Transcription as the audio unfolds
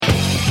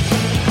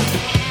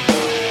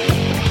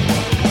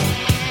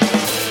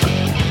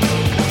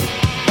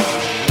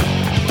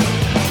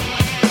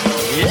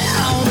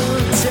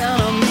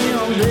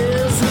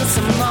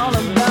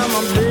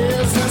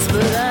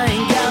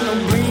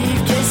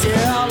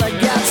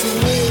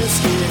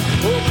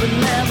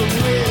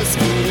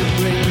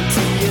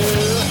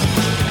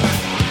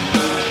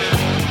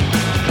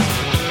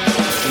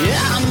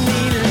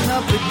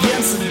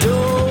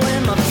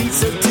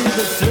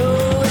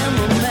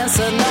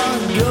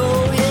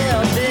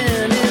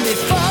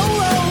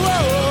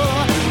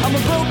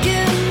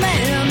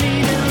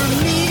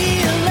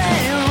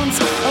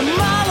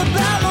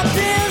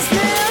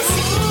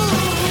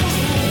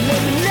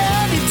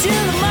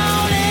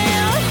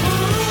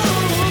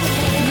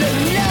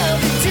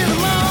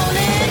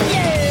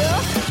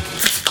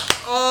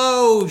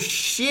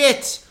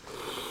it.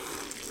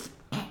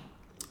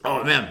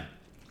 Oh, man.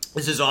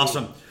 This is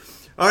awesome.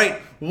 All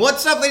right.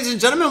 What's up, ladies and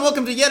gentlemen?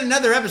 Welcome to yet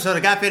another episode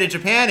of Got Faded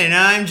Japan, and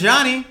I'm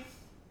Johnny. And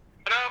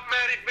I'm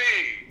Matty B.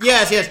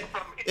 Yes.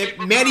 If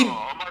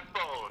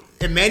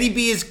Matty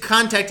B is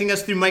contacting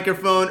us through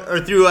microphone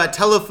or through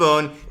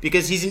telephone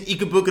because he's in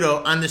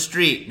Ikebukuro on the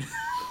street.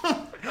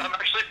 I'm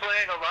actually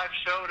playing a live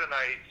show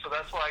tonight, so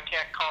that's why I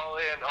can't call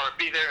in or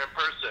be there in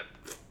person.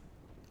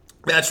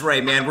 That's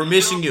right, man. We're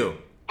missing you.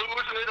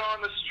 Boozing it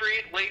on the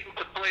street, waiting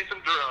to play some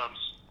drums.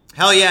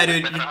 Hell yeah,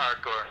 dude.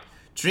 Hardcore.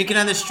 Drinking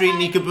on the street in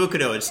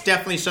Ikebukuro. It's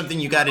definitely something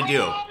you got to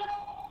do.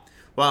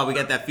 Wow, we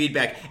got that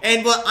feedback.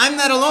 And, well, I'm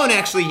not alone,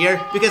 actually,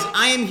 here, because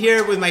I am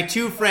here with my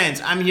two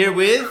friends. I'm here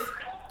with...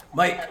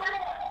 Mike.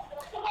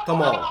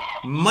 Come on.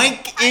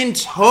 Mike and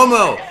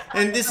Tomo.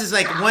 And this is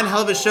like one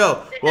hell of a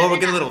show. Well, we're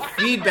getting a little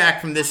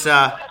feedback from this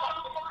iPhone.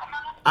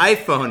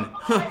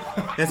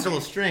 That's a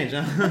little strange,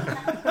 huh?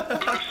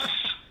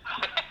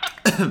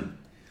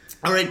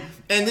 All right,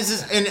 and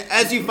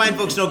as you find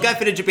folks know, Got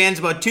Faded Japan's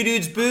about two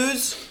dudes,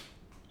 booze.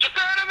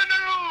 Japan in the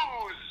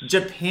news!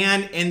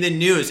 Japan in the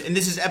news. And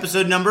this is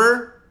episode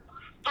number...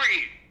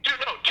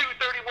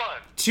 231.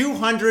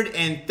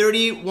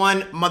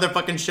 231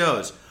 motherfucking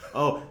shows.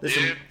 Oh,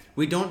 listen, Dude.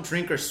 We don't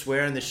drink or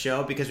swear in the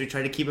show because we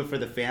try to keep it for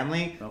the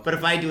family. Okay. But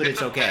if I do it,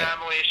 it's okay. A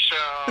family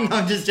show. No,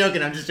 I'm just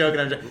joking.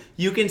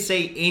 You can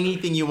say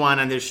anything you want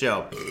on this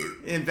show.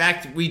 In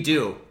fact, we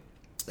do.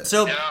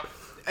 So... Yeah.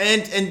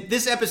 And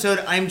this episode,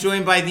 I'm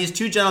joined by these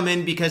two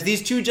gentlemen because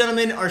these two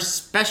gentlemen are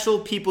special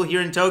people here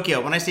in Tokyo.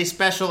 When I say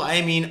special,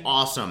 I mean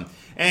awesome.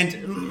 And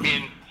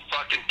fucking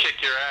kick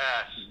your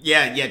ass.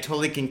 Yeah,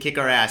 totally can kick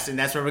our ass. And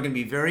that's why we're going to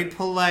be very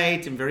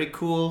polite and very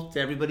cool to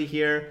everybody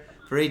here.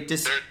 They're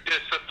disciplined.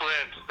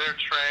 They're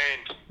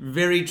trained.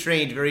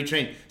 Very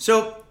trained.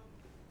 So,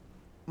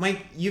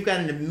 Mike, you've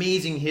got an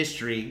amazing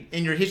history.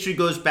 And your history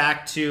goes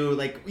back to,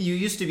 like, you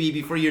used to be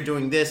before you're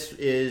doing this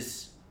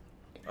is...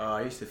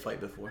 I used to fight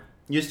before.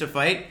 Used to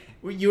fight?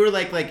 You were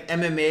like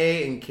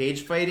MMA and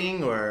cage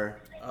fighting,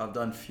 or? I've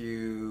done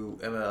few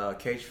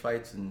cage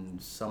fights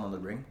and some on the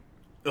ring.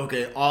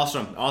 Okay,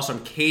 awesome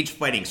cage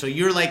fighting. So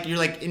you're like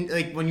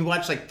when you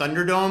watch like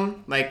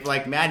Thunderdome,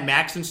 like Mad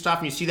Max and stuff,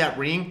 and you see that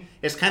ring,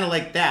 it's kind of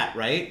like that,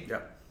 right?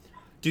 Yep.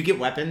 Do you get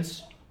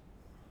weapons?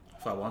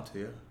 If I want to,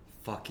 yeah.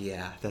 Fuck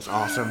yeah, that's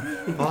awesome.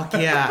 Fuck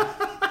yeah.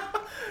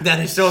 That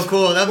is so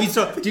cool. That'd be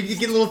so. Do you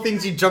get little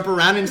things you jump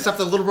around and stuff,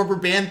 the little rubber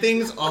band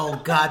things? Oh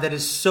God, that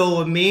is so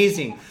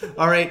amazing.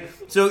 All right,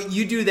 so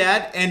you do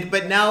that,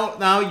 but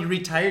now you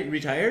retired. You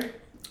retired?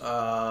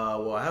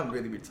 Well, I haven't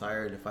really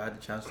retired. If I had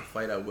the chance to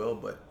fight, I will.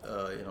 But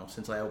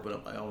since I opened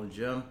up my own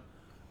gym,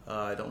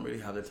 I don't really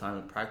have the time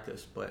to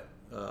practice. But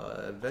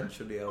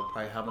eventually, I'll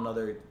probably have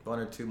another one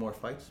or two more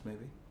fights,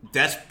 maybe.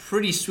 That's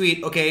pretty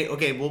sweet. Okay.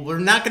 Well, we're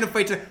not gonna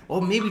fight tonight.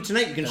 Oh, maybe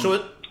tonight you can show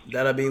it.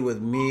 That'll be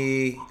with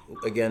me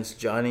against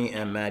Johnny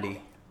and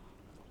Maddie.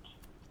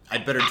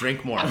 I'd better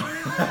drink more.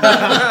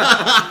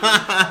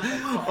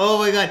 Oh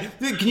my God!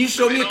 Can you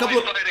show me a couple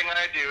of... The only fighting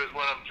I do is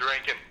when I'm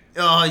drinking.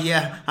 Oh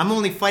yeah, I'm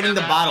only fighting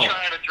the bottle. I'm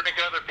trying to drink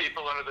other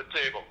people under the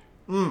table.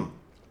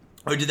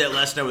 I did that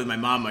last night with my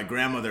mom, my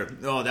grandmother.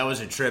 Oh, that was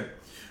a trip.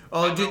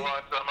 Oh, dude.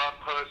 Want some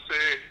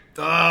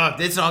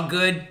pussy? It's all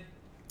good.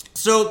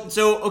 So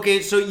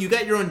you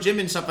got your own gym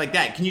and stuff like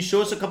that. Can you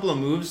show us a couple of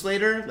moves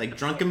later? Like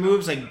drunken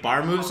moves, like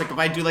bar moves? Like if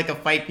I do like a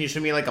fight, can you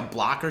show me like a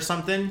block or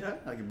something? Yeah,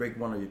 I can break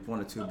one or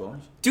two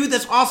bones. Dude,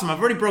 that's awesome. I've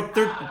already broke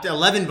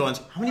 11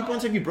 bones. How many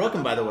bones have you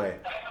broken, by the way?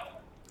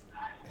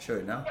 I show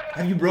you now.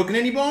 Have you broken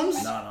any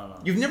bones? No.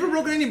 You've never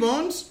broken any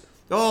bones?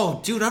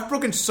 Oh, dude, I've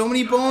broken so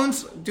many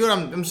bones. Dude,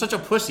 I'm such a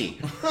pussy.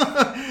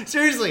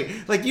 Seriously.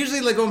 Like,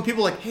 usually, like, when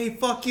people are like, hey,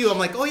 fuck you, I'm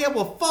like, oh, yeah,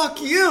 well,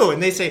 fuck you.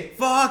 And they say,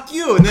 fuck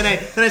you. And then I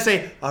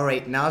say, all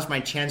right, now's my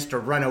chance to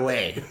run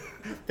away.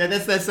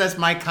 That's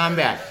my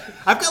combat.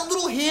 I've got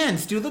little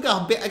hands, dude. Look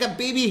how I got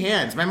baby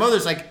hands. My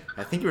mother's like,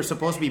 I think you were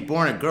supposed to be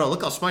born a girl.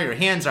 Look how small your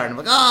hands are. And I'm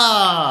like,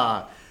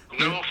 ah.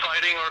 No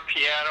fighting or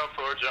piano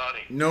for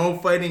Johnny. No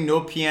fighting,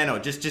 no piano.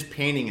 Just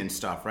painting and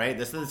stuff, right?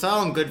 That's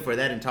all I'm good for,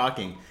 that and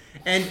talking.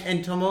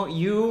 And Tomo,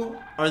 you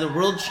are the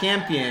world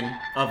champion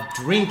of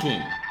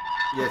drinking.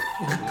 Yes.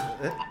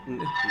 飲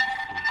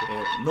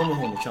む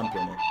方のチャンピ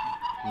オンの。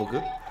僕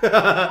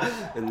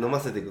飲ま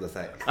せてくだ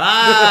さい。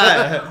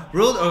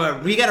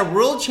We got a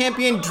world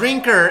champion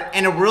drinker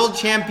and a world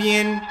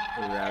champion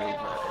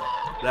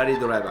Rally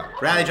driver.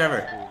 Rally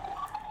driver.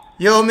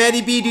 Yo,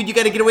 Matty B, dude, you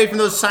got to get away from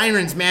those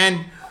sirens,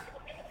 man.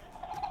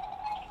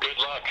 Good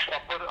luck.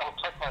 I'll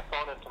tuck my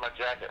phone into my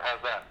jacket.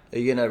 How's that? Are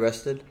you getting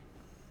arrested?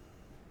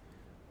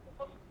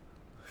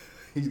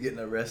 He's getting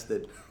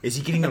arrested. Is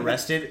he getting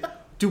arrested?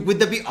 Dude, would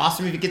that be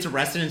awesome if he gets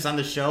arrested and it's on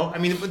the show? I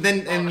mean,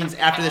 then it means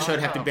after the show I'd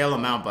have to bail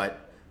him out,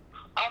 but...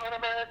 I'm an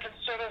American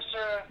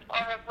citizen. I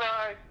have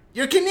rights.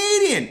 You're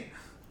Canadian!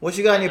 What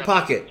you got in your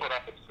pocket? That's what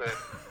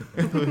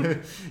I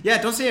would say. Yeah,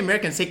 don't say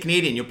American, say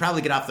Canadian. You'll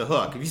probably get off the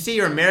hook. If you say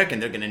you're American,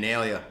 they're going to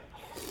nail you. Yeah,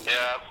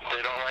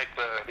 they don't like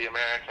the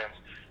Americans.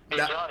 Hey,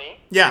 Johnny.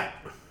 Yeah.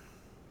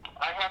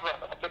 I have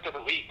a pick of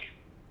the week.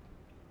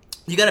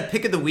 You got a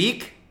pick of the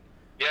week?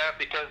 Yeah,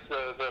 because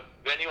the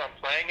venue I'm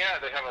playing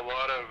at, they have a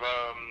lot of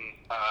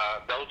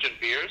Belgian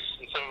beers,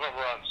 and some of them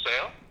are on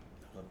sale.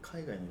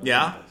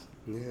 Yeah.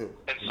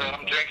 And so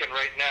I'm drinking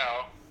right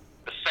now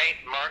the Saint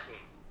Martin.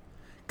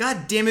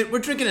 God damn it, we're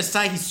drinking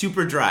Asahi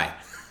Super Dry.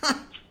 No,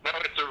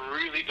 it's a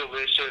really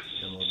delicious,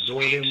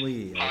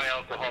 sweet, high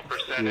alcohol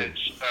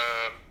percentage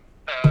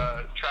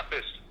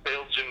Trappist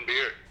Belgian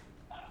beer.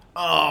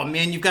 Oh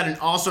man, you've got an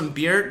awesome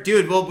beer,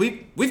 dude. Well,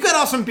 we've got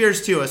awesome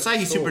beers too.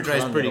 Asahi Super Dry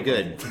is pretty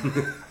good.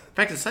 In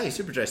fact, Asahi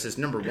Super Dry says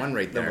number 1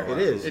 right there. It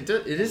is. It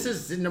is.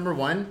 Is it number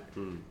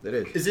 1? It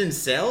is. Is it in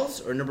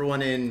sales or number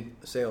 1 in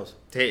Sales.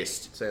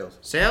 taste? Sales.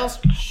 Sales?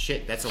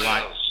 Shit, that's a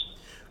lot.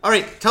 All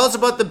right, tell us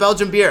about the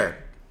Belgian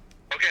beer.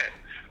 Okay,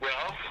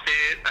 well,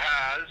 it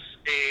has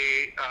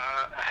a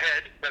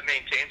head that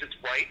maintains its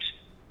white,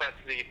 but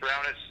the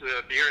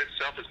beer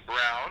itself is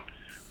brown.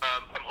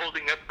 I'm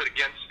holding up it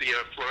against the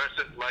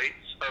fluorescent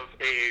lights of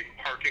a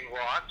parking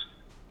lot,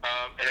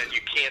 and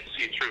you can't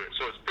see through it,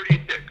 so it's pretty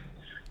thick.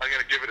 I'm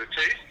going to give it a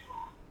taste.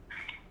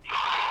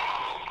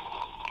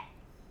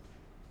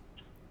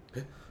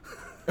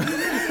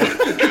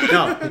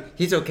 No,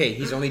 he's okay.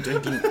 He's only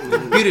drinking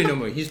beer no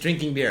more. He's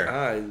drinking beer.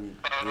 I'm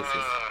not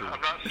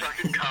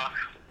sucking cock.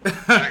 No, it's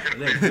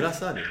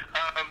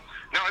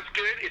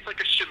good. It's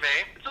like a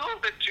Chimay. It's a little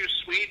bit too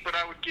sweet, but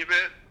I would give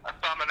it a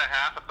thumb and a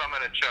half, a thumb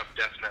and a chub,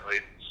 definitely.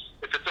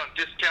 If it's on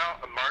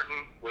discount, a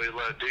Martin will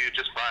do you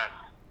just fine.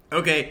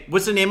 Okay,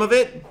 what's the name of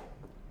it?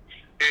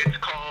 It's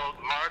called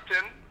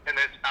Martin, and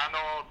it's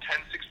Anno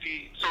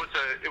 1060. So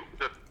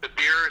the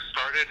beer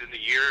started in the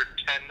year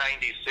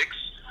 1096.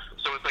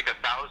 So it's like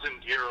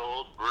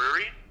 1,000-year-old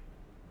brewery.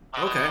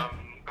 Okay.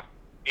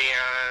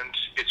 And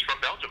it's from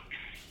Belgium.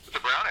 It's a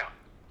brown ale.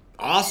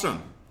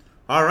 Awesome.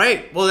 All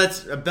right. Well,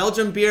 that's a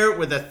Belgian beer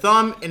with a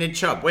thumb and a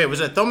chub. Wait, was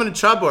it a thumb and a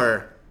chub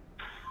or?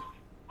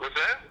 What's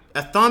that?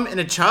 A thumb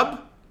and a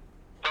chub?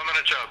 Thumb and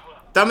a chub.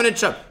 Thumb and a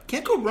chub.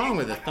 Can't go wrong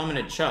with a thumb and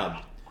a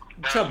chub.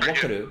 Chub, pretty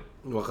wakaru?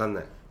 わかん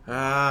ない。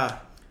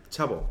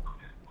 チャボ。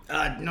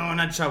 No,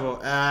 not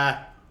chub.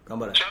 頑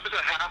張れ。 Chub is a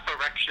half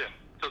erection,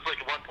 so it's like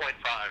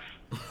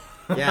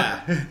 1.5.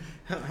 Yeah. チ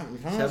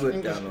ャブっ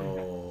て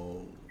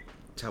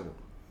チャボ。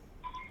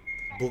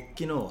勃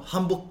起の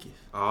半勃起。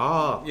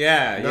ああ。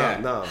 Yeah,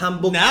 yeah. No. 半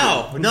勃起。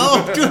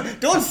 No, dude,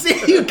 don't say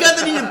you got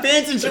that in your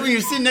pants and shit when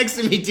you're sitting next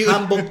to me, dude.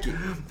 半勃起。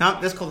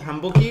 That's called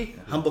hanboki?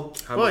 半勃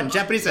起。 Oh, in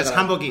Japanese that's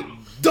hanboki.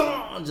 ド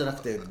ーンじゃな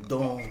くてド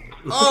ーン。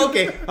 Oh,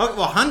 okay. Oh,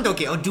 well,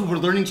 handoki. Oh, dude, we're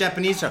learning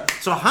Japanese. So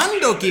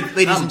handoki,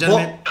 ladies and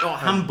gentlemen. Oh,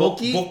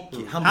 hanboki.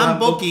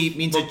 Hanboki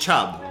means a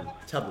chub.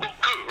 チャブ。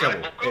 Cool,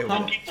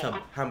 right?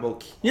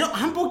 Hanboki. You know,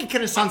 hanboki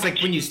kind of sounds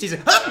like when you sneeze.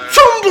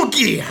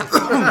 Hanboki!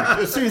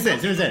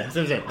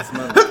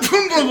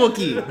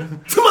 Hanboki!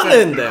 つまんね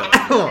えんだよ。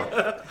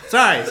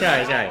 Sorry. この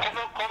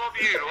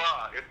ビール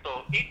は、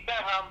一旦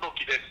半ボ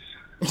キです。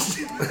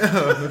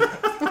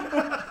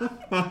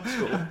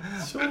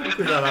超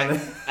くだらね。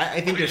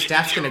 I think your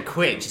staff's gonna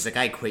quit. She's like,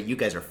 I quit. You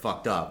guys are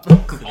fucked up.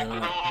 僕のお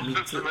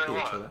すすめ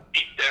は、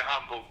一旦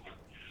半ボ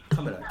キ。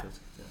カメラ気をつ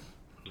けて。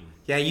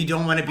 Yeah, you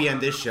don't want to be on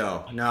this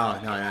show. No.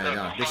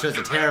 This show's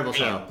a terrible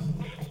show.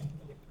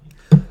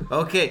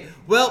 Okay,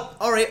 well,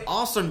 all right,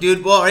 awesome,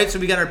 dude. Well, all right, so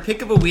we got our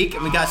pick of a week,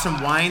 and we got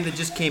some wine that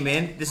just came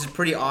in. This is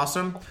pretty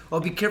awesome. Well,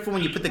 be careful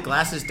when you put the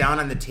glasses down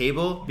on the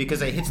table,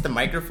 because it hits the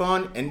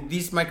microphone, and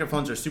these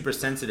microphones are super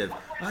sensitive.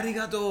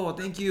 Arigato,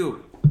 thank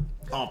you.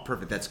 Oh,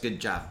 perfect, that's a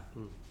good job.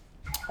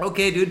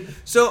 Okay, dude.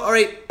 So, all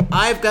right,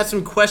 I've got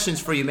some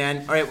questions for you,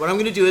 man. All right, what I'm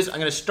going to do is I'm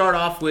going to start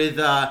off with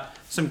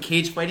some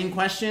cage fighting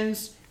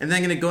questions, and then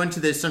I'm going to go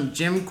into some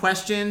gym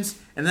questions,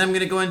 and then I'm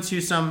going to go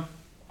into some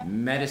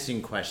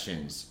medicine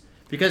questions.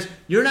 Because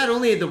you're not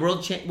only the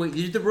world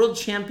you're the world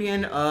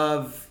champion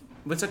of,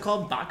 what's it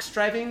called? Box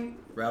driving?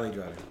 Rally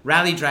driving.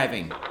 Rally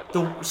driving.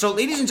 So,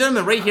 ladies and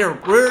gentlemen, right here,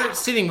 we're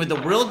sitting with the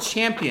world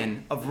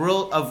champion of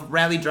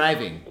rally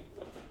driving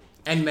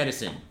and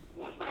medicine.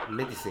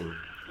 Medicine.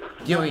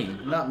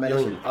 Yoin. Not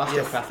medicine. Yoin.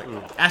 Osteopathic.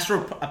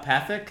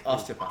 Astropathic?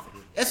 Osteopathic.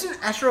 That's an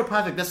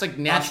astropathic. That's like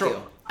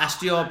natural.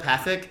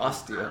 Osteopathic.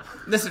 Osteo.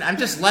 Listen, I'm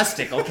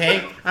dyslexic,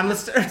 okay? I'm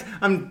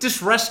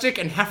dysrestic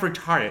and half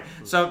retarded.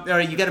 So, all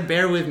right, you got to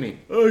bear with me.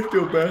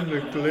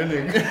 Osteopathic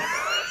clinic.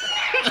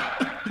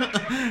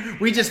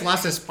 We just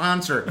lost a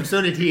sponsor, and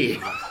so did he.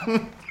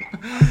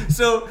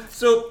 So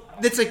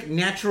it's like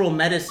natural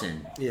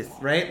medicine. Yes.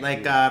 Right?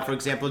 Like, for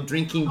example,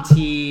 drinking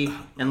tea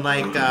and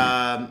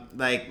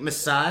like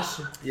massage.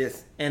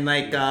 Yes. And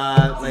like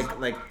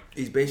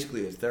He's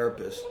basically a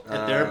therapist.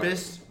 a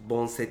therapist.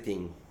 Bone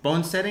setting.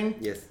 Bone setting.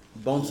 Yes.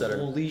 Bone setter.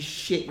 Holy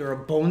shit, you're a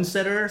bone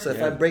setter. So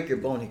if I break your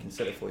bone, he can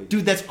set it for you.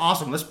 Dude, that's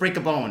awesome. Let's break a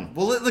bone.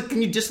 Well, look, can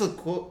you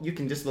you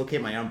can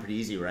dislocate my arm pretty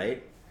easy,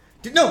 right?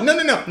 No. I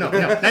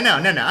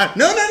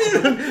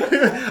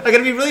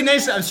gotta be really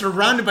nice. I'm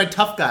surrounded by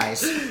tough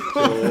guys.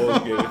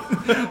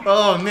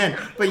 Oh man,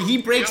 but he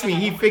breaks me,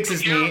 he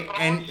fixes me,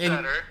 and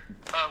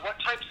what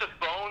types of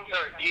bones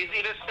are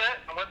easy to set,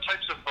 and what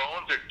types of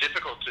bones are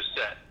difficult to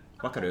set?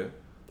 わかる？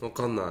わ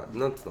かんない。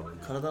なんつうの？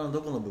体の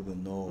どこの部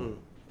分の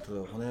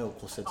骨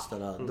折した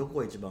らどこ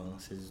が一番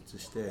施術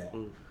して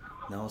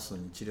治すの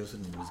に治療す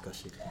るのに難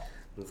しいか。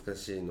難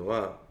しいの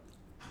は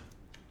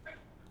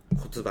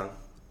骨盤。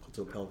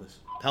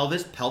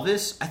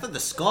Pelvis? I thought the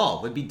skull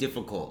would be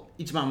difficult.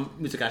 一番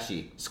難し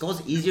い。Skull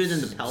is easier than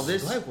the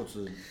pelvis?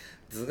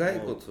 頭蓋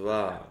骨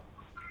は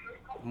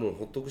もう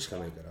ほっとくしか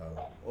ないから。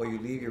Or you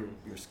leave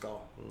your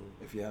skull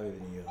if you have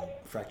any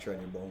fracture on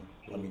your bone.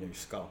 I mean your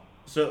skull.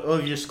 So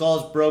if your skull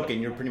is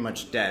broken, you're pretty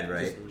much dead,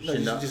 right?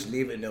 Just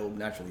leave it and it'll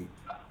naturally.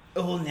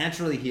 It will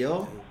naturally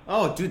heal?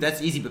 Oh, dude, that's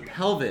easy. But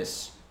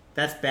pelvis,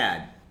 that's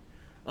bad.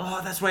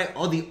 Oh, that's why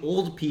all the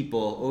old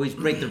people always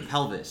break their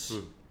pelvis.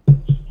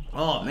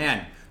 Oh,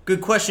 man.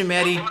 Good question,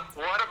 Maddie. What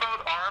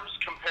about arms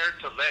compared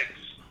to legs?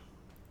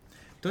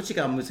 どっち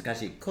が難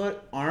しい?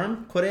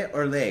 Arm, これ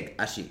or leg?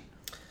 足。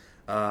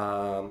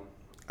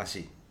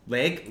足。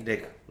Leg? レ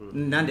グ。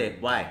なんで?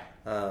 Why?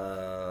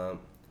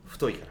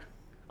 太いから。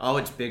Oh,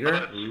 it's bigger?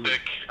 It's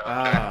thick.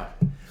 Okay.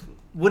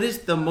 What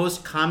is the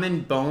most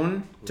common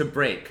bone to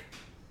break?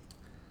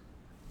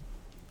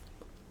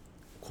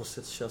 骨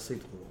折しやすい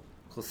とこ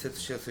ろ。骨折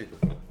しやすいと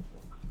ころ。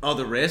 Oh,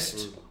 the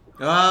wrist?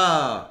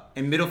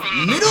 And middle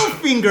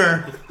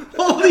finger.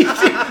 Holy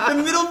shit, the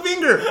middle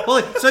finger.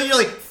 Holy, so you're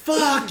like,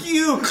 fuck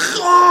you.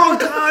 Oh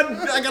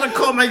God, I gotta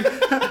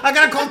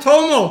call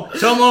Tomo.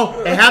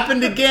 Tomo, it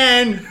happened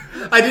again.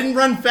 I didn't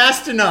run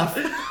fast enough.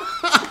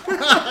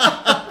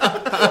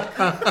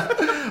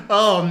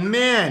 Oh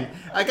man,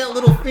 I got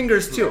little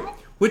fingers too.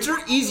 Which are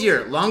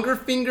easier, longer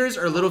fingers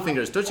or little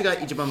fingers? どっちが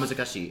一番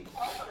難しい?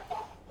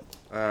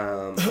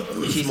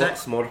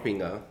 small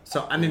finger.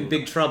 So I'm in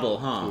big trouble,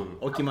 huh?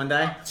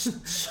 Okimandai?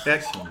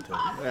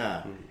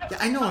 Yeah. Yeah,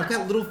 I know, I've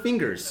got little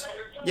fingers.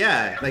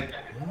 Yeah, like,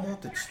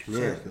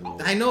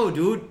 I know,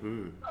 dude.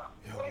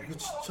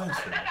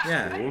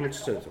 Yeah.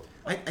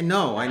 I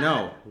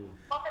know.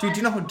 Dude, do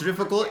you know how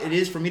difficult it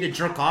is for me to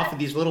jerk off with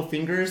these little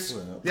fingers?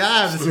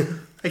 Yeah,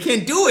 I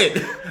can't do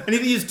it. I need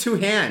to use two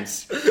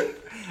hands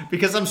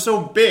because I'm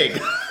so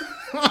big.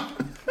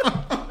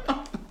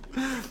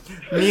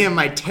 Me and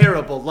my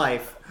terrible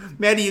life.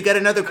 Maddie, you got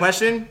another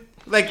question?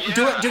 Like,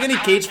 do you get any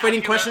cage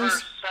fighting questions?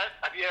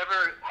 Have you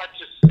ever had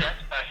to set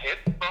a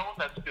hip bone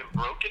that's been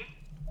broken?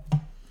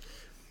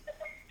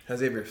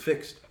 Has it ever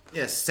fixed?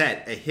 Yeah,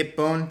 set a hip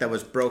bone that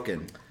was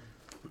broken.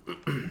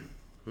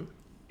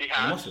 He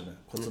ありま has. すよね。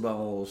骨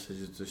盤を施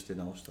術して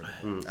治したら。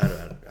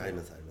あり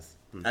ます。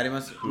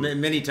Arimasu?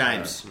 Many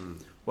times.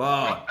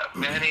 Wow.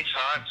 Many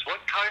times. What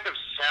kind of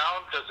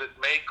sound does it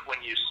make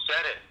when you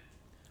set it?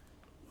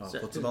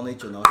 骨盤の位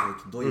置を直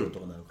すときどういう音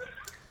が鳴るか。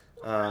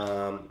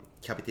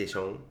キャビテーシ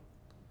ョン。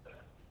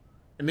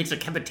 It makes a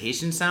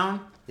cavitation sound?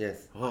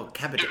 Yes. Oh,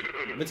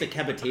 what's a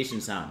cavitation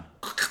sound?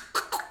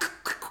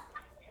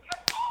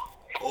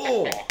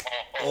 Oh.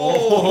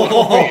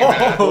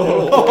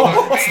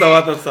 伝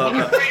わった。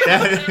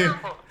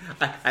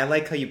I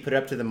like how you put it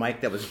up to the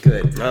mic. That was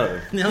good. Oh.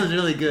 That was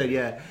really good,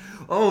 yeah.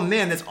 Oh,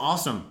 man, that's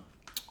awesome.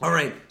 All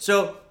right,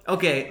 so,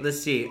 okay,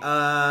 let's see.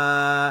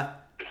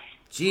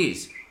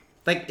 Geez.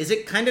 Like, is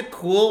it kind of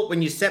cool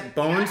when you set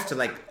bones to,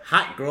 like,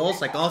 hot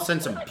girls? Like, all of a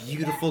sudden some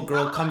beautiful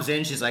girl comes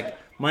in. She's like,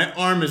 my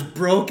arm is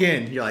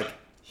broken. You're like,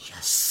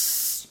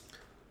 yes.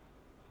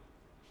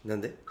 な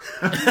んで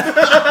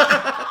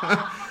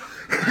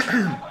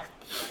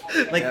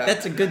Like,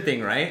 that's a good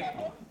thing, right?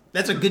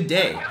 That's a good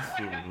day.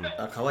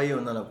 可愛い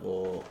女の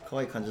子、可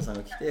愛い患者さん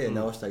が来て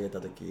直してあげた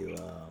とき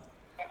は、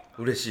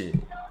嬉しい。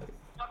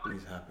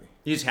 he's happy.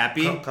 He's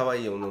happy? 可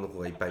愛い女の子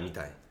がいっぱい見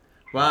たい。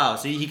 Wow,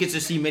 so he gets to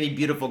see many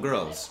beautiful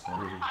girls.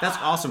 That's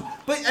awesome.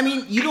 But, I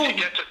mean, you You don't...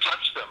 get to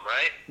touch them,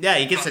 right? Yeah,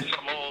 he gets to...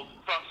 Some old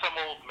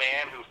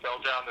man who fell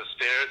down the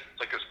stairs. It's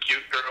like this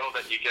cute girl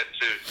that you get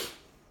to,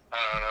 I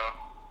don't know,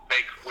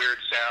 make weird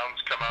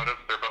sounds come out of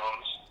their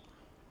bones.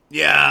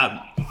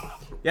 Yeah.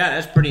 Yeah,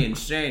 that's pretty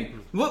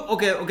insane. Well,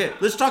 okay.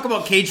 Let's talk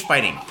about cage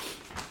fighting.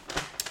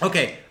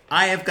 Okay,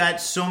 I have got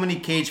so many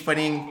cage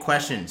fighting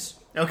questions.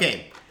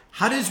 Okay,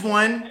 how does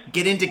one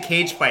get into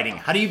cage fighting?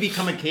 How do you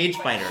become a cage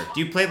fighter?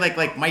 Do you play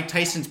like Mike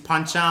Tyson's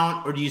Punch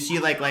Out, or do you see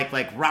like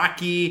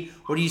Rocky,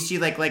 or do you see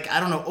like I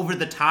don't know, Over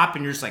the Top,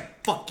 and you're just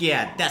like, fuck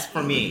yeah, that's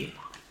for me.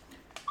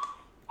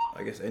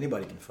 I guess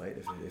anybody can fight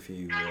if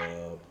you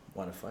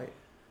want to fight.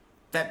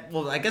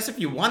 Well, I guess if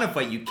you want to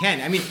fight, you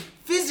can. I mean,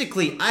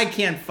 physically, I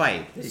can't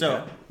fight. Yeah, you So,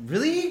 can.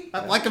 really?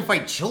 I can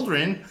fight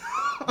children.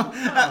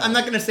 I'm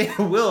not going to say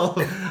I will.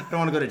 I don't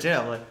want to go to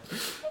jail. But...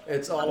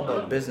 It's all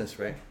about business,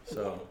 right?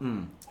 So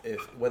if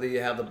whether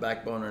you have the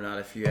backbone or not,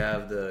 if you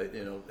have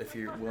if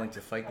you're willing to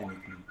fight, then you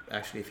can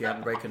actually, if you have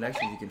the right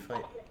connections, you can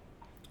fight.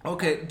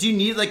 Okay, do you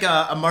need like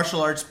a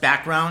martial arts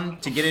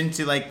background to get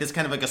into like this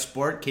kind of like a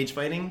sport, cage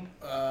fighting?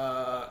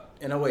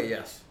 In a way,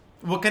 yes.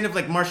 What kind of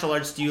like martial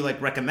arts do you like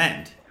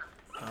recommend?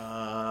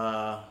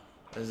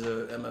 As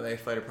a MMA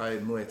fighter, probably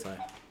Muay Thai.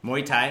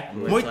 Muay Thai?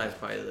 Muay Thai is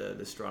probably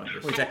the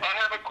strongest. Muay Thai. I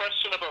have a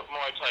question about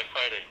Muay Thai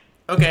fighting.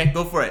 Okay,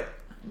 go for it.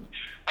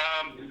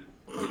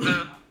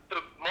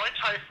 The Muay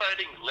Thai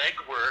fighting leg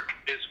work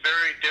is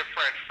very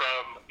different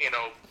from,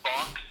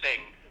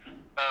 boxing.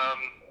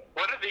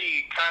 what are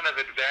the kind of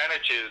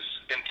advantages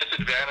and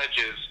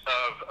disadvantages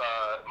of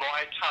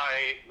Muay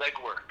Thai leg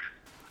work?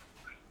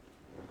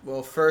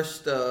 Well,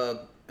 first,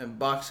 in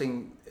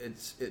boxing,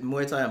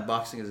 Muay Thai and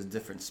boxing is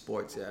different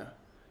sports. Yeah,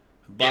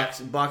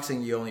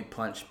 boxing you only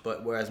punch,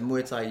 but whereas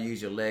Muay Thai you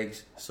use your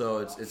legs, so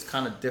it's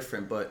kind of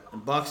different. But in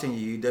boxing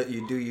you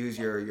do use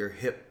your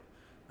hip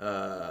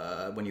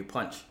when you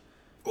punch.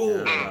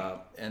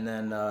 And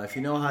then if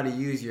you know how to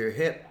use your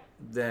hip,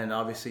 then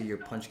obviously your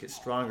punch gets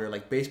stronger.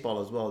 Like baseball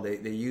as well, they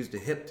use the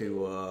hip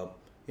to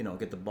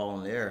get the ball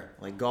in the air.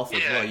 Like golf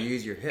as well, you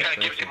use your hip. Kind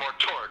of gives you more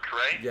torque,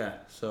 right? Yeah.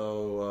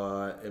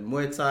 So in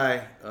Muay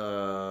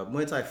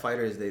Thai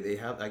fighters, they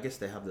have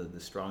the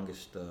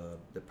strongest,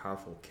 the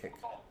powerful kick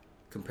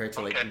compared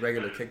to like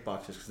regular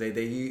kickboxers because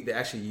they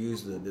actually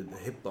use the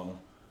hip bone.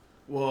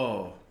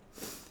 Whoa.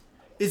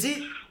 Is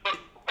it? But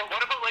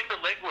what about like the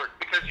leg work?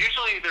 Because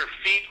usually their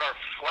feet are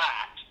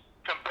flat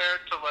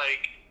compared to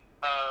like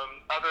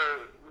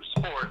other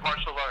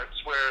martial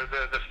arts where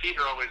the feet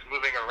are always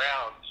moving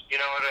around. You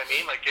know what I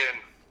mean? Like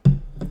in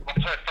Muay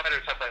Thai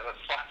fighters have like a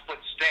flat foot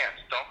stance,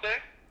 don't they?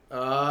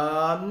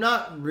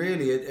 Not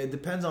really. It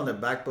depends on their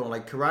backbone.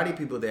 Like karate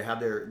people, they have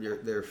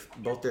their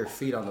both their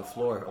feet on the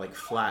floor like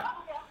flat.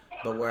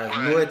 But whereas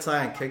Muay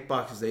Thai and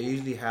kickboxers, they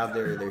usually have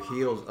their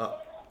heels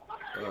up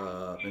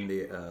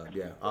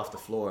off the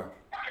floor.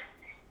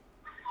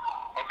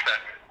 Okay.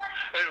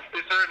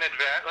 Is there an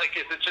advantage? Like,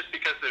 is it just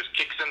because there's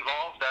kicks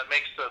involved that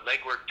makes the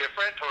leg work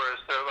different, or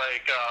is there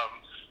like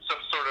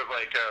some sort of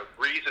like a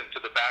reason to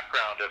the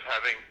background of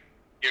having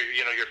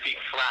your feet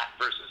flat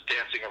versus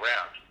dancing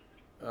around?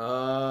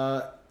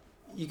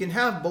 You can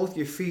have both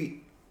your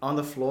feet on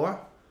the floor,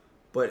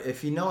 but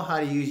if you know how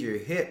to use your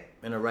hip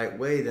in the right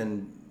way,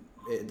 then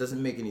it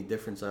doesn't make any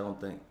difference, I don't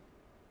think.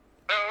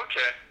 Oh,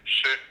 okay,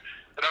 sure.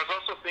 And I was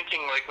also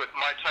thinking, like with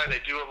Muay Thai,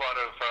 they do a lot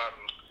of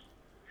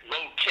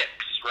low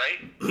kicks, right?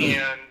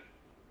 And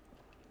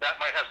that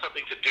might have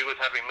something to do with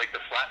having like the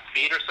flat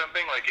feet or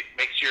something. Like it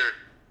makes your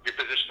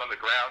position on the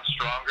ground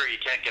stronger. You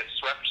can't get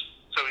swept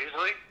so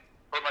easily.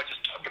 Or am I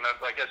just talking?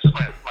 I guess just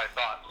my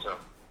thoughts. So.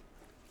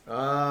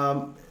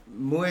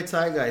 Muay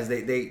Thai guys,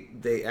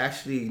 they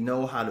actually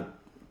know how to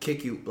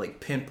kick you like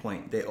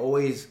pinpoint. They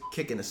always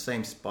kick in the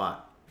same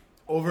spot.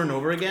 Over and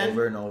over again?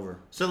 Over and over.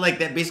 So like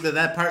that, basically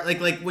that part,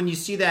 like when you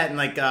see that in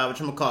like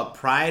whatchamacallit,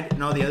 Pride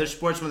and all the other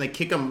sports, when they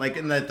kick them like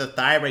in the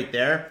thigh right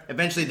there,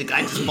 eventually the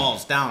guy just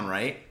falls down,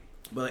 right?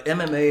 But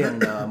MMA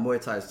and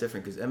Muay Thai is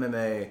different because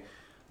MMA,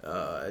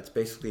 it's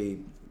basically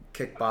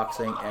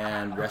kickboxing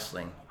and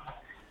wrestling.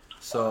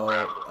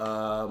 So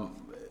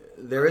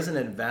there is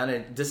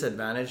an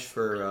disadvantage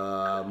for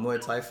Muay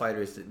Thai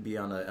fighters to be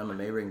on an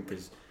MMA ring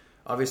because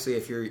obviously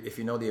if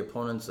you know the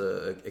opponent's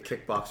a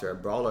kickboxer, a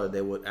brawler,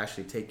 they would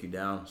actually take you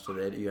down so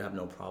that you have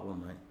no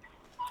problem, right?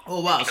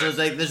 Oh wow! So it's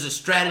like there's a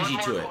strategy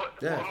to it.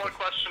 One more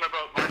question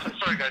about Muay Thai.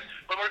 Sorry guys,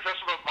 one more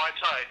question about Muay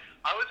Thai.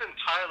 I was in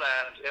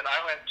Thailand and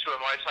I went to a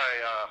Muay Thai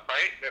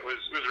fight. It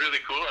was really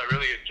cool. I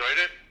really enjoyed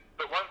it.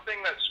 But one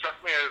thing that struck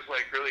me as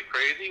like really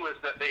crazy was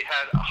that they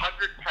had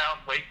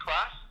 100-pound weight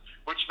class,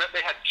 which meant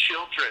they had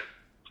children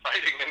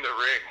fighting in the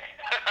ring,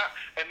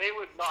 and they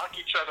would knock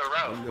each other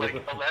out, like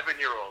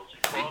 11-year-olds,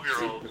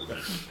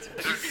 12-year-olds.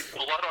 There'd be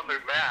blood on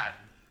their mat,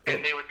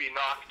 and they would be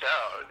knocked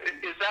out.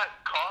 Is that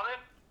common?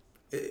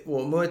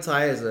 Well, Muay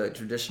Thai is a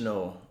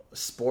traditional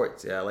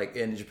sport, yeah. Like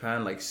in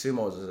Japan, like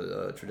sumo is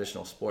a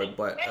traditional sport,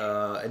 but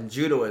in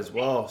judo as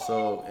well.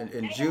 So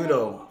in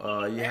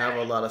judo, you have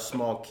a lot of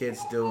small kids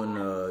doing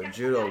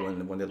judo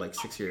when they're like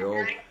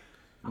 6-year-old.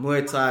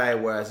 Muay Thai,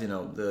 whereas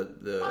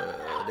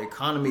the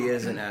economy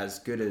isn't as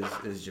good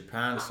as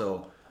Japan,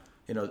 so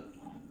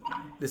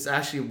it's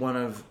actually one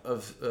of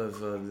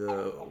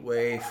the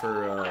way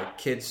for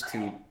kids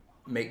to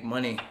make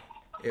money.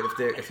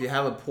 If you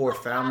have a poor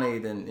family,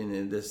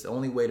 then this is the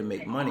only way to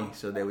make money.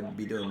 So they would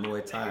be doing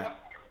Muay Thai.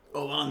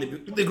 Oh wow!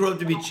 They grow up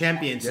to be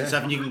champions and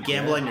stuff, and you can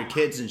gamble on your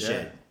kids and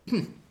shit.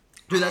 Dude,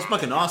 that's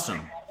fucking awesome.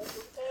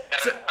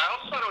 So, I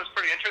also thought it was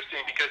pretty interesting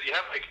because you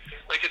have like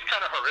it's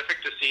kind of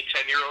horrific to see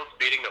 10-year-olds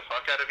beating the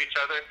fuck out of each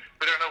other.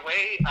 But in a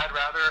way, I'd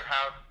rather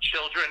have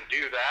children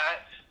do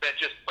that than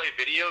just play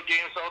video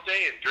games all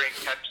day and drink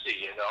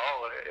Pepsi,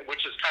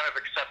 which is kind of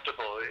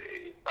acceptable.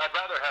 I'd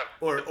rather have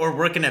or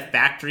work in a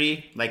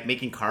factory like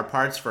making car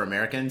parts for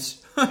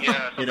Americans.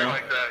 Yeah, something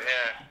like that.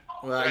 Yeah.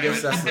 Well, I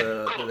guess that's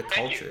the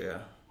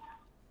culture.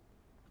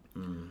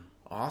 Yeah.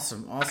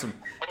 Awesome. So,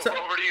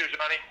 over to you,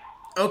 Johnny.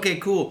 Okay,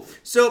 cool.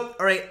 So,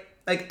 all right.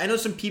 Like I know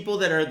some people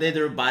that are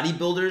they're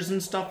bodybuilders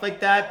and stuff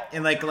like that,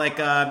 and I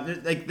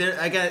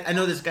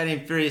know this guy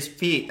named Furious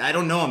Pete. I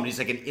don't know him, but he's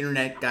like an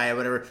internet guy or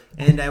whatever.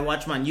 And I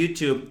watch him on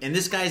YouTube, and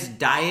this guy's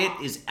diet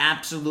is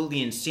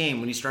absolutely insane.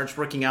 When he starts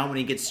working out, when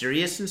he gets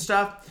serious and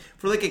stuff,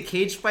 for like a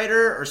cage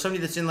fighter or somebody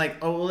that's in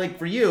like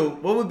for you,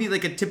 what would be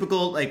like a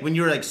typical like when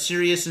you're like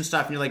serious and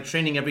stuff, and you're like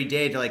training every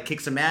day to like kick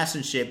some ass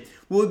and shit?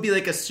 What would be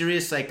like a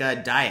serious like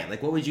diet?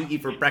 Like what would you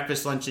eat for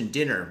breakfast, lunch, and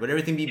dinner? Would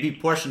everything be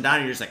portioned down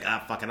and you're just like,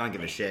 fuck, I don't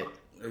give a shit?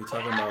 Are you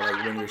talking about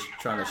like when you're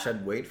trying to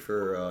shed weight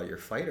for your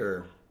fight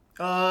or?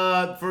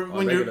 For on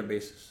when a regular you're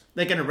basis.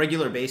 like on a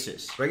regular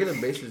basis. Regular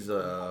basis,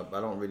 I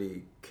don't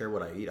really care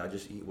what I eat. I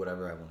just eat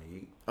whatever I want to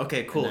eat.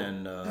 Okay, cool.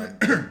 And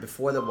then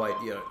before the fight,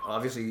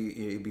 obviously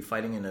you'd be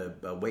fighting in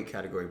a weight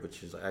category,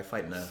 which is I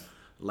fight in a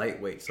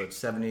lightweight, so it's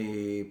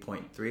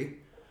 70.3.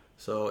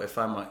 So if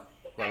I'm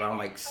around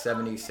like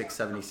 76,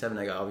 77,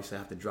 I obviously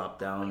have to drop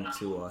down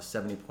to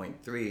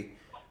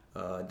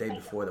 70.3 day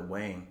before the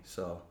weighing.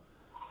 So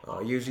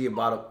I usually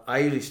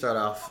start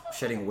off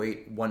shedding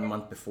weight 1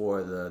 month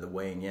before the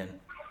weighing in.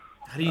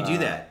 How do you do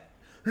that?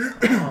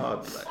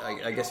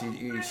 I guess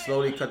you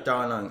slowly cut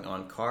down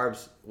on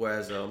carbs,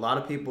 whereas a lot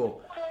of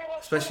people,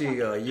 especially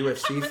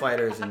UFC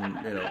fighters and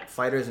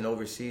fighters in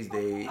overseas,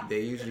 they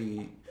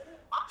usually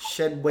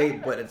shed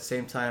weight, but at the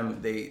same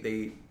time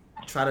they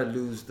try to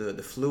lose the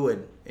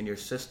fluid in your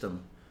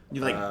system.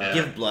 You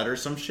give blood or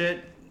some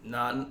shit?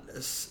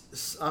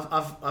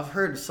 I've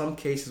heard some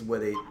cases where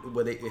they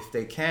if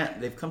they can't,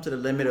 they've come to the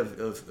limit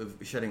of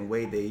shedding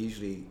weight. They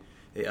usually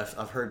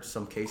I've heard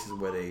some cases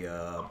where they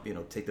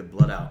take the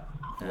blood out.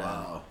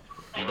 Wow.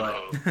 But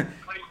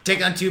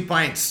take on 2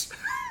 pints.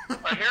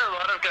 I hear a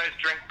lot of guys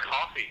drink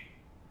coffee.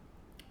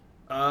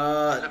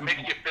 It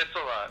makes you piss a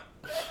lot.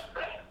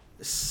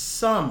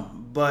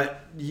 Some,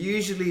 but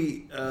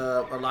usually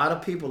a lot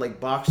of people like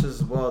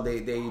boxers as well. They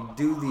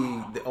do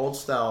the old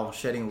style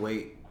shedding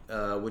weight,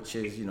 which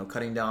is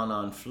cutting down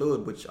on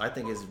fluid, which I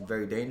think is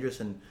very dangerous,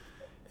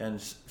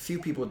 and few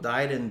people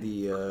died in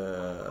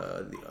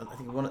I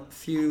think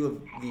few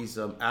of these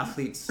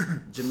athletes,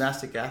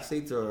 gymnastic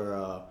athletes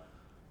or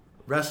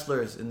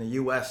wrestlers in the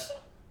U.S.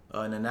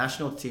 In the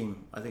national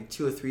team. I think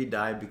 2 or 3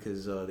 died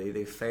because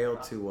they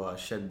failed to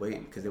shed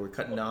weight because they were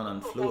cutting down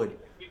on fluid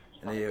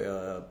and they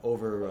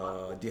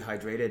over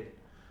dehydrated.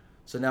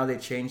 So now they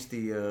changed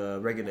the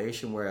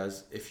regulation,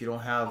 whereas if you don't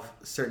have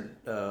a certain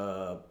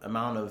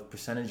amount of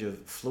percentage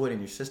of fluid in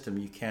your system,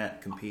 you can't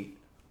compete.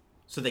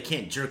 So they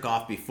can't jerk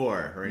off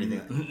before or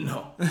anything?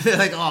 No. They're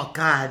like, oh,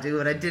 God,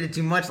 dude, I did it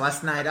too much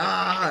last night.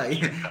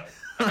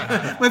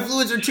 My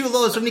fluids are too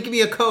low. Somebody give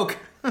me a Coke.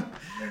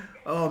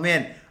 Oh,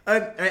 man.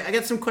 I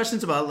got some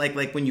questions about,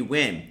 like when you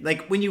win.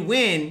 Like, when you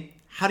win,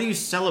 how do you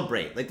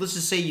celebrate? Like, let's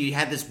just say you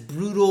had this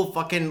brutal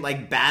fucking,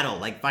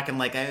 battle.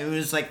 It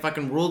was like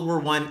fucking World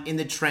War I in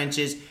the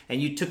trenches,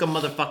 and you took a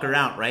motherfucker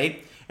out,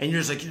 right? And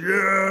you're just like,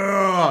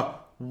 yeah!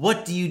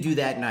 What do you do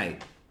that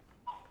night?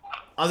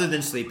 Other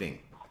than sleeping?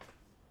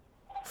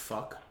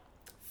 Fuck.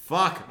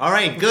 All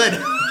right,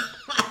 good.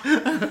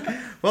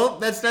 Well,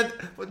 that's not...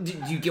 Do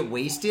you get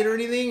wasted or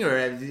anything? Or,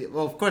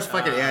 well, of course,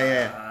 fuck it.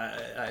 Yeah.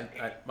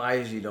 I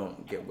usually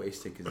don't get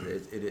wasted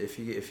because if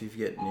you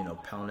get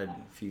pounded a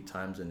few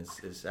times, then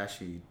it's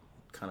actually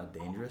kind of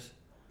dangerous.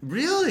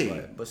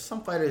 Really? But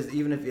some fighters,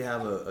 even if you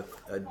have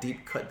a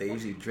deep cut, they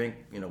usually drink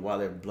while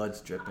their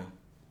blood's dripping.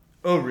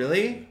 Oh,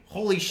 really?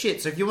 Holy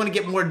shit. So if you want to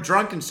get more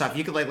drunk and stuff,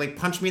 you could like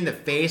punch me in the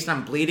face and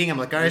I'm bleeding. I'm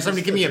like, all right,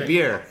 somebody give me a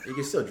beer. You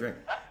can still drink.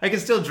 I can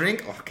still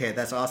drink? Okay,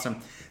 that's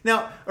awesome.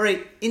 Now, all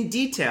right, in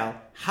detail,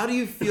 how do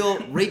you feel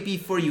right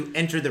before you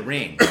enter the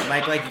ring?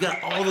 Like you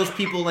got all those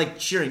people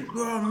cheering,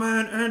 1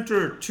 man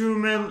enter, 2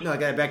 men, no, I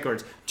got it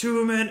backwards.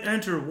 2 men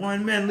enter,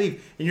 1 man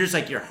leave. And you're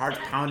just your heart's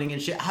pounding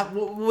and shit.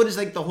 What is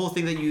the whole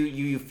thing that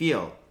you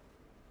feel?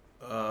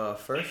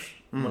 First,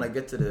 when I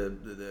get to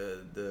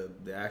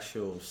the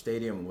actual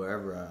stadium,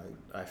 wherever,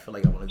 I feel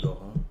like I want to go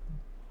home.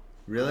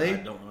 Really? I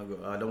don't want to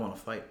go. I don't want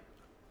to fight.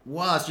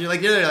 Wow, so you're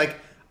there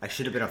I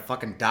should have been a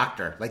fucking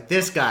doctor, like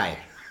this guy.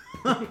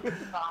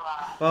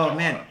 Oh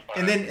man!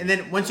 And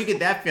then once you get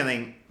that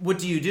feeling, what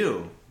do you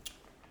do?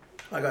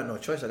 I got no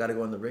choice. I got to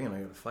go in the ring and I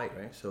got to fight,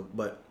 right? So,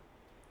 but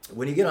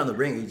when you get on the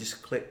ring, you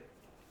just click.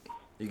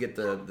 You get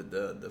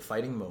the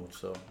fighting mode.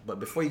 So, but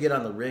before you get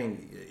on the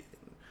ring.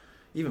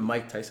 Even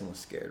Mike Tyson was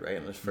scared, right,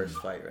 in his first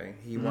fight, right?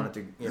 He wanted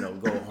to,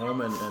 go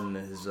home, and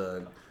his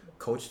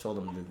coach told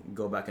him to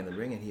go back in the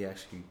ring, and he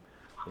actually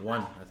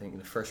won, I think, in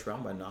the first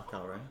round by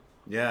knockout, right?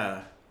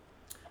 Yeah.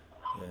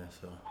 Yeah,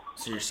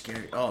 So you're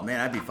scared? Oh,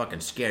 man, I'd be fucking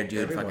scared,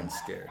 dude. Everyone's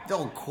scared.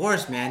 Oh, of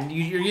course, man.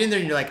 You're in there,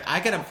 and you're like,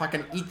 I gotta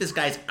fucking eat this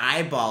guy's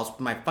eyeballs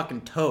with my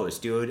fucking toes,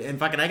 dude. And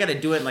fucking, I gotta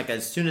do it,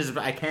 as soon as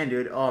I can,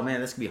 dude. Oh,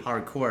 man, this could be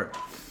hardcore.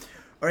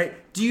 All right,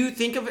 do you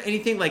think of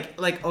anything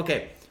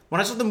okay... When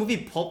I saw the movie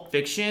Pulp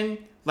Fiction,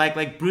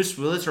 like Bruce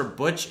Willis or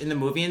Butch in the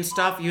movie and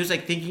stuff, he was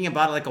thinking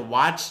about it a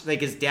watch,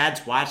 his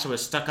dad's watch that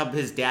was stuck up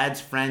his dad's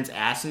friend's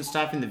ass and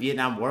stuff in the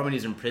Vietnam War when he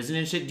was in prison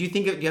and shit. Do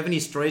you have any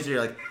stories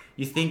where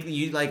you think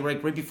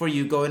right before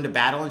you go into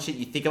battle and shit,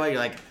 you think about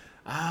you're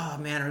oh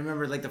man, I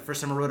remember the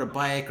first time I rode a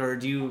bike, or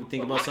do you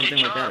think about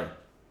something like that?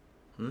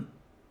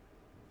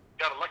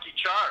 Got a Lucky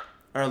Charm.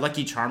 Or a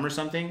Lucky Charm or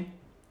something?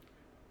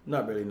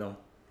 Not really, no.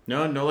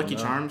 No Lucky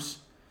Charms?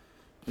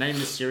 Not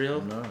even the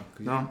cereal?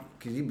 No.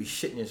 Because you'd be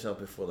shitting yourself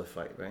before the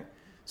fight, right?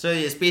 So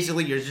it's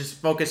basically you're just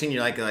focusing.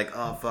 You're like,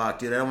 oh fuck,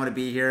 dude, I don't want to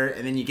be here.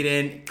 And then you get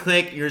in,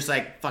 click. You're just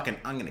fucking,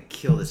 I'm gonna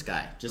kill this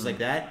guy, just like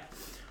that.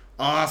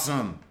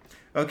 Awesome.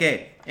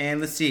 Okay, and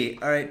let's see.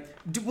 All right,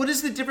 what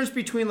is the difference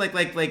between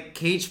like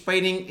cage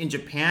fighting in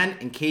Japan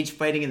and cage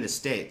fighting in the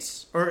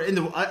States or in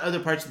the other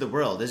parts of the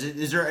world?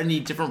 Is there any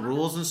different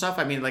rules and stuff?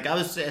 I mean, like I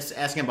was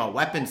asking about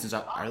weapons and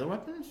stuff. Are there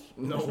weapons?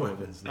 No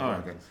weapons. No okay.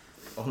 weapons.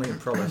 Only in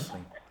pro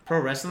wrestling. Pro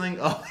wrestling?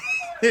 Oh,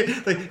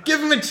 like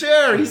give him a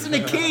chair. He's in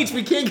a cage.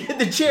 We can't get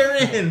the chair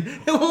in.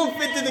 It won't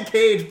fit through the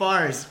cage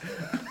bars.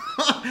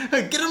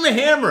 Get him a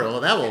hammer.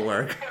 Well, that will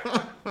work.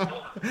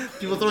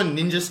 People throwing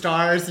ninja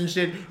stars and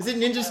shit. Is it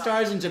ninja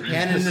stars in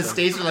Japan and in the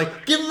States are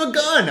like, give him a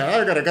gun.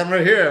 Oh, I got a gun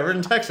right here. We're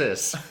in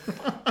Texas.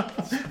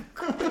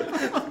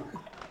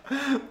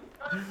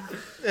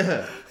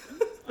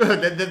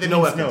 No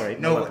weapons. Right?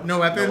 No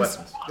weapons.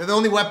 The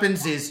only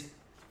weapons is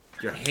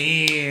your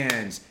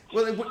hands.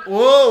 Well,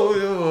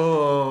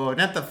 whoa,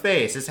 not the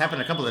face. It's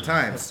happened a couple of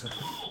times.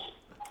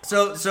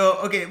 So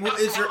okay. Well,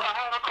 is there? I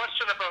have a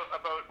question about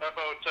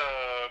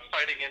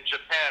fighting in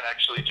Japan,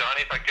 actually,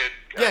 Johnny. If I could.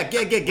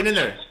 Get in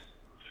there.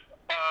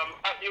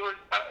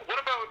 What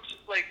about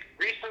like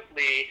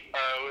recently?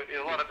 In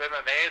a lot of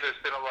MMA, there's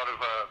been a lot of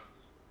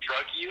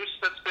drug use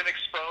that's been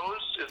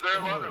exposed. Is there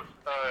a lot of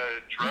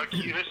drug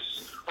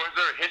use, or is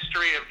there a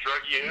history of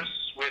drug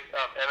use with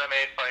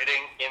MMA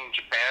fighting in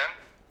Japan,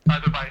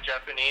 either by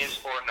Japanese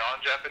or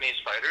non-Japanese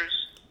fighters?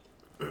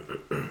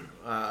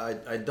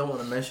 I don't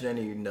want to mention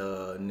any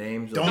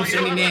names. Don't say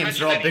any names.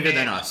 They're all bigger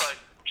than us.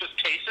 Just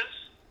cases.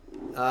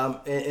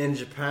 In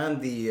Japan,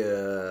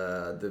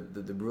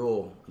 the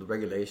rule, the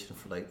regulation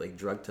for like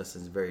drug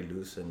testing is very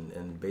loose,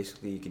 and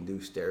basically you can do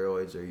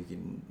steroids or you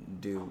can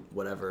do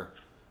whatever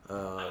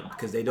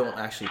because they don't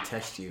actually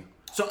test you.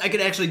 So I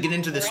could actually get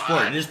into this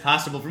sport. It is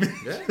possible for me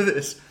to do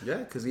this. Yeah,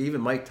 because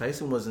even Mike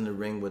Tyson was in the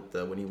ring with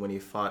when he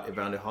fought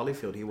Evander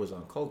Holyfield. He was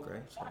on coke,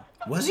 right? So.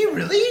 Was he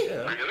really?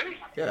 Yeah. Really?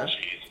 Yeah.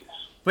 Jesus.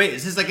 Wait,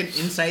 is this like an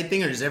inside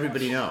thing, or does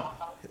everybody know?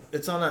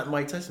 It's on that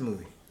Mike Tyson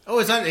movie. Oh,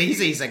 it's on.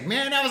 He's like,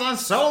 man, I was on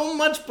so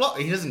much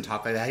blood. He doesn't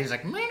talk like that. He's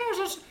like, man, I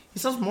was. He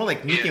sounds more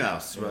like Mickey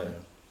Mouse. Right.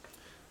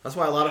 That's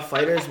why a lot of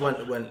fighters, when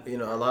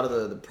a lot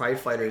of the Pride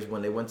fighters,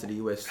 when they went to the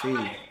UFC,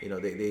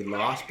 they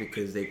lost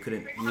because they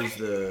couldn't use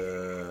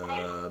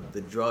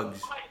the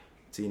drugs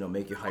to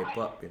make you hype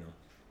up.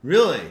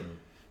 Really?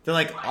 They're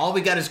like, all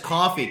we got is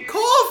coffee.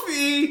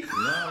 Coffee?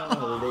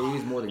 No, they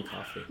use more than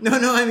coffee. No.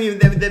 I mean,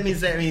 that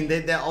means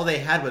all they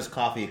had was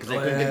coffee because they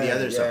couldn't get the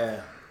other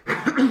stuff.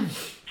 And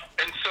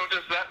so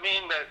does that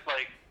mean that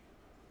like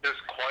there's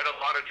quite a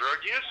lot of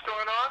drug use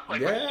going on, like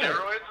with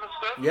steroids and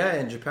stuff? Yeah,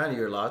 in Japan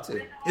you're allowed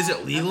to. Is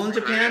it legal in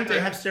Japan to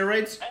have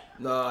steroids?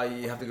 No,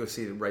 you have to go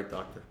see the right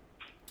doctor.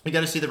 You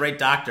got to see the right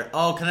doctor.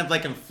 Oh, kind of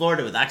like in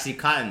Florida with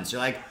OxyContins.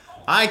 You're like,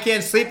 I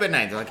can't sleep at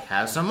night. They're like,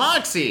 have some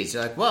Oxys.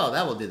 You're like, well,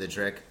 that will do the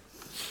trick.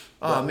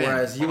 Oh, man.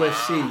 Whereas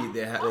UFC,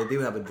 they do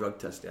have a drug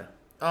test, yeah.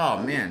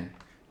 Oh, man.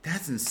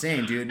 That's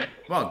insane, dude.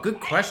 Well, good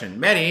question.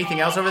 Maddie,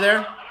 anything else over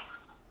there?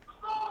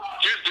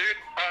 Cheers, dude.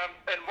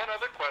 And one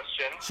other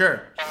question.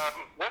 Sure.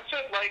 What's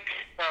it like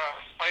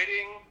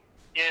fighting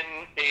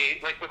in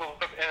with a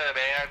lot of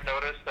MMA? I've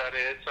noticed that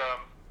it's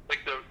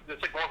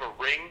it's like more of a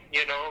ring,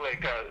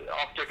 like a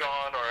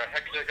octagon or a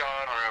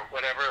hexagon or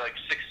whatever, like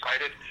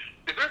six-sided.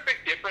 Is there a big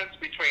difference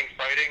between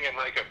fighting in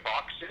like a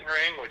boxing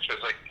ring, which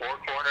is like 4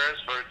 corners,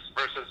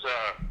 versus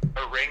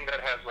a ring that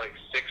has like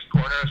 6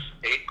 corners,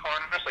 8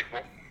 corners, like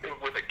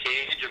with a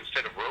cage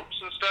instead of ropes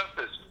and stuff?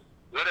 Is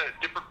that a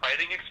different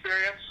fighting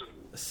experience?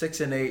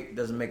 6 and 8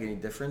 doesn't make any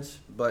difference,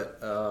 but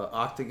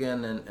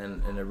octagon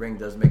and a ring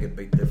does make a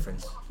big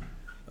difference.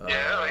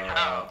 Like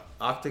how?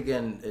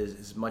 Octagon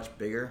is much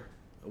bigger,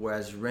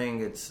 whereas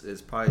ring it's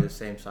probably the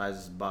same size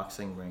as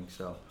boxing ring,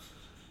 so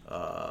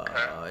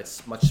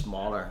it's much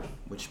smaller,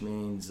 which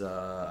means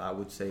I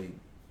would say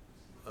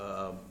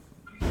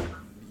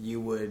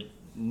you would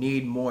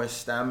need more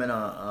stamina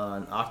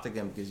on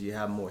octagon because you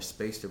have more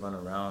space to run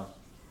around.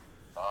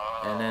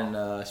 And then,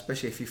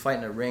 especially if you fight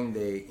in a ring,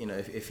 they,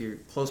 if you're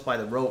close by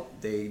the rope,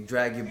 they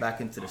drag you back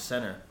into the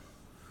center.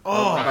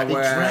 Oh, they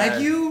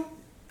drag you?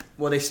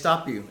 Well, they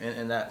stop you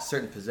in that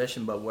certain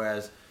position, but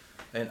whereas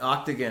in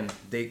octagon,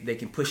 they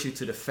can push you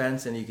to the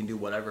fence and you can do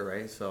whatever,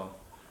 right? So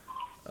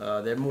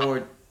they're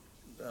more.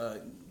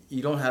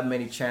 You don't have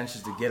many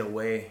chances to get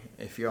away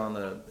if you're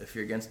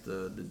against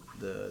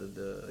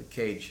the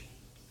cage.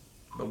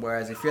 But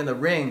whereas if you're in the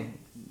ring,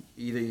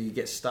 either you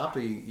get stopped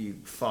or you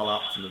fall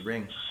out from the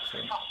ring. So.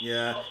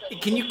 Yeah.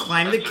 Can you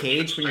climb the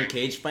cage when you're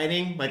cage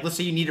fighting? Like, let's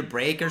say you need a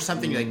break or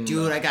something. You're like,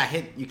 dude, I got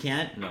hit. You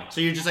can't? No. So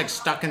you're just like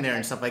stuck in there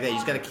and stuff like that. You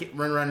just got to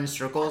run around in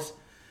circles.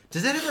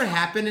 Does that ever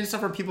happen and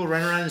stuff where people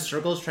run around in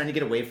circles trying to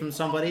get away from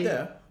somebody?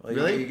 Yeah. Well,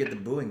 really? You get the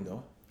booing,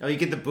 though. Oh, you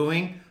get the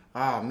booing?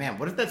 Oh, man.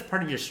 What if that's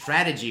part of your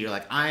strategy? You're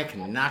like, I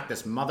can knock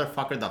this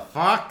motherfucker the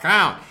fuck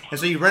out. And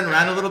so you run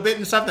around a little bit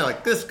and stuff. They're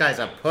like, this guy's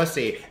a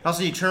pussy.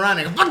 Also, you turn around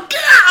and go, fuck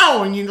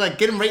out! And you like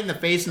get him right in the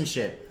face and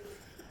shit.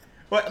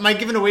 What, am I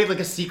giving away like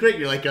a secret?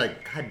 You're like, God,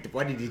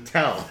 why did you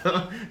tell?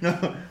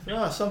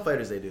 No, some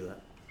fighters, they do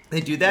that.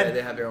 They do that? Yeah,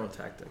 they have their own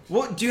tactics.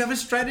 Well, do you have a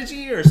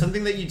strategy or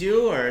something that you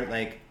do? Or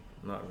like...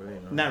 Not really.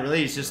 No. Not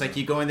really. It's just like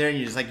you go in there and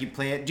you just like you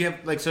play it. Do you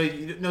have like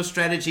no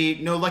strategy,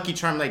 no lucky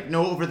charm, like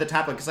no over the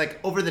top? Like it's like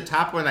over the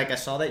top when like I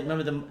saw that. You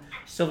remember the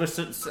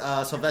Sylvester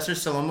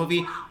Stallone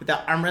movie with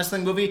that arm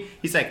wrestling movie?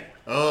 He's like,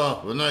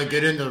 oh, when I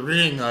get in the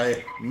ring,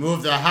 I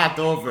move the hat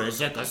over.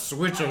 It's like a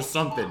switch or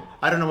something.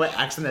 I don't know what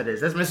accent that is.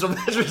 That's my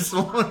Sylvester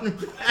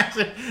Stallone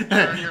accent.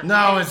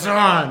 Now it's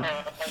on.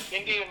 An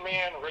Indian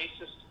man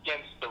racist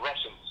against the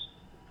Russians.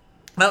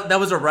 That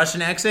was a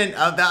Russian accent.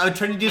 I was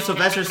trying to do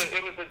Sylvester. It was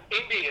an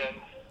Indian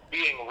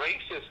being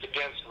racist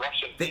against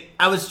Russians.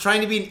 I was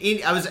trying to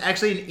be I was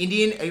actually an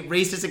Indian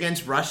racist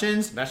against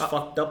Russians. That's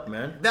fucked up,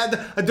 man.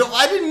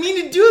 I didn't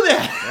mean to do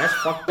that. That's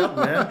fucked up,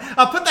 man.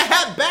 I'll put the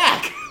hat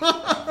back.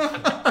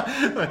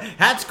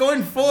 Hat's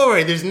going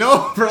forward. There's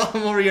no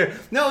problem over here.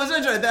 No, it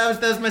was not,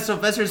 that was my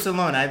Sylvester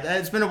Stallone.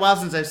 It's been a while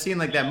since I've seen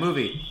like that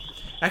movie.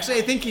 Actually,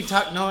 I think he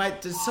talked. No,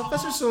 does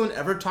Sylvester Stallone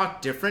ever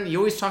talk different? He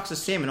always talks the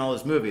same in all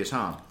his movies,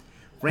 huh?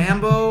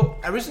 Rambo.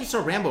 I recently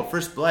saw Rambo: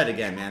 First Blood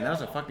again, man. That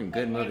was a fucking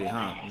good movie,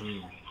 huh?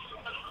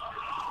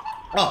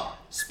 Oh,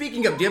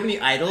 speaking of, do you have any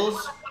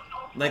idols?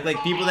 Like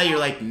people that you're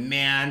like,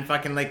 man,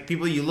 fucking like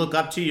people you look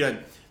up to. You're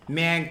like,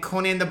 man,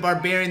 Conan the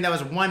Barbarian. That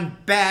was one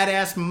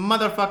badass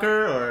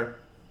motherfucker. Or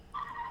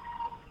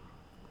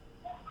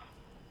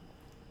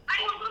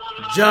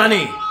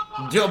Johnny.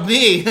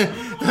 Me.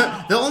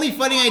 The only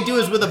fighting I do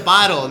is with a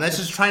bottle, and that's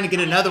just trying to get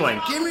another one.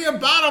 Give me a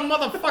bottle,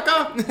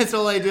 motherfucker. That's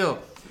all I do.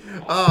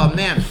 Oh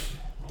man.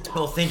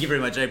 Oh, thank you very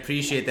much. I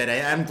appreciate that.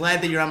 I'm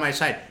glad that you're on my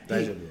side.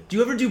 Hey, do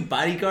you ever do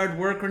bodyguard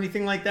work or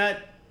anything like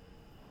that?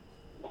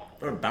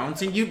 Or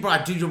bouncing? Dude,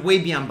 you're way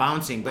beyond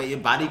bouncing. But your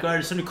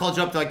bodyguard, somebody called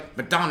you up, they're like,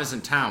 Madonna's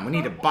in town. We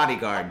need a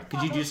bodyguard.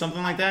 Could you do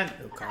something like that?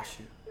 It'll cost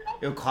you.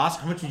 It'll cost?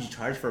 How much would you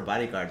charge for a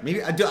bodyguard?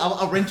 Maybe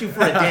I'll rent you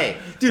for a day.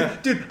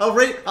 Dude,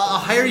 I'll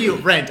hire you.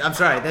 Rent. I'm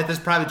sorry. That's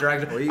probably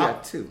direct. Well, you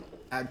got two.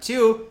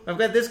 Two? I've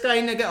got this guy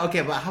and that guy.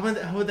 Okay, but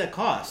how would that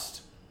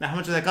cost? Now, how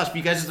much would that cost for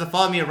you guys just to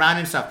follow me around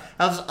and stuff?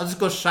 I'll just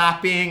go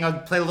shopping. I'll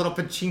play a little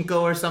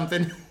pachinko or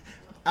something.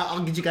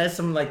 I'll get you guys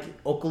some,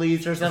 like,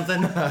 Oakleys or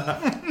something.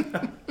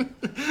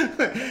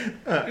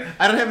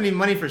 I don't have any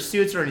money for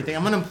suits or anything.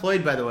 I'm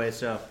unemployed, by the way,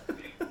 so...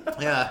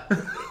 Yeah.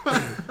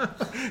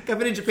 I've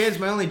been in Japan. It's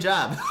my only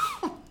job.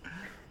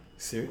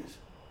 Serious?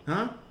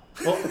 Huh?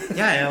 Well,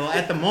 yeah, well,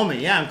 at the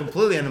moment, yeah, I'm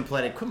completely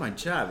unemployed. I quit my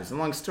job. It's a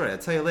long story. I'll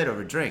tell you later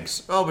over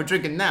drinks. Oh, we're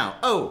drinking now.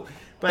 Oh,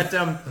 but,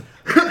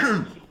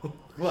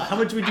 well, how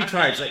much would you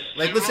charge? Like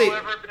let's say... Has sumo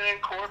ever been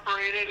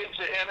incorporated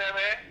into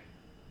MMA?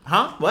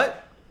 Huh?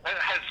 What?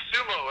 Has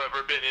sumo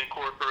ever been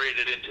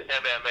incorporated into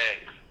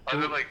MMA? Are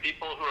there, like,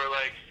 people who are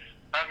like,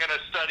 I'm going to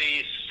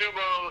study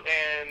sumo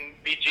and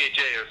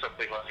BJJ or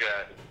something like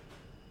that?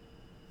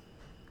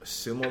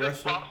 Sumo Is it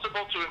wrestling?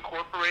 possible to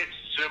incorporate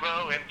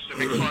sumo into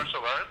mixed martial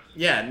arts?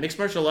 Yeah, mixed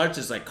martial arts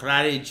is like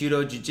karate,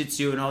 judo,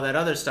 jiu-jitsu, and all that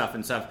other stuff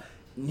and stuff.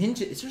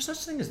 Ninja, is there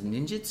such thing as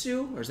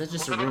ninjutsu, or is that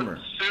just a rumor?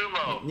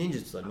 Sumo.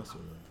 Ninja's like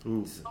muscle.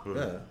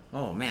 Yeah.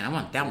 Oh man, I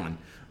want that one.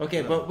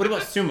 Okay, but what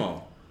about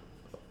sumo?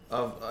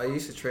 I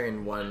used to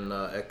train one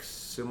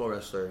ex-sumo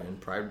wrestler in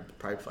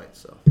Pride fights,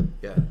 so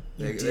yeah.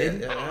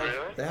 Did?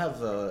 They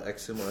have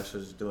ex-sumo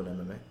wrestlers doing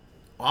MMA.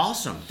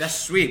 Awesome, that's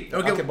sweet.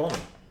 Okay,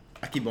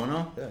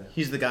 Akibono? Yeah.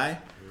 He's the guy?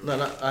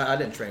 No, I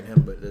didn't train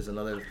him, but there's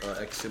another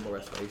ex-sumo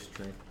wrestler I used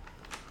to train.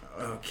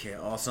 Okay,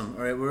 awesome.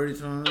 All right, where are you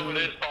from? So it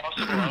is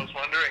possible. I was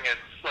wondering if,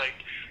 like,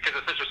 because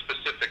it's such a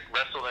specific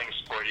wrestling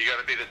sport, you got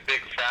to be this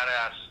big fat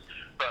ass,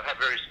 but have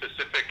very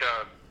specific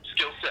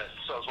skill sets.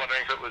 So I was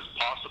wondering if it was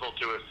possible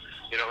to,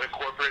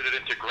 incorporate it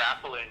into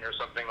grappling or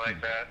something like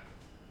that.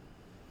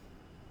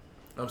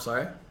 I'm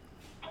sorry?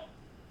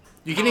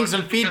 You're getting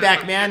some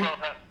feedback, man.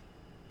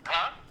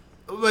 Huh?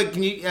 Wait,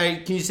 can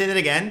you say that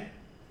again?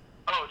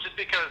 Oh, just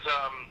because,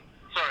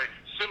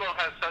 sumo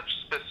has such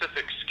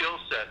specific skill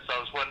sets, I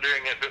was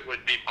wondering if it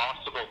would be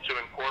possible to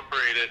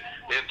incorporate it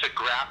into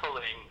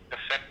grappling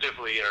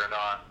effectively or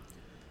not.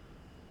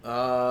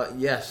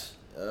 Yes.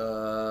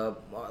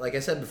 Like I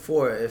said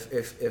before,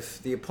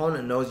 if the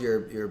opponent knows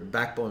your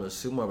backbone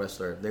as a sumo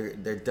wrestler,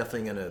 they're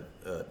definitely gonna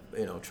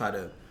try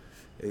to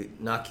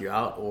knock you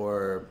out,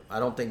 or I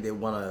don't think they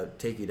want to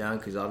take you down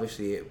because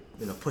obviously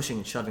pushing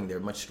and shoving they're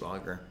much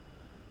stronger,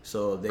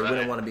 so they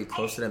wouldn't want to be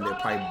close to them. They'd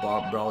probably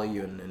brawl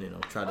you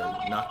and try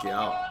to knock you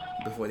out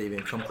before they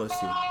even come close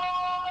to you.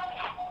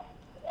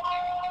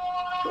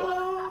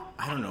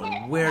 I don't know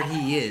where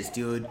he is,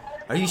 dude.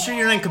 Are you sure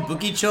you're not in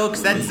Kabuki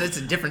Chokes? That's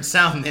a different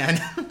sound, man.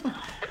 I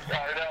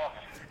know.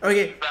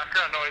 Okay.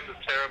 Background noise is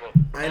terrible.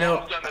 I know.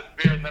 I'm done this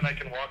beer and then I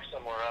can walk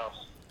somewhere else.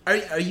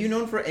 Are you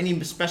known for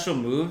any special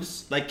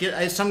moves? Like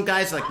some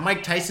guys, like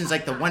Mike Tyson's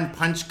like the one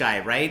punch guy,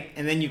 right?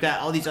 And then you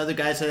got all these other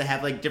guys that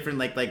have like different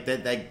like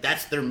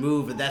that's their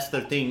move and that's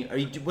their thing.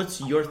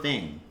 What's your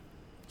thing?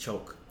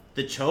 Choke.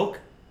 The choke?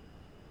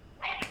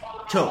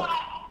 Choke.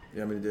 You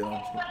want me to do it on you?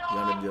 You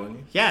want me to do it on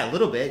you? Yeah, a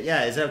little bit.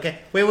 Yeah, is that okay?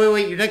 Wait.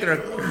 You're not gonna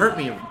hurt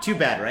me too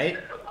bad, right?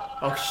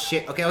 Oh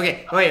shit.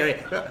 Okay. Wait.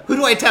 Who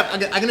do I tap? I'm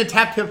gonna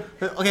tap him.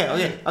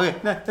 Okay.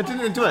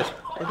 No, do it.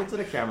 Look into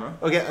the camera.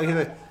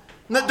 Okay.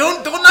 No,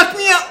 don't knock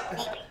me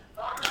out.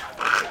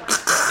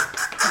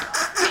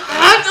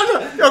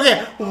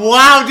 Okay,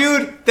 wow,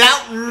 dude,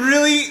 that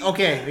really...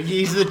 Okay,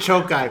 he's the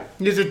choke guy.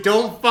 He said,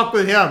 don't fuck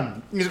with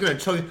him. He's gonna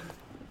choke you.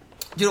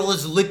 Dude, all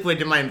this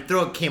liquid in my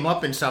throat came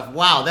up and stuff.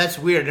 Wow, that's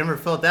weird. Never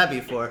felt that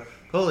before.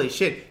 Holy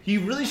shit.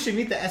 You really should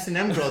meet the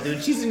S&M girl,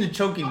 dude. She's into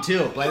choking,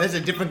 too. But that's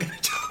a different kind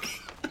of choking.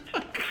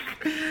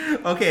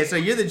 Okay, so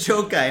you're the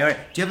choke guy. All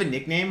right. Do you have a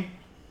nickname?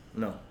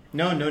 No.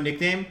 No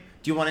nickname?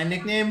 Do you want a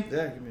nickname?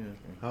 Yeah, give me a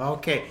nickname.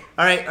 Okay.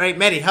 All right,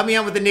 Maddie, help me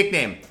out with the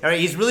nickname. All right,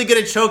 he's really good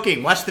at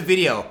choking. Watch the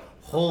video.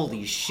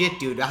 Holy shit,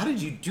 dude. How did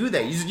you do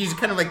that? You just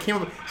kind of like came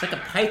up... It's like a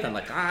python.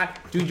 Like,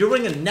 Dude, you're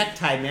wearing a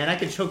necktie, man. I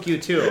could choke you,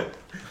 too.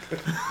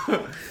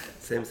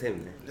 Same.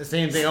 The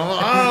same thing.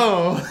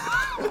 Oh.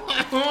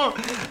 All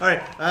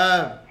right.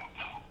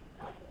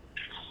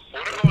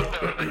 What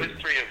about the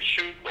history of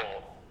Shuto?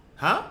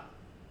 Huh?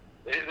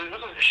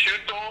 Wasn't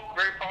Shuto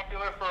very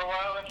popular for a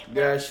while in Japan?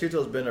 Yeah,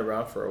 Shuto's been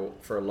around for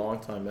a long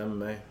time,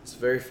 MMA. It's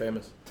very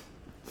famous.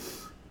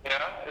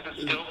 Yeah? Is it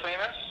still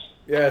famous?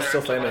 Yeah, it's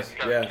still Compared to, famous.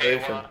 like, Yeah, very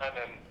K1 famous.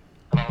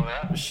 and all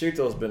that?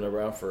 Shuto's been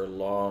around for a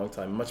long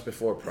time, much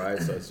before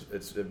Pride, so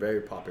it's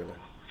very popular.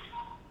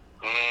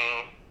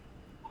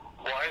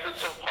 Why is it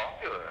so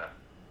popular?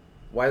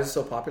 Why is it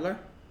so popular?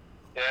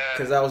 Yeah.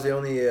 Because that was the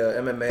only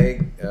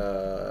MMA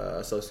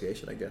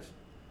association, I guess.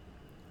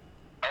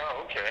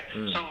 Oh, okay.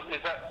 So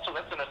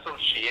that's an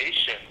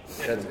association.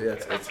 I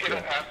was going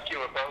to ask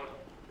you about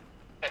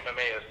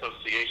MMA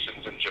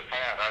associations in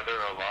Japan. Are there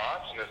a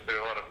lot? And is there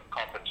a lot of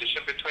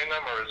competition between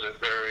them, or is it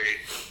very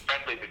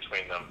friendly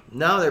between them?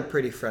 Now they're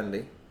pretty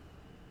friendly.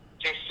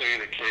 Seems to be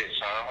the case,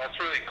 huh? That's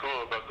really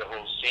cool about the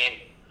whole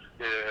scene.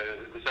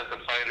 Is that the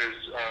fighters,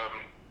 it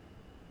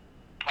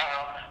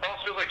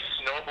almost feels like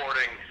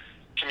snowboarding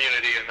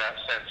community in that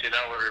sense, you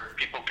know, where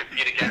people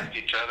compete against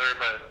each other,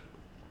 but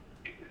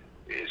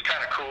it's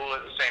kind of cool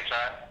at the same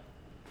time.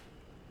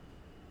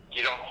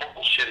 You don't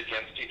hold shit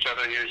against each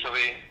other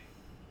usually.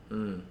 I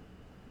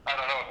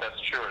don't know if that's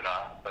true or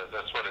not, but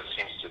that's what it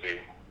seems to be.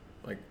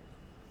 Like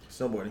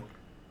snowboarding.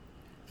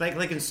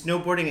 Like in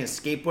snowboarding and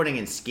skateboarding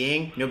and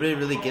skiing, nobody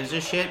really gives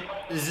a shit.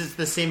 Is this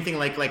the same thing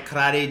like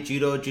karate,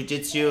 judo,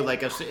 jiu-jitsu?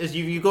 Like if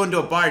you go into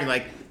a bar and you're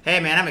like,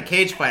 hey man, I'm a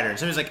cage fighter. And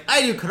somebody's like,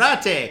 I do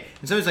karate.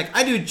 And somebody's like,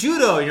 I do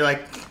judo. And you're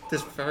like, look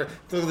at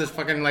this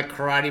fucking like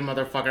karate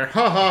motherfucker.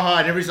 Ha ha ha.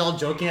 And everybody's all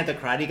joking at the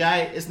karate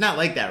guy. It's not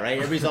like that, right?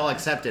 Everybody's all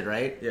accepted,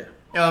 right? Yeah.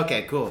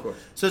 Okay, cool.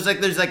 So it's like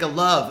there's like a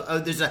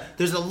love. There's a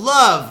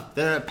love,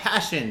 there's a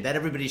passion that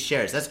everybody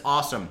shares. That's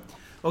awesome.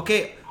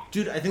 Okay.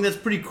 Dude, I think that's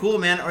pretty cool,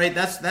 man. All right,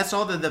 that's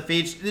all the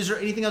cage. Is there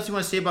anything else you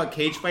want to say about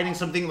cage fighting?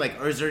 Something like,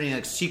 or is there any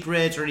like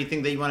secrets or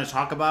anything that you want to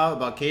talk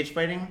about cage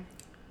fighting?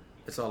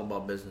 It's all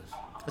about business.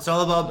 It's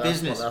all about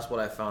business. That's what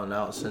I found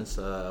out since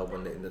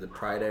when in the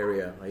Pride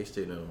area. I used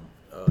to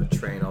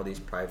train all these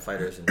Pride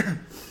fighters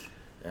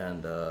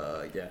and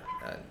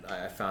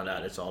I found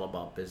out it's all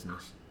about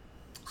business.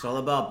 It's all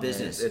about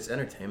business. It's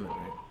entertainment,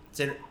 right?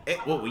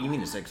 What do you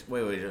mean? It's like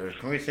wait.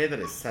 Can we say that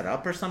it's set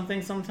up or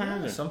something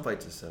sometimes? Yeah, some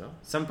fights are set up.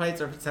 Some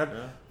fights are set up.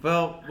 Yeah.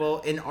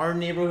 Well, in our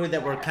neighborhood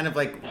that we're kind of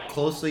like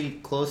close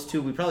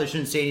to, we probably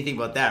shouldn't say anything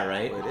about that,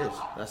 right? Well, it is.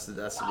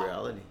 That's the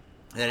reality.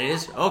 That it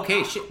is?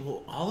 Okay, shit.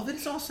 Well, all of it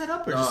is all set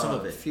up, or just some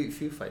of it? Few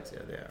fights,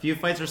 yeah, they are. Few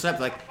fights are set up.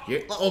 Like,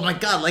 oh my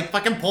god, like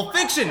fucking Pulp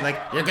Fiction. Like,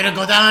 you're gonna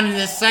go down in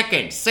a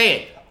second. Say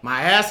it.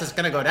 My ass is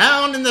gonna go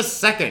down in the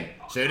second.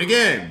 Say it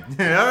again.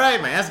 All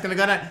right, my ass is gonna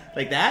go down.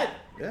 Like that?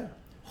 Yeah.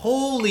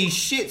 Holy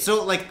shit.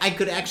 So, like, I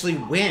could actually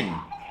win.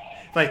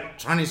 Like,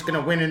 Johnny's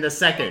gonna win in the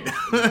second.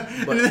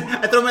 And then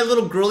I throw my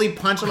little girly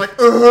punch. I'm like,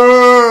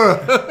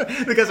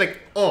 the guy's like,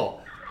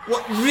 oh,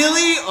 what?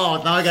 Really? Oh,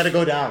 now I gotta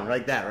go down.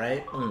 Like that,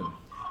 right?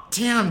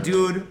 Damn,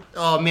 dude.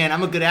 Oh, man,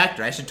 I'm a good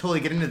actor. I should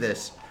totally get into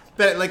this.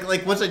 But,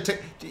 like once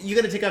you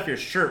gotta take off your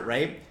shirt,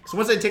 right? So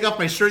once I take off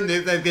my shirt and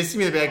they see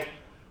me, they'll be like,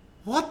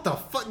 what the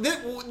fuck?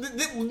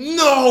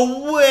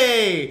 No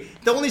way!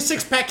 The only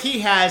six-pack he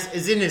has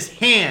is in his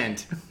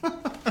hand.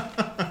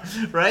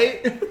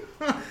 Right?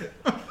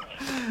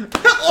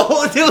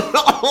 Oh, dude.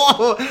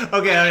 Oh.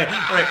 Okay, all right.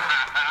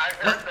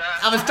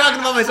 I was talking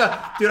about myself.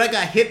 Dude, I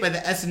got hit by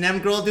the S&M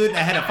girl, dude.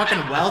 I had a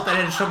fucking welt. I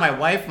had to show my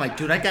wife. I'm like,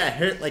 dude, I got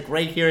hit, like,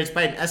 right here. It's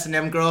by an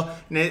S&M girl.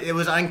 And it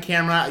was on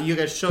camera. You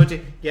guys showed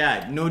it.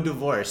 Yeah, no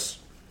divorce.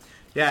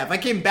 Yeah, if I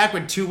came back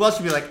with 2 welts,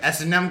 she'd be like,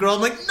 S&M girl.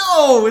 I'm like,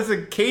 no, it's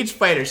a cage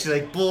fighter. She's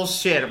like,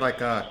 bullshit. I'm like,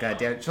 oh, god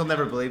damn it. She'll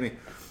never believe me.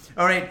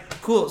 All right,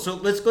 cool. So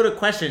let's go to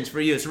questions for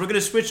you. So we're going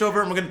to switch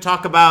over and we're going to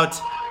talk about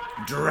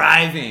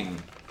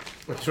driving.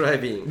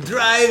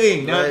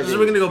 Driving. Now, so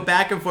we're going to go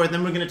back and forth,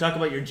 then we're going to talk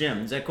about your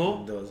gym. Is that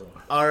cool?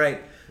 All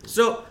right.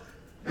 So,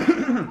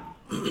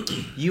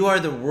 you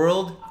are the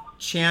world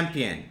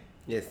champion.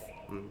 Yes.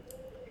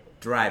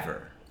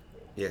 Driver.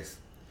 Yes.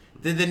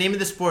 The name of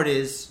the sport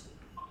is...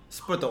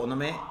 Sport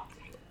onome?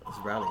 It's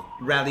rally.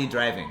 Rally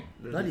driving.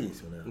 Rally.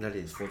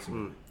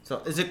 So,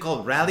 is it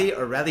called rally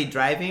or rally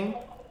driving?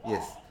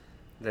 Yes.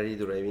 Rally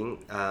driving.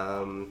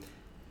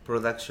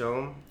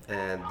 Production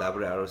and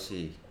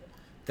WRC.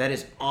 That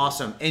is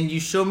awesome. And you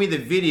show me the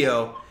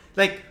video.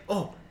 Like,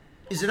 oh,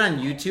 is it on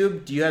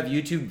YouTube? Do you have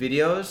YouTube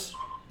videos?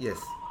 Yes.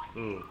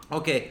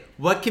 Okay,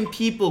 what can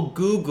people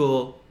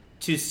Google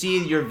to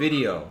see your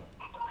video?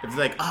 If it's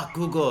like,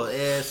 Google,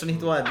 その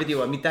人はビデ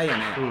オは見たいよ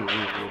ね。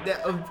で、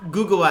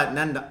Google は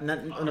なんだ、お名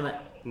前。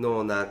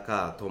野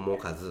中智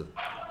和。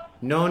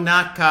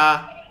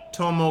Nonaka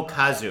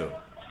Tomokazu.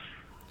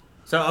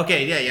 So,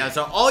 okay, yeah.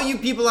 So, all you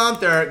people out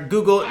there,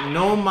 Google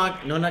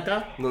Nonaka? 野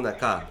中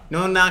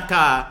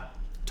Nonaka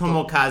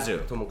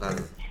Tomokazu. 智和。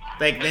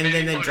 Like, then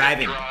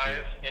driving. Drive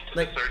into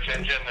Like- the search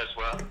engine as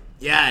well.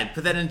 Yeah,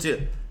 put that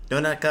into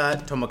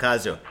Nonaka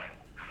Tomokazu.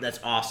 That's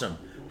awesome.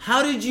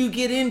 How did you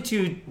get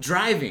into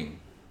driving?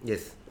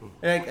 Yes.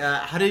 Like,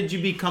 how did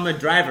you become a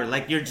driver?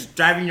 Like, you're just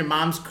driving your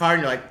mom's car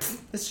and you're like,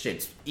 this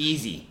shit's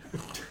easy.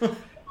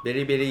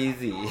 Very, very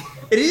easy.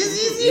 It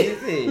is easy?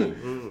 Easy.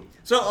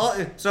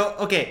 So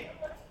okay.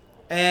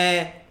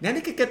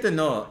 何かけて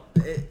の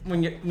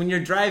when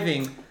you're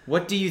driving,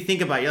 what do you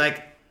think about? You're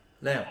like,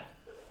 Lamp.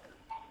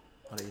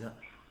 あれいない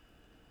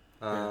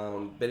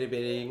Very,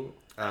 very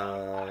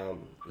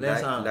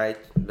Left-hand.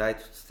 light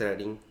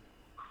steering.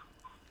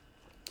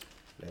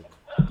 Like,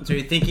 so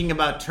you're thinking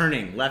about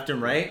turning left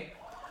and right?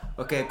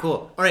 Okay,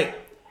 cool. All right.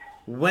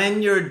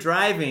 When you're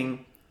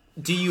driving,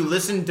 do you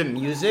listen to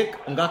music?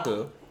 音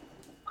楽?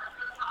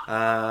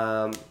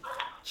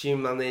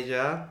 team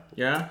manager.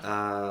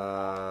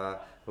 Yeah?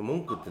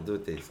 文句ってどう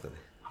やっていいですかね。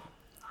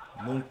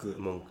文句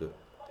文句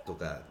と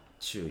か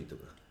注意と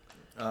か。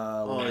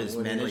his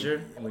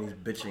manager? When he's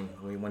bitching,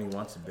 when he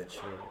wants to bitch.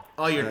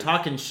 Oh, you're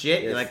talking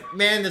shit? You're Yes. like,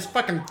 man, this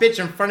fucking bitch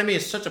in front of me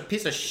is such a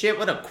piece of shit.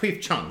 What a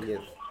queef chunk.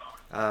 Yes.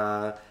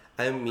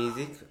 I'm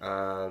music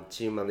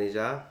team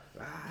manager.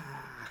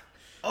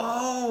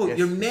 Oh, Yes.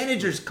 your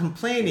manager's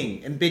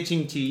complaining and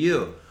bitching to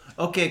you.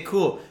 Okay,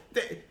 cool.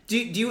 Do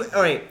you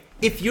all right?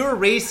 If you're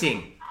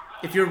racing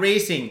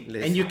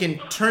and you can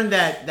turn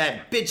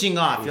that bitching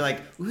off, you're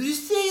like, うる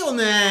せえよ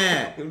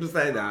ね. うる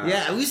さいな。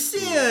 Yeah, うるせ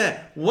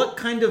え. What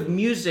kind of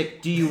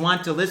music do you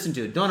want to listen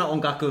to? どの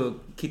音楽聴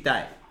きた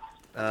い?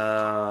 レ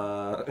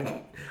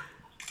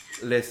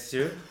ッシ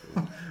ュ。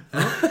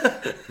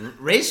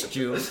 Race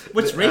Jew?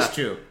 What's race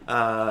Jew?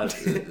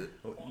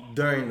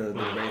 During the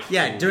race.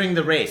 Yeah, during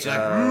the race. You're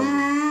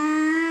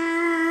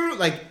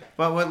like,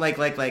 what,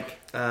 like,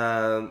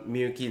 み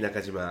ゆき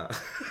中島。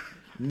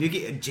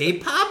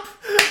 J-pop?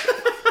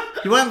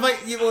 You want like,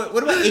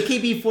 what about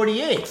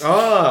AKB48?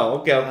 Oh,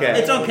 okay.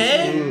 It's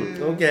okay?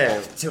 Okay.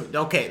 Dude,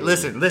 okay,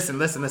 listen.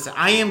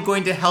 I am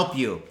going to help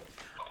you.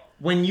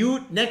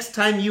 Next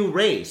time you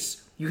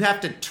race, you have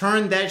to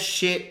turn that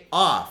shit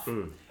off.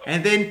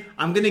 And then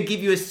I'm going to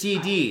give you a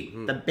CD.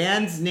 The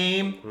band's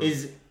name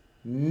is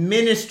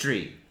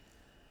Ministry.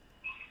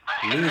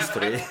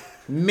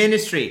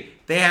 Ministry.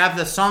 They have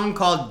the song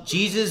called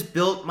Jesus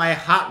Built My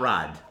Hot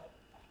Rod.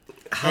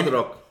 Hard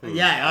rock.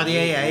 Yeah,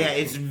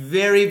 It's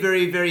very,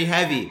 very, very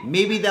heavy.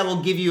 Maybe that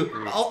will give you,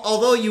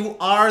 although you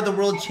are the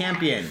world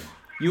champion,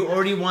 you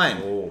already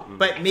won.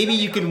 But maybe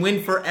you can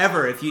win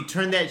forever if you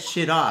turn that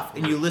shit off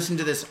and you listen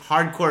to this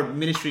hardcore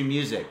Ministry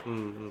music.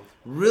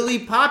 Really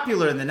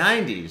popular in the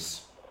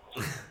 90s.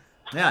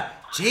 Yeah,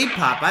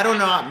 J-pop, I don't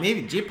know,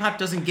 maybe J-pop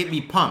doesn't get me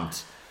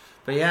pumped.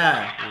 But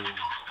yeah.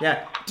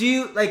 Do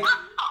you, like,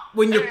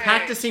 when you're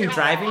practicing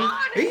driving?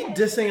 Are you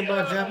dissing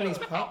about Japanese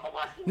pop?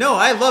 No,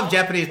 I love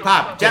Japanese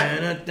pop.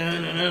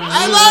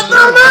 I love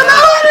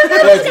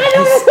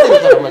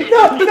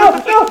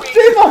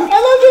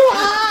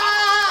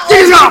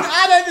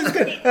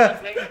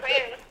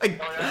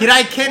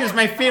Hirai Ken is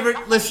my favorite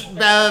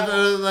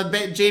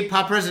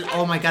J-pop person.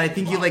 Oh my god, I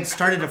think he like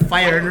started a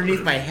fire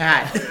underneath my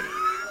hat.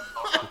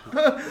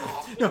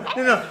 No.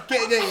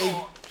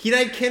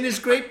 Hirai Ken is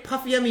great.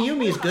 Puffy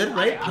Amiyumi is good,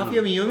 right? Puffy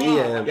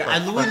Amiyumi?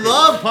 Yeah, we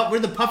love we're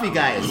the Puffy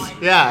guys.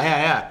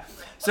 Yeah.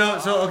 So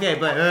okay,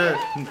 but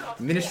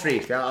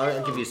Ministry.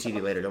 I'll give you a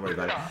CD later. Don't worry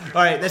about it.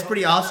 All right, that's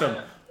pretty awesome.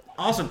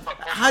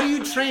 How do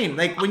you train?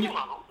 Like when you?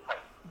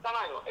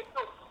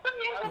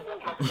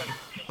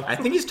 I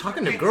think he's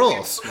talking to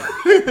girls.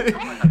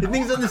 He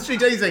thinks on the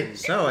street. He's like,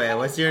 so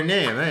what's your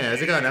name? Hey,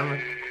 how's it going?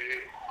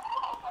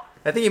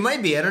 I think he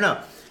might be. I don't know.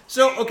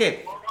 So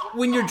okay,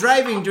 when you're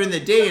driving during the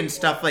day and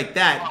stuff like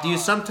that, do you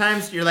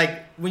sometimes you're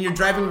like when you're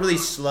driving really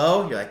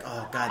slow, you're like,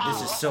 oh god,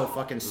 this is so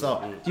fucking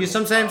slow. Do you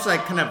sometimes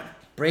like kind of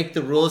break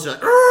the rules, you're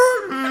like,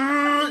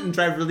 and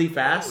drive really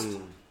fast?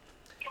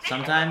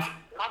 Sometimes.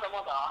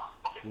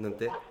 なん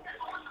て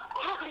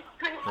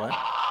What?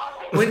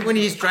 When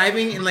he's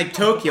driving in like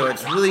Tokyo,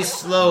 it's really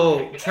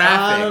slow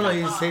traffic. No,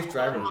 he's a safe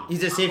driver.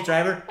 He's a safe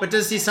driver, but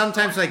does he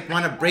sometimes like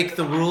want to break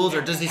the rules,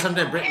 or does he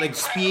sometimes break like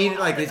speed?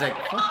 Like he's like,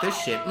 fuck this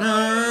shit.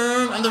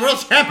 I'm the world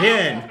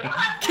champion,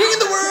 king of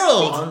the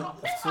world.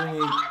 普通に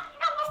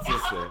普通で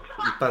すね。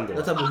一般で。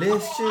多分レー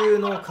ス中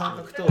の感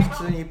覚と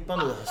普通に一般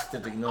道で走って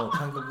る時の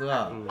感覚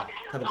が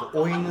多分こう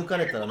追い抜か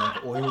れたらなん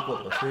か追い抜こ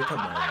うとかそういう多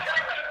分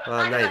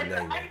あない。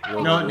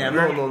 No,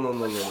 never? No.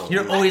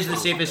 You're always the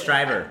safest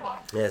driver.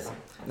 Yes.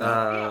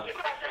 I'm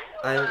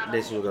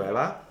racing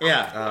driver.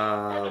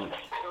 Yeah.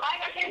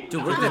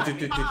 Dude,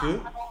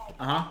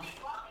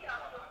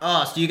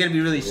 Oh, so you gotta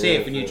be really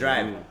safe when you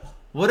drive.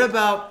 What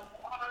about?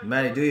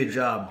 Manny, do your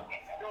job.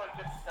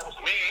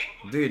 Me?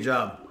 Do your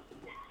job.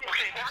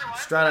 Okay,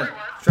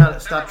 everyone.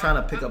 Stop trying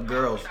to pick up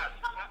girls.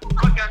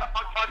 Podcast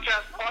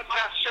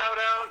shout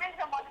out.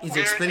 He's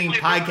explaining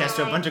podcasts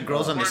to a bunch of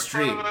girls on the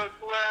street. What are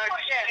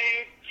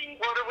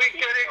we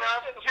getting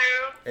up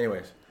to?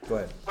 Anyways, go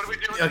ahead. What are we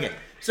doing? Okay,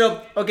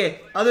 so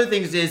other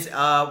things is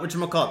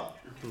whatchamacallit?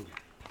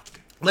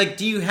 Like,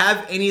 do you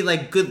have any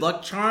like good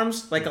luck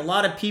charms? Like a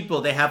lot of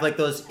people, they have like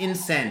those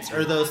incense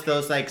or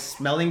those like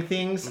smelling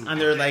things on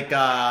their like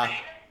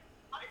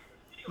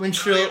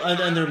windshield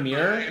on their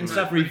mirror and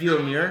stuff. Review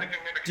a mirror.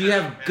 Do you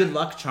have good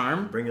luck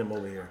charm? Bring them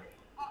over here.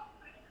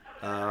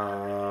 I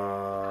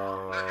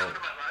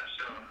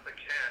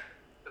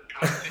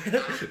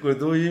can't. これ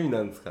どういう意味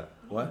なんですか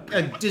What?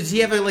 Does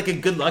he have like a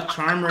good luck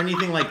charm or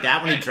anything like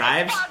that when he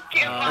drives?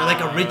 Or like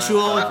a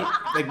ritual,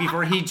 like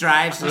before he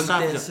drives and 運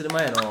stuff? 転する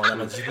前のなん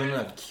か自分の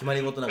なんか決ま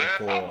り事なんか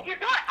こう I'm so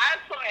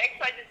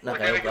excited. なん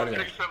かよくあるじゃ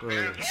ないですか。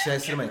試合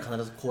する前に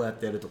必ずこうやっ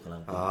てやるとかな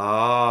んか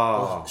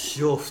あ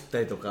塩を振った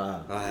りとか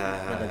はいはいはいは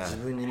いなんか自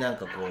分になん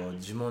かこう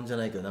呪文じゃ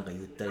ないけどなんか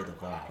言ったりと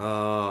かあ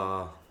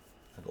あ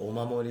なんかお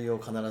守りを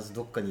必ず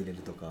どっかに入れる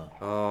とかああ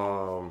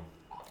こ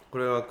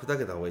れは砕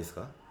けた方がいいです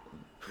か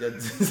いや全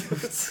然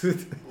普通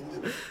で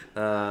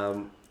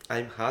I'm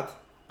hot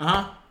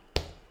Uh-huh.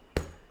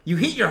 You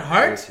hit your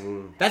heart? う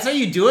ん That's how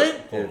you do it?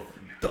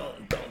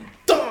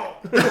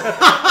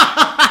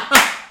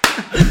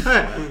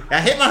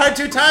 I hit my heart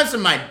 2 times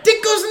and my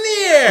dick goes in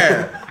the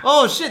air.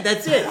 Oh shit,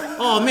 that's it.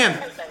 Oh man.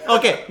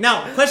 Okay,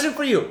 now question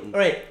for you. All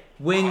right,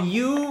 when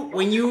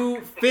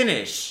you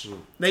finish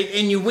like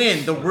and you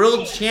win the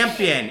world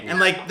champion and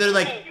like they're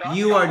like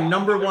you are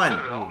number 1.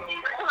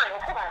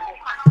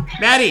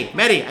 Maddie,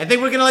 I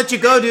think we're gonna let you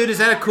go, dude. Is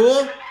that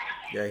cool?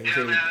 Yeah, he Yeah,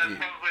 said man, he,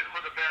 probably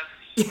for the best.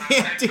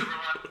 Yeah, Thanks, dude. everyone.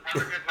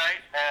 Have a good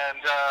night,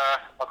 and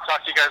I'll talk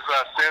to you guys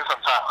soon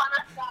sometime.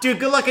 Dude,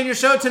 good luck on your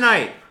show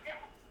tonight.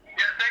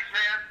 Yeah, thanks,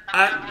 man.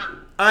 Have a good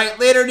one. All right,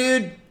 later,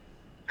 dude.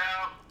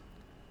 Ciao.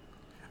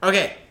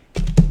 Okay.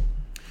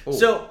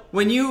 So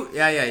when you,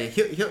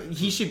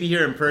 he should be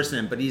here in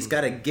person, but he's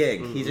got a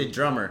gig. He's a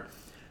drummer.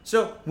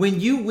 So when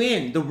you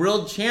win the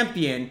world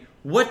champion,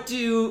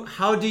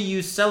 how do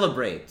you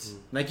celebrate?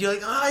 Like you're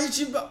like,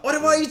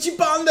 orewa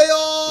ichiban da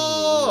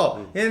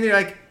yo! And you're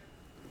like,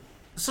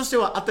 そして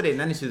は後で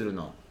何する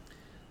の?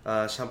 シ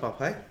ャンパン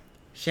ファイ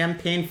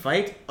Champagne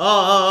fight?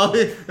 Oh,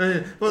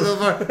 for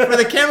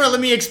the camera, let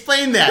me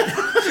explain that.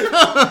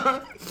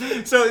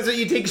 So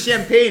you take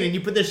champagne and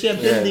you put the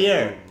champagne in the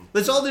air.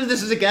 Let's all do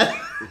this together.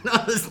 No,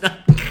 this is not.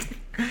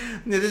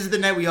 This is the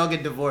night we all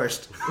get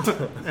divorced.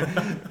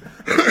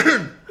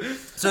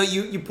 So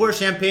you pour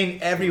champagne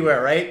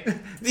everywhere, right?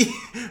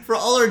 For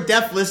all our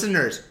deaf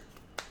listeners.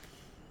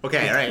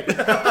 Okay, all right.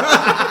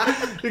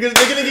 Because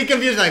they're gonna get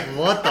confused, like,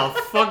 what the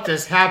fuck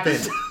just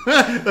happened?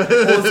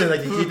 音声だ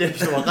け聞いてる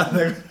人分かん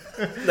ない。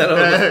なる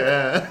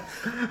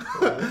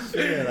ほど面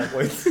白いな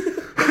こいつ。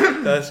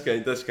確か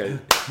に確かに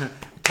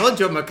Told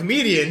you I'm a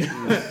comedian.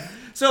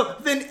 So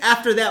then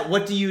after that,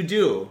 what do you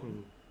do?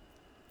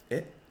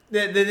 え？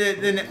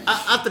 Then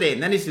after that,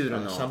 何する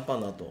の? シャンパン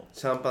の後。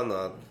シャンパン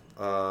の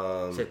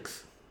セック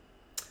ス。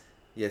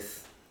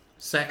 Yes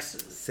Sex.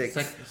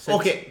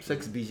 Okay.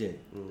 Sex BJ.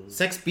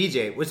 Sex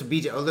BJ. What's a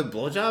BJ? Oh, the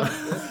blowjob?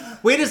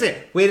 Wait a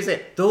second.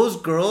 Those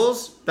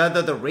girls,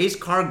 the race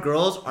car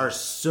girls are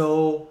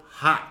so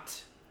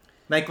hot.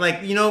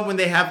 Like you know when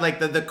they have like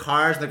the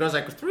cars, and the girl's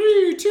like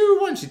 3, 2,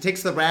 1. She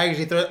takes the rag and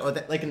she throws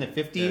it, like in the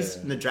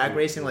 50s in the drag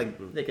racing, like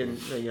they can,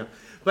 you know.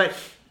 But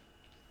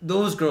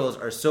those girls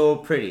are so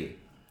pretty.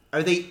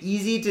 Are they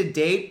easy to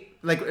date?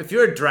 Like if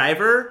you're a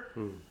driver,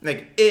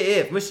 like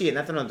if mushi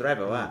nato no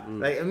driver wa,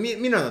 like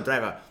mino no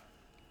driver.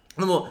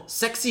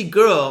 Sexy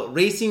girl,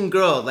 racing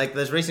girl, like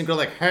this racing girl,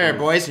 like her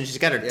boys, and she's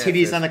got her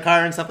titties on the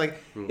car and stuff.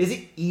 Like, is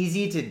it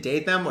easy to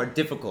date them or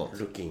difficult?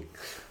 Looking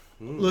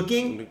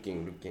Looking?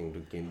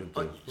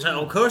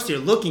 So of course you're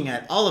looking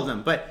at all of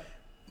them, but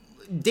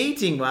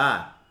dating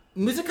wa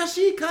難し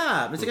い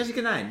か難し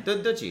くない? ど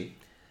っち?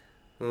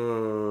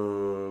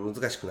 難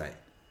しくない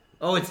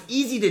Oh, it's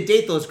easy to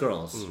date those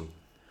girls.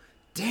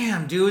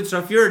 Damn, dude. So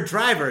if you're a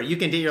driver, you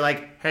can date. You're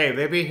like, hey,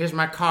 baby, here's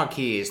my car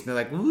keys. And they're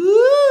like,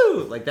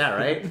 woo, like that,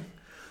 right?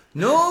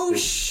 No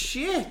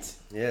shit.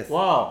 Yes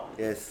Wow.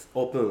 Yes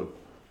Open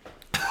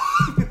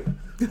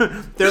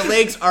Their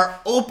legs are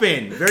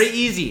open. Very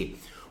easy.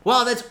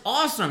 Wow, that's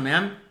awesome,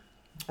 man.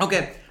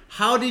 Okay,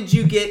 how did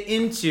you get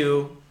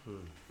into?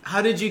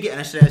 And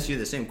I should ask you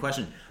the same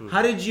question.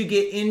 How did you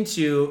get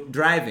into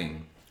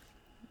driving?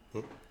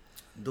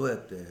 どうやっ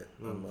て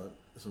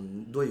その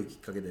どういうきっ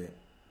かけで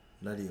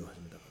ラリーを始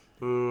めたか。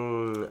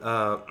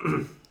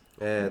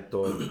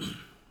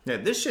Yeah,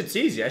 this shit's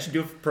easy. I should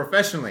do it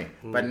professionally,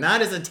 but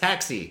not as a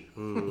taxi.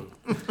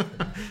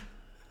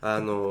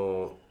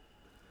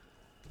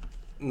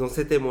 乗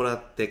せてもら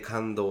って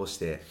感動し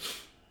て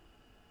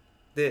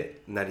で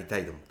なりた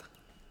いと思っ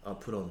たあ、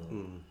プロの。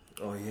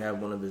Oh, he had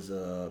one of his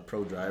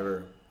pro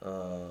driver.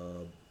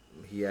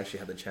 He actually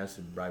had the chance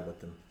to ride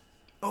with him.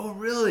 Oh,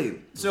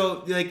 really?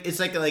 So, like, it's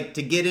like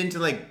to get into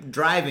like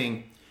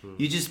driving,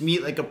 you just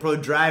meet like a pro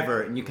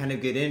driver and you kind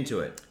of get into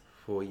it.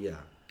 4 year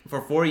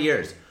For 4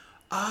 years.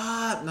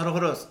 なるほ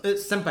ど。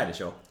先輩で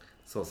しょ?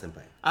 そう先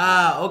輩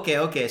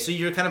Okay. So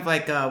you're kind of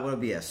like, what would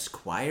be a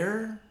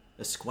squire?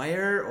 A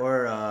squire?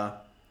 Or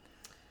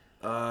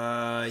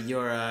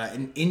you're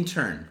an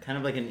intern. Kind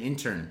of like an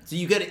intern. So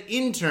you get an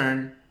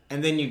intern,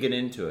 and then you get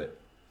into it.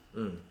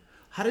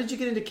 How did you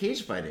get into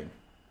cage fighting?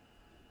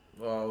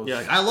 Well, You're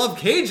like, I love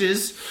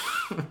cages!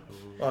 I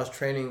was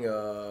training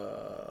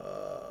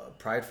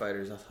Pride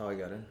fighters. That's how I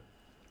got in.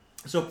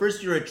 So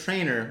first you're a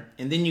trainer,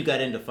 and then you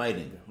got into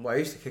fighting. Well, I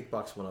used to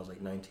kickbox when I was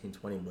like 19,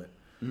 20, but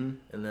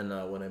and then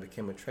when I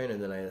became a trainer,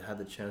 then I had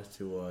the chance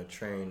to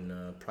train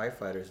Pride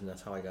fighters, and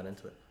that's how I got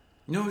into it.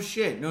 No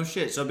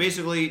shit. So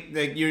basically,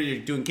 like you're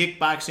doing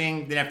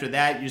kickboxing. Then after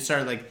that, you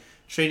started like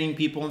training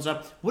people and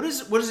stuff. What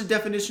is the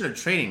definition of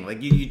training?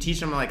 Like you teach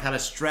them like how to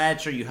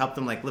stretch, or you help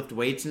them like lift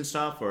weights and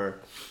stuff, or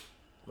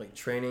Like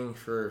training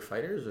for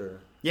fighters, or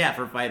yeah,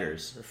 for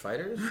fighters. for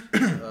fighters.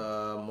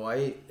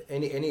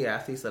 Any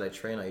athletes that I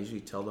train, I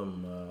usually tell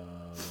them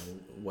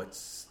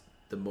what's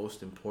the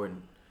most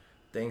important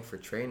thing for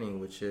training,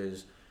 which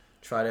is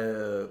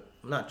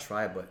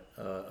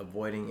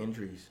avoiding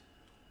injuries.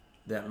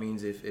 That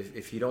means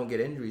if you don't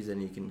get injuries,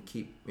 then you can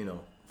keep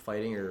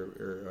fighting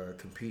or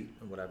compete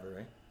or whatever,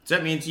 right? So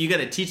that means you got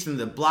to teach them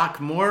to block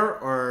more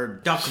or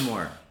duck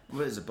more.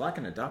 What is it, block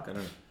and a duck? I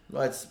don't know.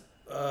 Well, it's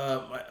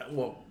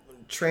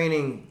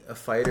training a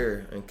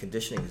fighter and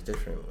conditioning is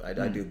different.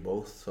 I do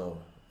both. So,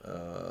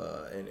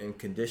 and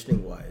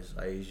conditioning wise,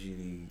 I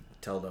usually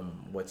tell them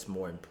what's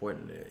more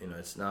important.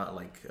 It's not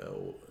like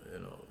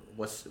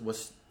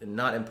what's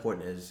not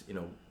important is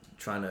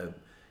trying to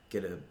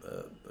get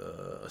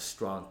a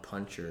strong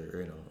punch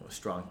or a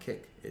strong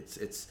kick.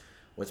 It's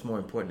what's more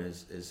important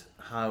is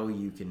how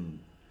you can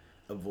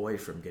avoid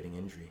from getting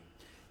injury.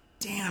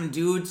 Damn,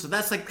 dude. So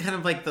that's like kind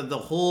of like the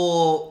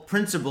whole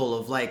principle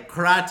of like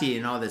karate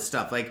and all this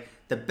stuff. Like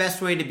the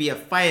best way to be a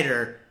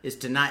fighter is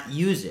to not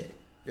use it.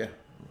 Yeah.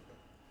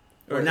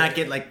 Or not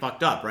get like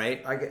fucked up,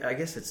 right? I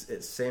guess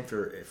it's same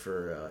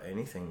for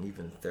anything,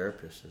 even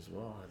therapists as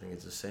well. I think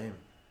it's the same.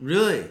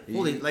 Really?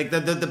 Holy, like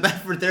the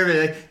best for therapy,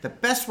 like, the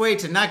best way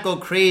to not go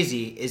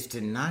crazy is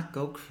to not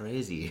go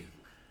crazy.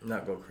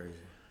 Not go crazy.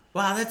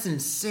 Wow, that's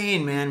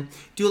insane, man.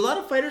 Do a lot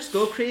of fighters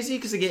go crazy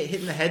because they get hit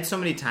in the head so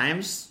many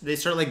times? They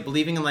start like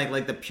believing in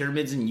like the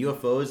pyramids and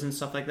UFOs and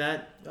stuff like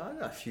that? I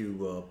got a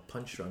few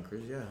punch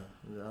drunkers, yeah.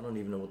 I don't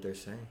even know what they're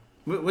saying.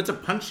 What's a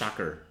punch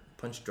shocker?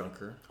 Punch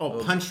drunker.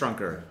 Oh, punch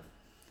drunker.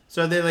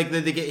 So they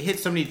get hit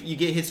so many. You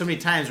get hit so many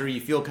times where you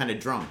feel kind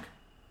of drunk.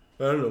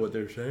 I don't know what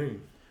they're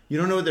saying. You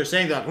don't know what they're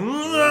saying. They're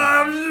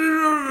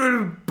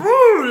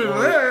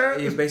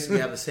like, you basically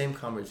have the same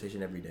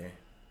conversation every day.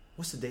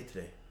 What's the date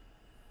today?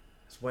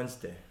 It's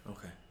Wednesday.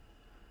 Okay.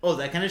 Oh,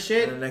 that kind of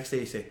shit? And the next day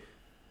you say,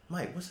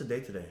 Mike, what's the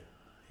date today?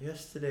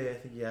 Yesterday, I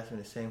think you asked me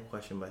the same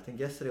question, but I think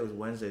yesterday was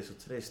Wednesday, so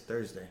today's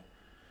Thursday.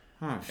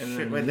 Oh, And shit.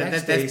 then Wait, the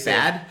next day that's you say,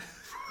 bad?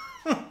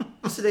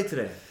 What's the date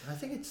today? I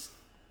think it's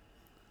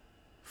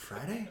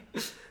Friday.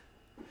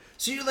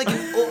 So you're like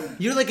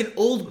an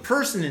old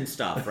person and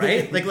stuff,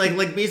 right?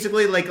 like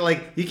basically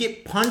like you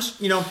get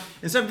punched,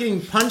 instead of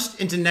getting punched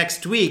into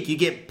next week, you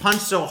get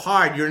punched so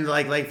hard you're in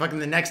like fucking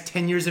the next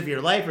 10 years of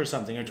your life or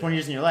something, or 20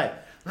 years in your life.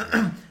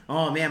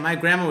 Oh man, my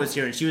grandma was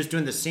here and she was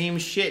doing the same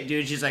shit,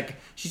 dude.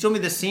 She told me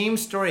the same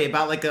story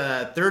about like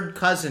a third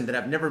cousin that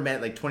I've never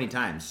met like 20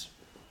 times.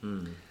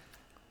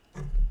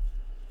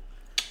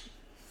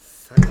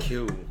 Thank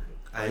you.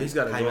 He's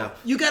got to Time go. out.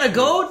 You gotta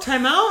go?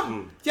 Time out?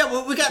 Yeah,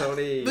 well, we got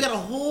Sorry. a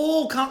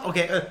whole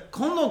okay,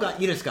 今度が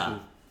いいですか?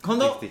 今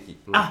度? ぜひぜひ。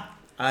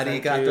あ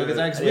りがとうご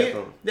ざいます。ありが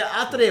とう。で、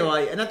後では、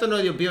あなた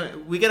の病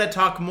院、we gotta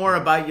talk more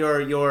about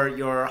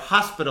your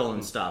hospital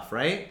and stuff,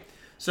 right?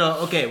 So,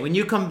 okay, when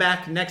you come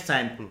back next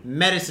time,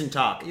 medicine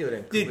talk.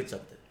 Dude,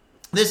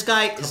 this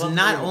guy is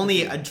not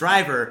only a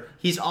driver,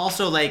 he's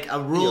also like a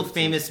world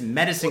famous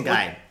medicine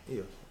guy.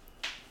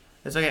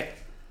 That's okay.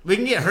 We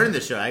can get her in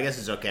the show. I guess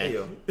it's okay. いい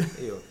よ。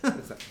ありがと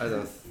うござい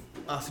ます。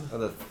あ、すみ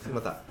ません。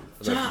また。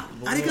じゃあ、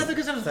ありがとう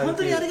ございます。本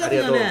当にありがと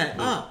うだね。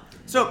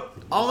So,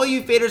 all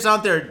you faders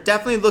out there,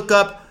 definitely look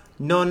up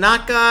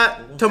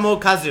Nonaka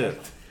Tomokazu.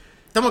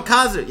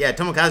 Tomokazu. Yeah,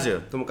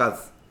 Tomokazu. 友和。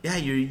 Yeah,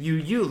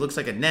 you looks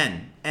like a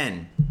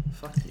N.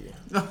 Fuck you.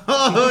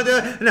 Oh,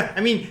 no,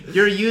 I mean,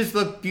 your U's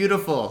look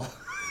beautiful.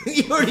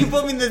 You already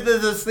put me in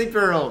the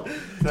sleeper roll.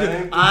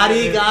 Dude,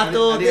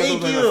 arigato.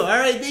 Thank you. All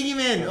right, thank you,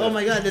 man. Oh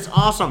my god, that's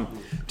awesome.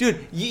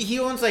 Dude, he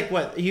owns like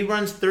what? He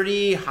runs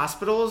 30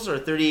 hospitals or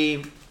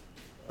 30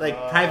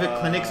 like private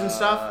clinics and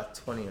stuff?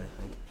 20, I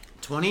think.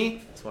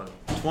 20? 20.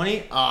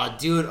 20? Oh,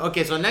 dude.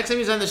 Okay, so next time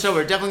he's on the show,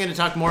 we're definitely going to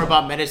talk more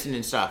about medicine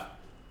and stuff.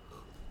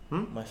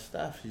 My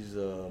staff, she's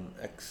not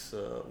ex,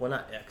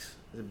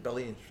 she's a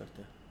belly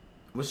instructor.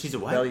 Well, she's a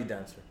what? Belly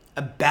dancer.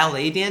 A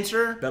ballet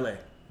dancer?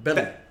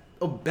 Belly.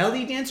 Oh,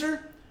 belly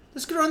dancer?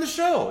 Let's get her on the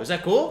show. Is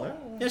that cool?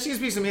 Yeah, she can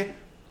speak to me.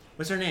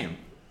 What's her name?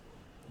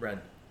 Ren.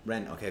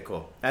 Okay,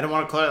 cool. I don't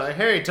want to call her like,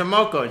 hey,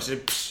 Tomoko. And she's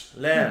like,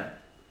 psh. Ren.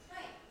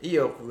 いい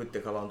よ、くぐって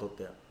カバン取っ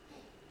て。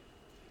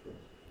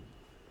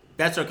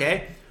 That's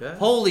okay. Yeah.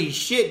 Holy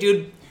shit,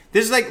 dude.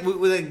 This is like,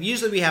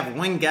 usually we have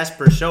one guest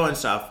per show and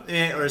stuff,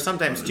 or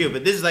sometimes two,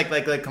 but this is like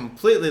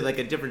completely like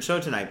a different show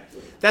tonight.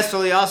 That's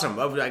totally awesome.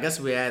 I guess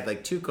we had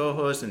like 2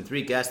 co-hosts and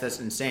 3 guests. That's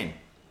insane.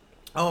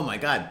 Oh my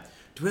god.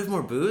 Do we have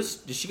more booze?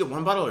 Did she get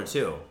 1 bottle or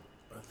 2?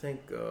 I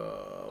think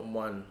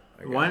 1.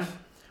 I guess. 1?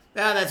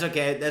 Yeah, that's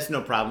okay. That's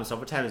no problem. So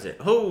what time is it?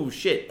 Oh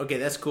shit. Okay,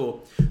 that's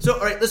cool. So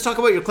all right, let's talk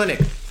about your clinic.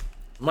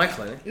 My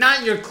clinic?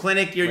 Not your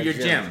clinic, your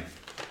gym.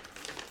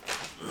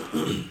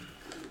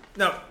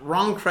 No,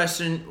 wrong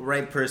question,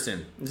 right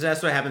person.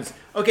 That's what happens.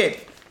 Okay.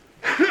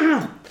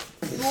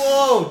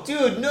 Whoa,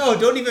 dude, no,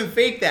 don't even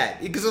fake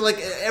that. Because like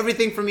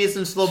everything for me is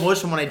in slow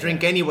motion when I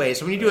drink anyway.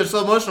 So when you do it in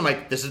slow motion, I'm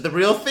like, this is the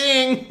real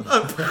thing.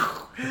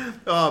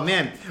 Oh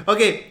man.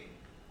 Okay.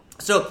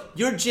 So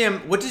your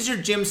gym, what does your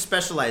gym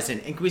specialize in?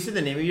 And can we see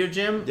the name of your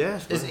gym? Yeah,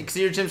 sure. Because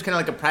your gym's kind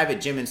of like a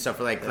private gym and stuff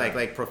for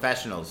like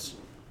professionals.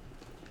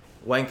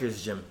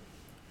 Wankers Gym.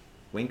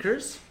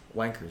 Winkers?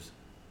 Wankers.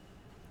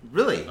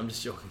 Really? I'm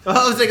just joking.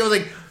 I was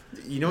like,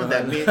 you know what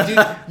that means, dude?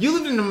 You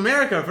lived in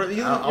America for.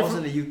 I was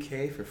in the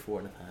UK for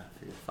 4.5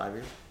 years, 5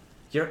 years.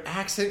 Your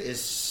accent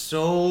is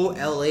so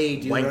LA,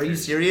 dude. Wankers. Are you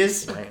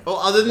serious? Wank. Oh,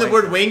 other than the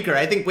word wanker,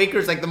 I think wanker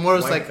is like the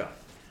most Wanker. like.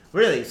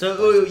 Really?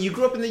 So you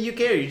grew up in the UK,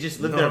 or you just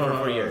lived there for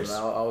 4 years?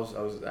 I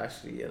was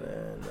actually in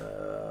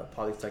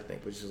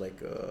Polytechnic, which is like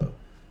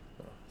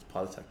it's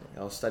Polytechnic.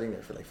 I was studying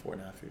there for like 4.5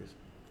 years.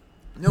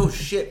 No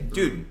shit,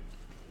 dude.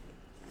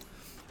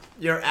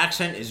 Your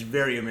accent is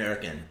very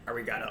American.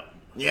 Arigato.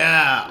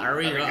 Yeah,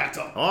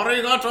 arigato.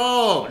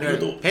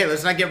 Arigato. Hey,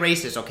 let's not get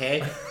racist,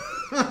 okay?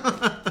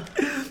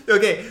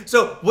 Okay,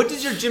 so what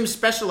does your gym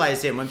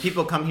specialize in when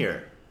people come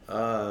here?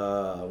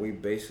 We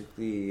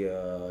basically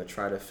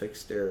try to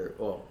fix their.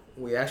 Well,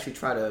 we actually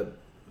try to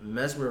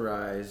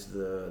mesmerize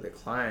the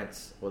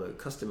clients or the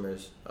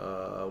customers.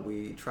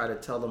 We try to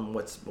tell them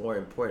what's more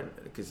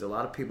important because a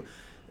lot of people.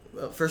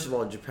 First of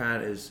all,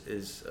 Japan is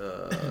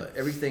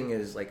everything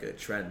is like a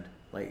trend,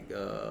 like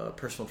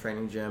personal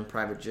training gym,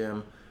 private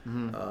gym,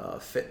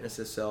 fitness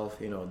itself.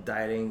 You know,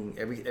 dieting.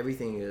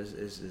 Everything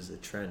is a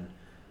trend.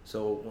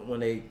 So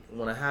when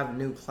I have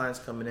new clients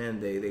coming in,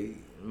 they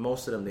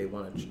most of them they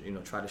want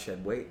to try to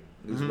shed weight,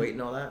 lose weight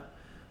and all that.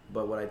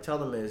 But what I tell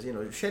them is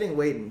shedding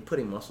weight and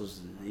putting muscles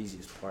is the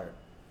easiest part.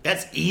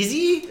 That's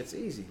easy? It's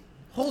easy.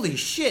 Holy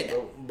shit!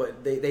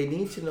 But they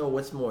need to know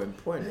what's more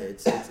important.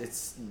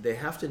 It's they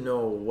have to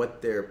know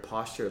what their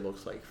posture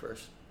looks like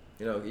first.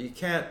 You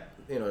can't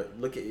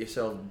look at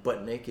yourself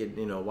butt naked,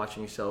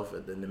 watching yourself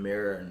in the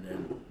mirror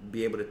and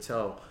be able to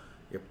tell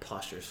your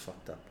posture is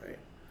fucked up, right?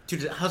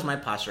 Dude, how's my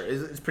posture?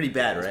 It's pretty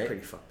bad, right? It's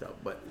pretty fucked up,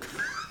 but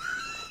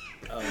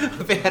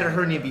I've had a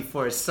hernia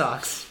before. It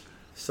sucks.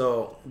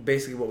 So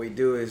basically, what we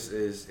do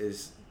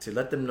is to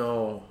let them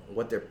know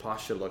what their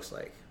posture looks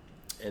like,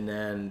 and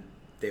then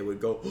they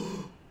would go, "Holy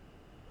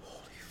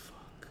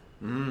fuck!"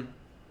 Mm-hmm.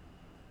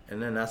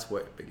 And then that's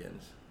where it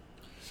begins.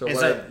 So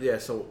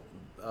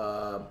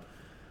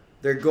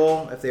their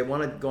goal, if they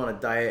want to go on a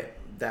diet,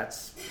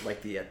 that's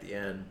like at the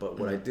end. But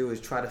what I do is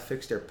try to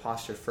fix their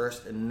posture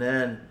first, and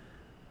then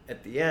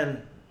at the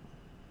end,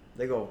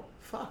 they go,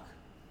 "Fuck,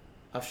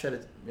 I've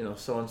shedded,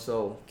 so and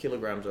so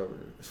kilograms over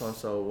so and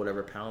so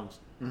whatever pounds."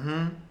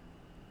 Mm-hmm.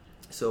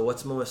 So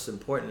what's most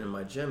important in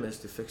my gym is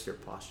to fix their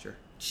posture.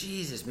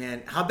 Jesus,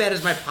 man, how bad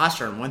is my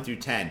posture on 1 through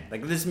 10?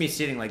 Like this is me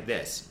sitting like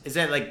this. Is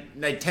that like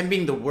 10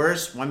 being the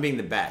worst, 1 being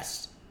the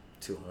best?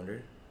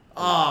 200.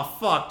 Oh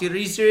fuck, dude, are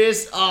you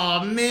serious?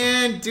 Oh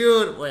man,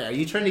 dude, wait, are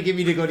you trying to get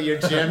me to go to your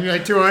gym? You're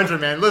like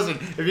 200, man. Listen,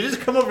 if you just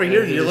come over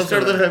here and you look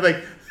at it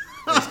like.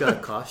 It's gonna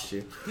cost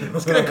you.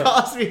 It's gonna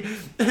cost me.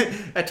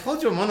 I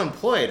told you I'm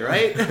unemployed,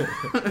 right?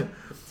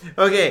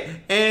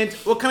 Okay, and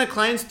what kind of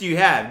clients do you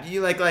have? Do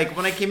you like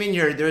when I came in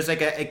here, there was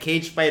like a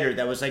cage fighter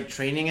that was like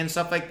training and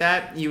stuff like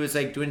that. He was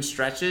like doing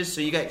stretches.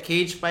 So you got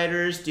cage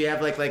fighters. Do you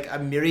have like a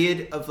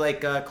myriad of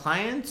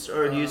clients,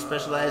 or do you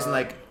specialize in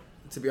like?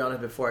 To be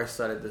honest, before I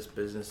started this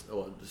business,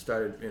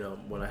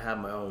 when I had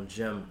my own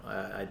gym,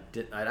 I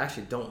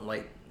actually don't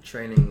like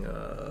training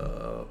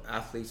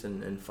athletes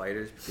and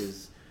fighters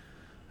because.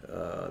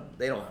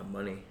 They don't have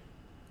money.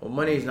 Well,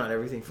 money is not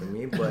everything for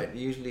me, but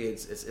usually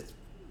it's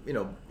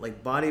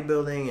like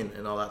bodybuilding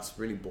and all that's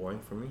really boring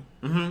for me.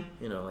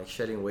 Mm-hmm. Like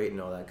shedding weight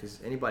and all that because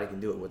anybody can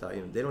do it without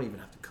they don't even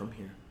have to come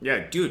here.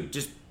 Yeah, dude,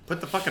 just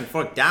put the fucking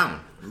fork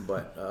down.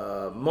 But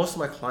most of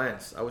my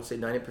clients, I would say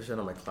 90%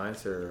 of my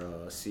clients are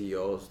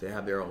CEOs. They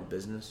have their own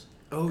business.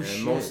 Oh and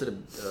shit! Most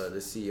of the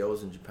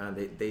CEOs in Japan,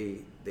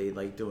 they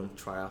like doing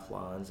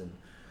triathlons and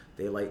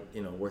they like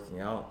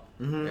working out.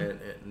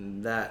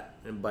 Mm-hmm.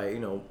 and by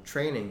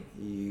training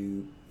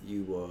you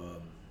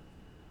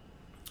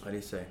how do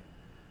you say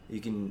you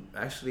can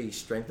actually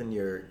strengthen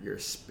your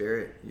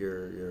spirit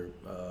your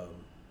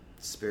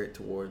spirit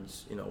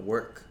towards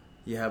work.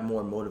 You have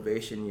more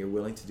motivation. You're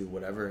willing to do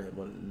whatever.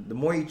 The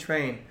more you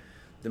train,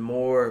 the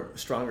more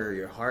stronger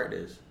your heart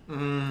is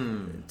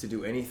to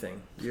do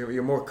anything.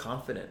 You're more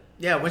confident.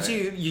 Yeah, once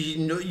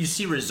you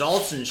see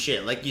results and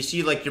shit, like you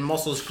see like your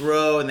muscles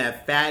grow and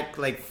that fat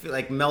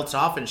like melts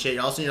off and shit.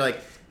 All of a sudden you're like,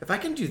 if I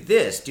can do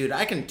this, dude,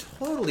 I can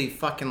totally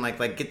fucking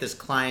like get this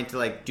client to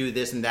like do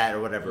this and that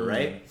or whatever,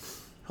 right?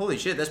 Holy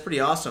shit, that's pretty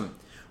awesome.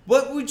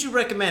 What would you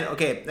recommend?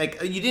 Okay,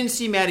 like you didn't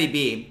see Maddie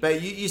B,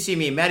 but you see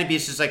me. Maddie B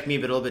is just like me,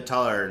 but a little bit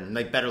taller and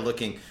like better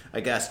looking,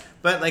 I guess.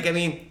 But like, I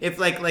mean, if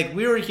like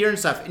we were here and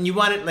stuff, and you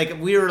wanted like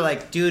we were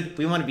like, dude,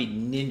 we want to be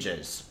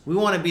ninjas. We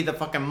want to be the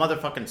fucking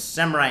motherfucking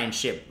samurai and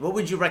shit. What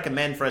would you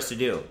recommend for us to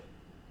do?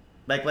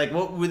 Like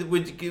what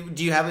would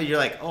do you have? You're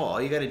like, oh,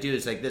 all you got to do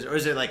is like this, or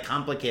is it like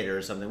complicated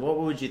or something? What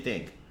would you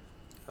think?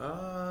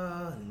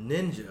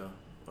 Ninja.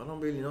 I don't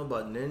really know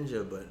about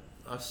ninja, but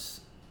us.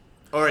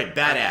 All right,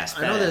 badass.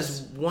 I know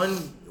there's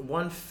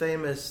one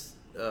famous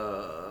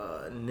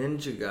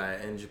ninja guy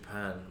in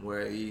Japan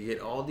where you get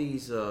all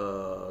these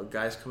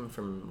guys coming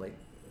from like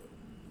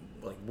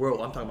world.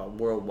 I'm talking about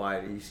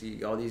worldwide. You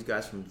see all these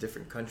guys from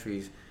different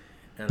countries,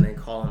 and they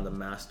call him the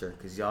master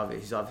because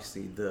he's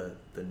obviously the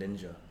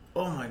ninja.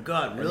 Oh my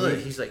god, And really?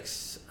 he's like,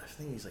 I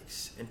think he's like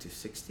into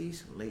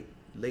 60s, late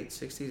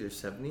 60s or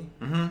 70.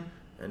 Mm-hmm.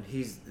 And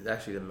he's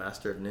actually the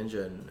master of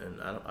ninja, and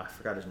I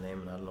forgot his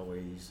name, and I don't know where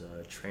he's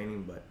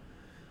training, but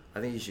I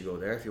think you should go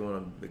there if you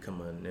want to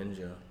become a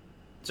ninja.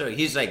 So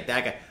he's like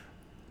that guy.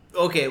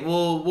 Okay,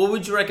 well, what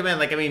would you recommend?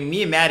 Like, I mean,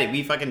 me and Maddie,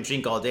 we fucking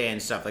drink all day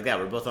and stuff like that.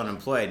 We're both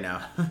unemployed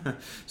now.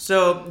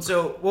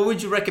 So what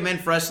would you recommend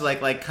for us to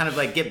like kind of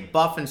like get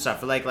buff and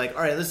stuff? Or like,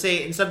 all right, let's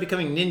say instead of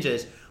becoming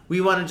ninjas, we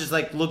want to just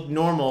like look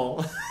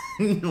normal.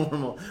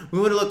 Normal. We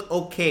want to look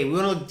okay. We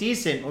want to look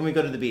decent when we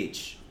go to the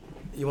beach.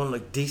 You want to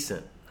look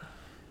decent.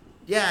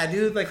 Yeah,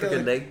 dude. Like,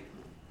 Crooked leg.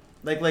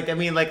 Like I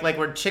mean, like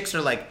where chicks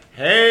are like,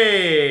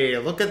 hey,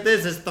 look at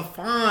this, it's the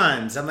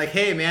Fonz. I'm like,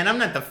 hey, man, I'm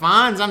not the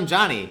Fonz, I'm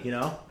Johnny, you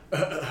know?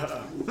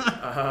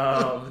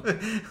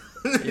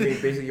 You mean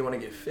basically you want to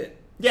get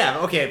fit? Yeah,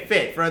 okay,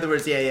 fit. For other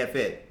words, yeah,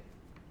 fit.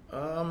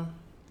 I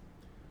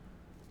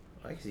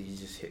guess you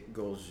just hit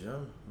Gold's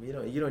Gym. You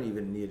don't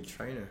even need a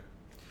trainer.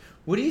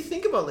 What do you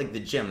think about like the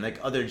gym, like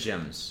other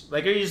gyms?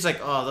 Like, are you just like,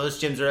 oh,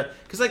 those gyms are?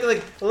 Because like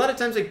a lot of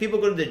times like people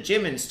go to the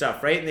gym and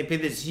stuff, right? And they pay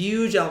this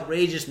huge,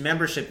 outrageous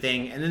membership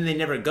thing, and then they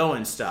never go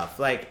and stuff.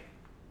 Like,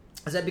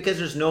 is that because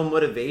there's no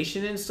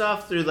motivation and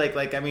stuff through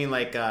like I mean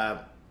like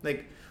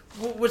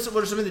what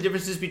are some of the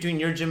differences between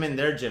your gym and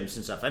their gyms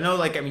and stuff? I know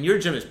like I mean your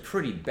gym is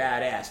pretty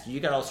badass. You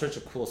got all sorts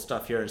of cool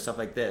stuff here and stuff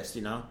like this,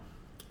 you know.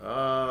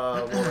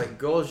 Well, like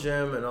Gold's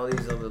Gym and all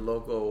these other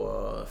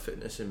local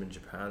fitness gym in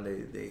Japan,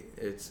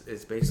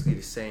 it's basically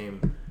the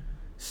same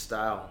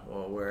style.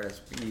 Well,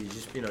 whereas you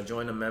just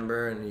join a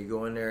member and you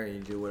go in there and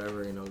you do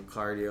whatever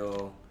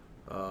cardio.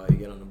 You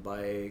get on the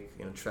bike,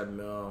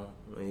 treadmill.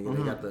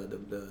 You got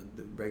the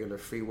regular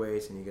free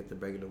weights and you get the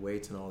regular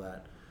weights and all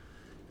that.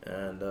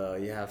 And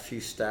you have a few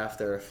staff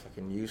that are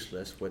fucking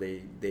useless where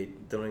they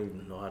don't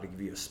even know how to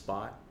give you a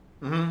spot.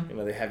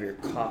 Mm-hmm. They have your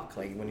cock,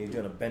 like when you're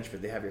doing a bench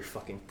press, they have your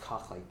fucking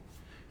cock,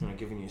 like,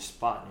 giving you a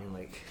spot, and you're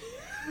like,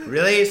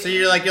 really? So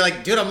you're like,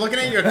 dude, I'm looking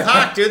at your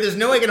cock, dude. There's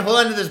no way I can hold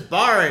onto this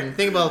bar and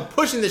think about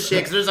pushing this shit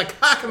because there's a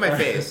cock in my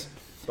face.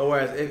 But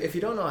whereas if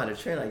you don't know how to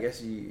train, I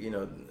guess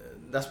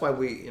that's why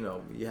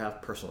you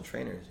have personal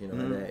trainers,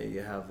 and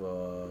you have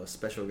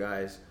special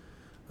guys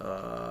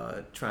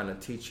trying to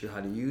teach you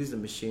how to use the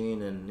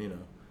machine and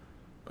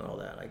all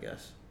that, I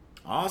guess.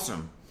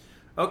 Awesome.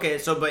 Okay,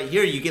 so but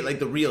here you get like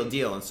the real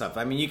deal and stuff.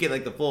 I mean, you get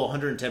like the full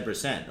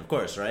 110%, of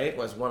course, right?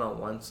 Well, it's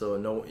one-on-one, so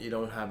no, you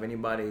don't have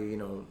anybody,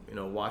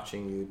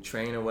 watching you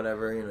train or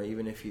whatever.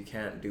 Even if you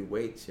can't do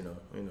weights,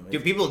 Do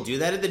people do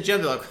that at the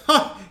gym? They're like,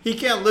 huh, he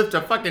can't lift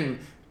a fucking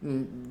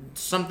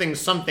something.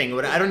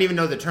 I don't even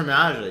know the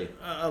terminology.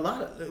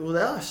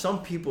 There are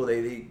some people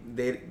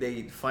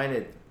they find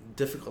it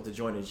difficult to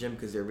join a gym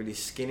because they're really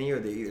skinny or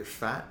they're either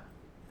fat.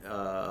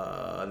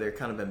 They're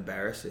kind of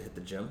embarrassed to hit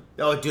the gym.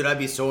 Oh, dude, I'd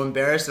be so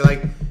embarrassed. They're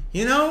like,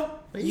 you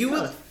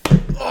will.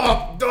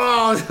 Oh,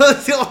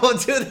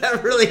 dude,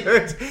 that really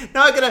hurts.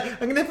 Now I'm gonna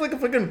have like a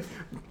fucking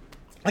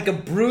like a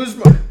bruise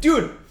mark,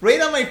 dude. Right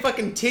on my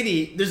fucking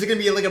titty, there's gonna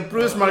be like a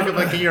bruise mark of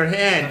like in your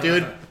hand,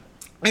 dude.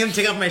 I'm gonna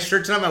take off my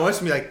shirt tonight. My wife's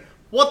gonna be like,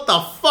 "What the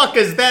fuck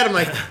is that?" I'm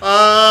like,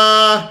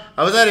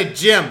 I was at a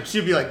gym.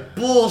 She'd be like,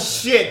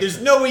 "Bullshit.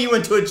 There's no way you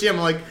went to a gym."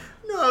 I'm like,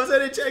 no, I was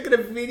at a checking a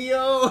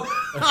video.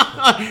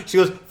 She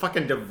goes,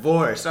 fucking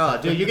divorce. Oh,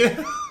 dude, you're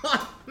gonna.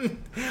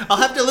 I'll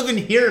have to live in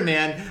here,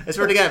 man. I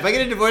swear to God, if I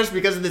get a divorce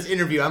because of this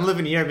interview, I'm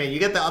living here, man. You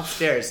get the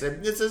upstairs.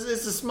 It's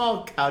a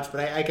small couch, but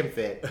I can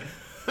fit.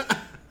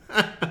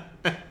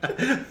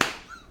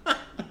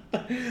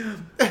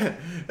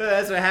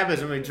 That's what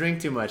happens when we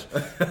drink too much.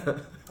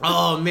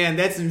 Oh man,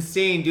 that's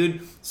insane,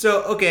 dude.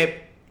 So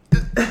okay,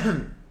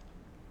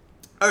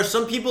 are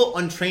some people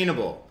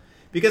untrainable?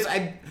 Because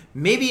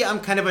maybe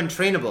I'm kind of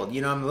untrainable.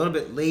 I'm a little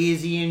bit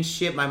lazy and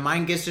shit. My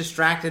mind gets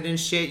distracted and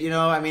shit.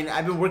 I mean,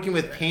 I've been working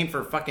with paint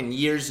for fucking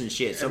years and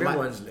shit. So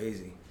everyone's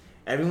lazy.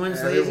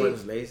 Everyone's lazy.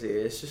 Everyone's lazy.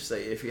 It's just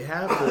like if you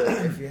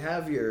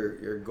have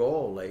your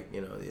goal, like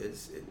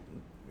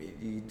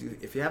you do.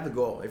 If you have the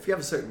goal, if you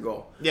have a certain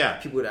goal, yeah,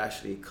 people would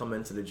actually come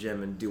into the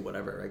gym and do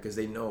whatever, right? Because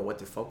they know what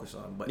to focus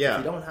on. But yeah.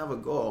 if you don't have a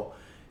goal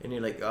and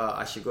you're like,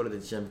 I should go to the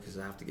gym because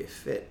I have to get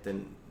fit,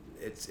 then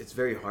it's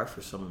very hard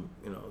for some,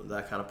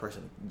 that kind of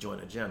person to join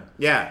a gym.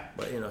 Yeah.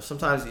 But,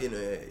 sometimes,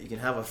 you can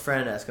have a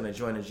friend that's going to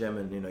join a gym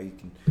and, you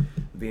can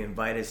be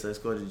invited. So let's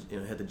go to,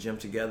 hit the gym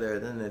together.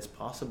 Then it's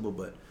possible.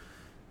 But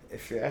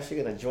if you're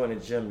actually going to join a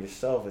gym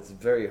yourself, it's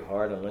very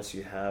hard unless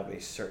you have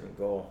a certain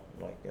goal.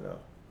 Like,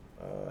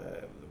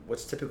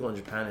 what's typical in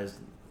Japan is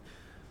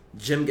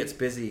gym gets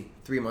busy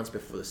 3 months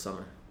before the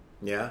summer.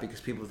 Yeah.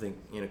 Because people think,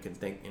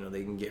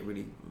 they can get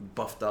really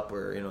buffed up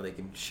or, they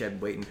can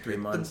shed weight in 3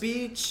 months.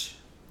 The beach.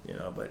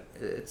 But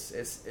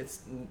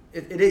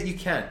you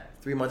can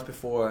 3 months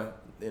before,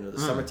 the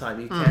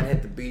summertime, you can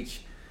hit the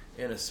beach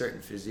in a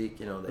certain physique,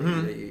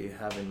 that you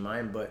have in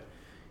mind. But,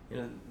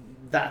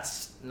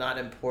 that's not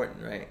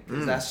important, right?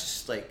 Because that's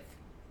just like,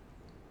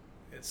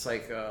 it's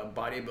like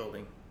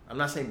bodybuilding. I'm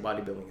not saying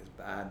bodybuilding is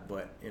bad,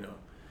 but,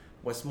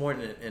 what's more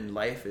in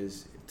life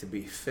is to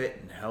be fit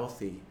and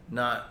healthy,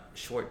 not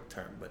short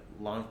term, but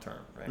long term,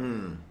 right?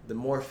 The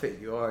more fit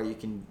you are, you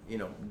can,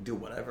 do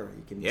whatever.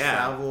 You can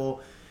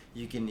travel,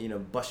 you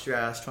can, bust your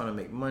ass trying to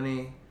make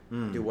money,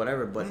 do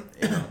whatever. But,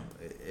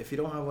 if you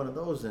don't have one of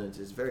those, then it's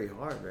just very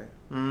hard, right?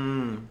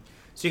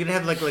 So you can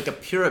have like a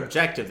pure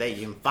objective that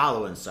you can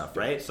follow and stuff,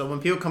 right? So when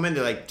people come in,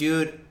 they're like,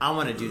 dude, I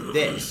want to do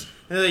this.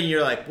 And then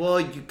you're like, well,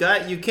 you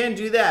can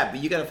do that,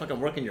 but you got to fucking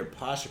work on your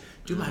posture.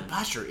 Dude, my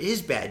posture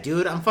is bad,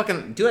 dude. I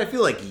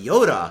feel like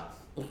Yoda.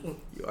 You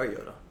are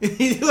Yoda.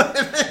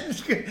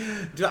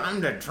 Dude, I'm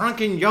the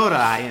drunken Yoda,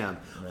 I am.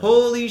 Man.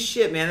 Holy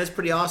shit, man. That's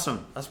pretty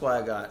awesome. That's why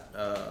I got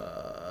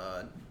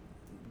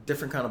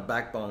different kind of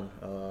backbone.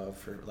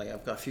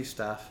 I've got a few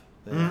staff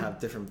that have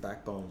different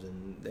backbones,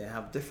 and they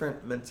have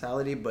different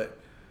mentality, but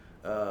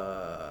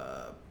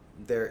they're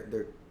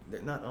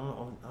not, I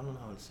don't know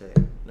how to say it.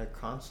 Their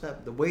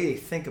concept, the way they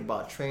think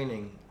about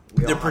training,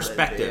 their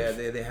perspective.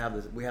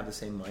 We have the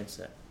same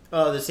mindset.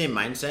 Oh, the same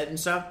mindset and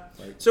stuff.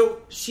 Like,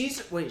 so she's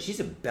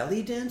a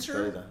belly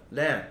dancer.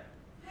 Len,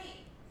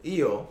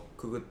 iyo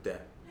kugutte.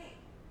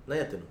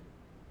 Len yatte no?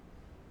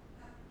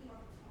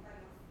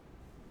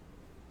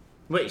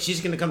 Wait,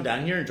 she's gonna come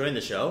down here and join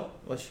the show?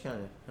 Well, she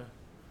can. Yeah.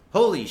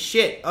 Holy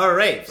shit! All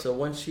right. So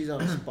once she's on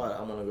the spot,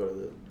 I'm gonna go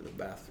to the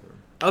bathroom.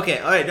 Okay.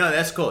 All right. No,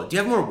 that's cool. Do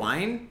you have more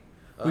wine?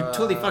 We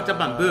totally fucked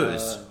up on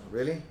booze.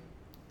 Really?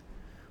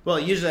 Well,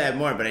 usually I have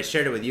more, but I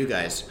shared it with you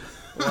guys.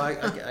 Well,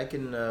 I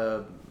can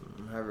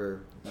have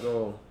her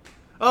go.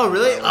 Oh,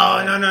 really?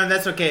 Oh, no,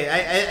 that's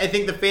okay. I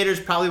think the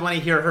faders probably want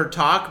to hear her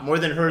talk more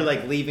than her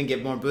leave and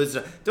get more booze.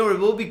 Don't worry,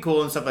 we'll be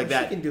cool and stuff like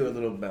that. She can do a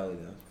little belly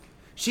dance.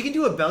 She can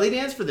do a belly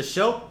dance for the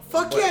show?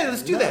 Fuck yeah,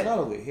 let's do that. Not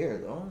over here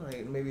though.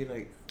 Maybe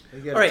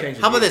all right,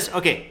 how about this?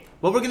 Okay,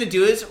 what we're going to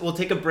do is we'll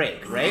take a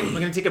break, right? We're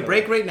going to take a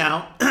break right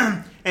now.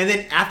 And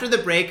then after the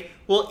break,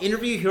 we'll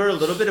interview her a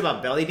little bit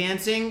about belly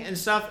dancing and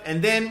stuff.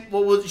 And then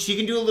she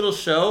can do a little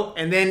show.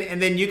 And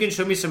then you can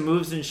show me some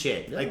moves and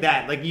shit. Yeah. Like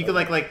that. Like you could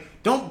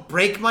don't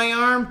break my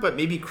arm, but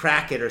maybe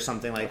crack it or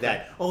something like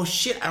that. Oh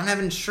shit, I don't have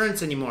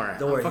insurance anymore.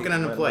 Don't worry, I'm fucking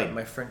unemployed.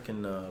 My friend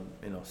can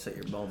set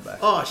your bone back.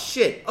 Oh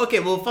shit. Okay,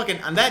 well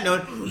fucking on that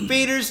note,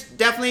 faders,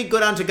 definitely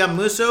go down to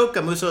Gamuso.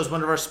 Gamuso is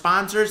one of our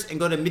sponsors, and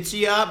go to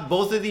MITSUYA.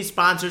 Both of these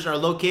sponsors are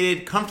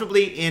located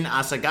comfortably in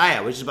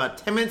Asagaya, which is about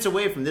 10 minutes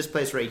away from this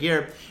place right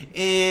here.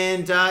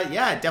 And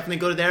definitely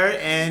go there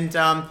and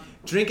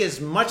drink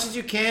as much as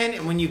you can,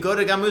 and when you go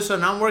to Gamuso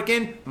and I'm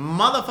working,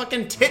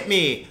 motherfucking tip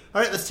me.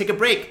 All right, let's take a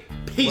break.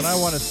 Peace. When I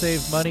want to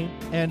save money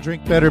and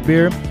drink better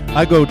beer,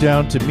 I go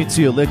down to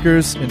MITSUYA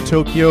Liquors in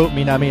Tokyo,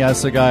 Minami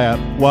Asagaya.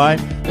 Why?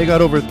 They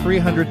got over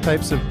 300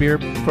 types of beer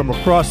from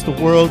across the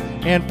world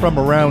and from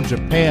around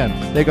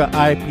Japan. They got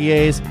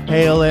IPAs,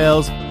 pale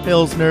ales,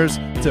 pilsners.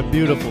 It's a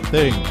beautiful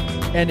thing.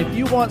 And if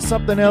you want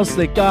something else,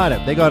 they got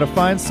it. They got a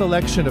fine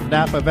selection of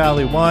Napa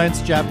Valley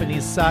wines,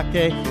 Japanese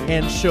sake,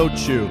 and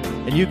shochu.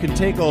 And you can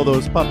take all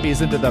those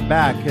puppies into the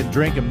back and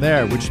drink them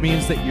there, which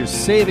means that you're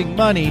saving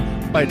money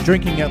by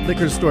drinking at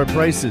liquor store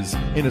prices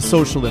in a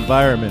social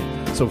environment.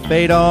 So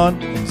fade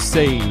on and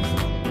save.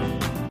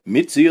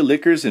 MITSUYA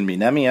Liquors in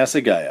Minami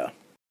Asagaya.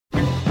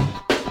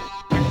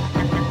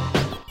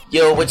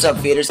 Yo, what's up,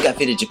 faders? Got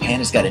Faded Japan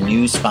has got a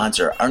new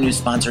sponsor. Our new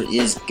sponsor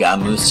is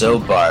Gamuso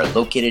Bar,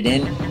 located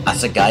in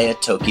Asagaya,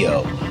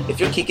 Tokyo. If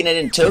you're kicking it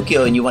in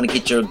Tokyo and you want to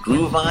get your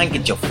groove on,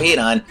 get your fade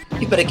on,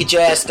 you better get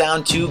your ass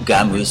down to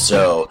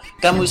Gamuso.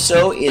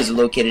 Gamuso is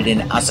located in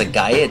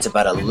Asagaya. It's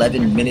about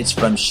 11 minutes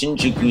from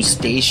Shinjuku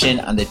Station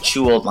on the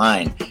Chuo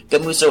line.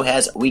 Gamuso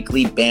has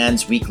weekly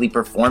bands, weekly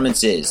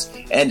performances.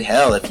 And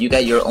hell, if you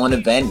got your own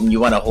event and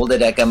you want to hold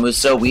it at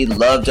Gamuso, we'd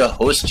love to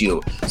host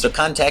you. So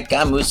contact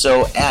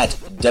Gamuso at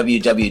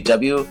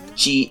www.gamuso.com.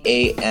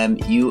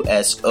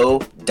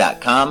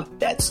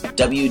 That's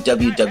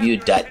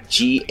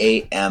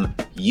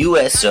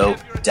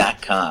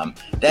www.gamuso.com.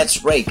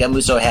 That's right,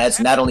 Gamuso has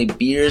not only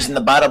beers in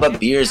the bottle,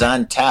 but beers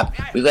on tap.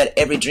 We've got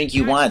every drink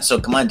you want, so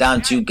come on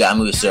down to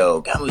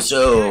Gamuso.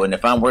 Gamuso, and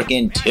if I'm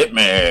working, tip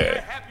me.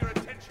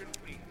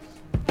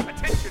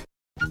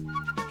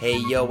 Hey,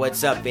 yo,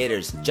 what's up,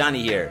 faders?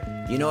 Johnny here.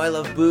 You know I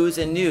love booze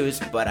and news,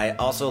 but I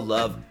also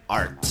love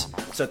art.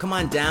 So come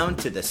on down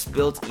to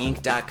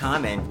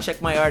thespiltink.com and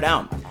check my art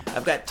out.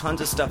 I've got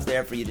tons of stuff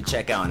there for you to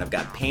check out. And I've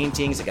got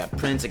paintings, I got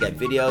prints, I got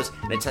videos.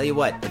 And I tell you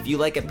what, if you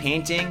like a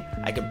painting,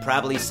 I could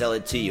probably sell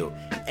it to you.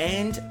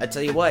 And I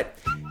tell you what,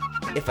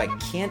 if I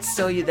can't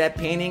sell you that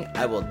painting,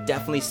 I will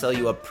definitely sell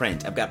you a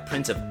print. I've got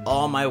prints of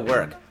all my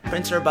work.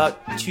 Prints are about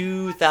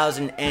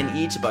 2,000 yen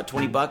each, about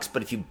 $20,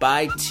 but if you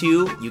buy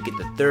 2, you get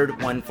the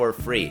third one for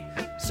free.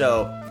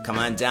 So come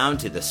on down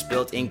to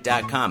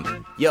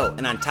thespiltink.com. Yo,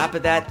 and on top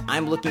of that,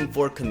 I'm looking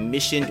for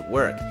commissioned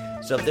work.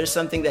 So if there's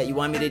something that you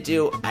want me to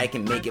do, I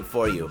can make it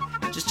for you.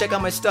 Just check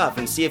out my stuff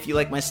and see if you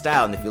like my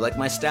style. And if you like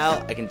my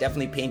style, I can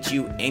definitely paint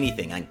you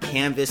anything on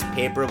canvas,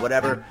 paper,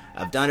 whatever.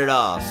 I've done it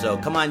all. So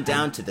come on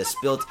down to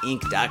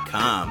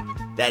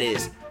thespiltink.com. That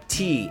is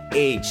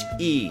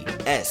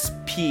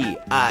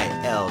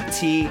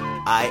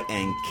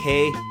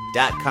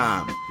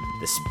THESPILTINK.com.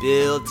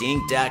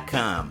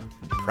 Thespiltink.com.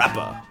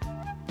 Proper.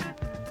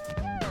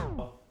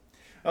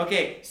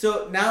 Okay,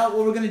 so now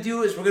what we're going to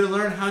do is we're going to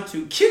learn how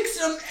to kick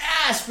some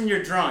ass when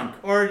you're drunk,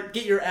 or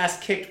get your ass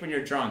kicked when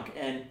you're drunk,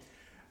 and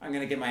I'm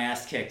going to get my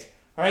ass kicked.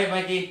 All right,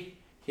 Mikey,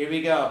 here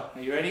we go.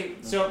 Are you ready?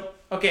 So,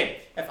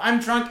 okay, if I'm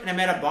drunk and I'm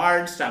at a bar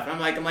and stuff, and I'm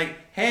like,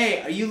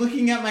 hey, are you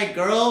looking at my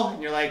girl?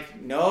 And you're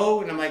like,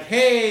 no, and I'm like,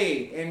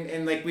 hey,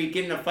 and like we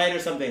get in a fight or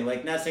something,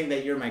 like not saying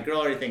that you're my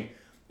girl or anything,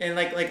 and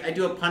like I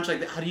do a punch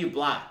like that, how do you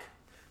block?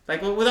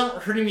 Like, well,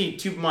 without hurting me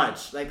too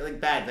much, like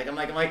bad. Like I'm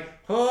like,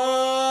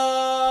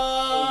 oh.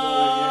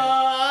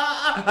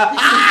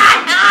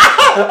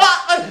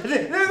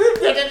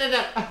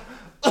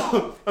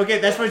 Okay,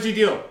 that's what you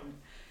do.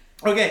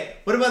 Okay,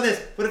 what about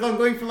this? What if I'm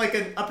going for like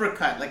an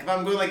uppercut? Like if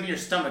I'm going like in your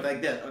stomach,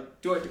 like this.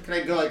 Can I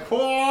go like,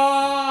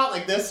 whoa,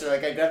 like this, or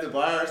like I grab the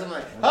bar or something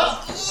like,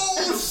 oh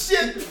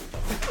shit!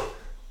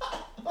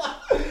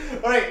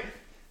 All right,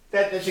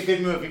 that's a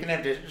good move. You're gonna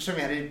have to show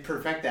me how to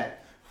perfect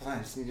that. Hold on,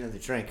 I just need another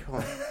drink.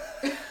 Hold on.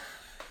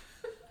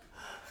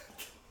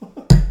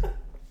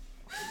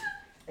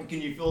 Can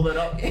you fill that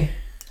up?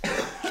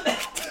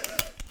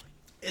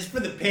 It's for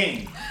the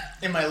pain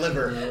in my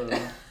liver.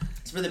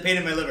 It's for the pain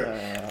in my liver.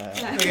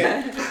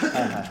 Okay.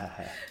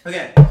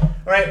 Okay. All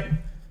right.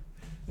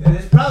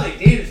 It's probably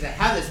dangerous to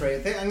have this right. I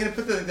think I'm gonna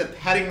put the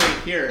padding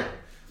right here.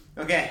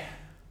 Okay.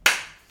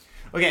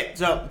 Okay.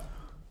 So.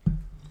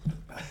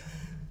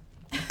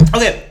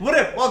 Okay. What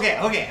if?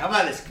 Okay. How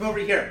about this? Come over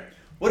here.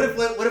 What if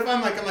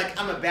I'm a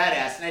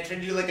badass and I try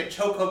to do like a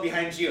chokehold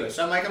behind you?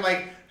 So I'm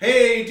like,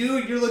 hey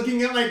dude, you're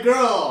looking at my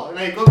girl, and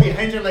I go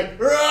behind you, I'm like,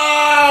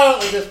 Roar!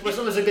 Like this. What's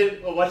a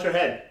good? Oh, watch your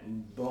head.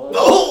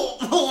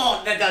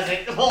 Oh, that does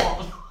it.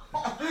 All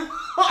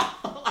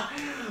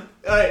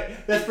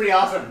right, that's pretty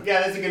awesome. Yeah,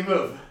 that's a good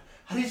move.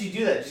 How did you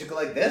do that? Did you go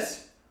like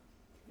this?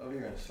 Oh,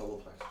 you're in solar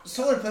plex.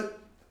 Solar plex.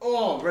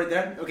 Oh, right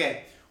there.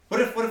 Okay.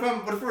 What if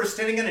we're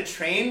standing on a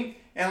train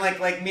and like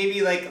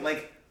maybe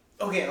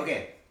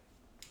okay.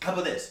 How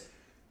about this?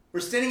 We're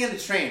standing on the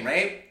train,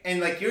 right?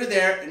 And like you're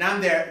there and I'm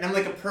there and I'm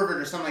like a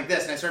pervert or something like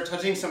this, and I start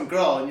touching some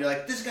girl and you're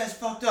like, this guy's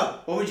fucked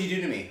up. What would you do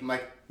to me? I'm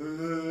like,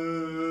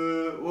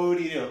 what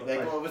would you do?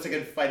 Like, what's a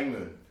good fighting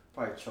move?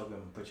 Probably choke him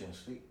and put you in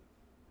sleep.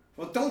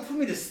 Well, don't put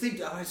me to sleep.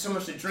 I have so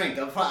much to drink.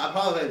 I'll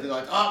probably be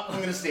like, oh,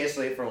 I'm gonna stay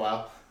asleep for a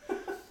while.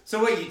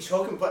 So wait, you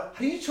choke him? But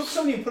how do you choke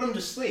somebody and put him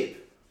to sleep?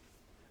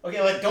 Okay,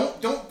 like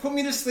don't put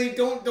me to sleep.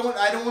 Don't.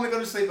 I don't want to go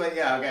to sleep. But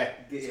yeah, okay.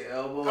 Get your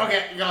elbow.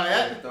 Okay, you got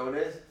that? Throw it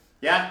is.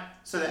 Yeah.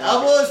 So the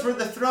elbow is where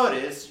the throat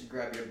is. You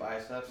grab your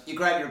biceps. You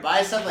grab your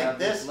bicep like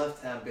this.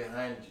 Left hand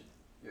behind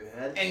your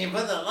head. And you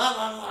put the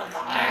left.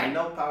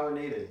 No power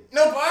needed.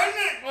 No power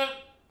needed.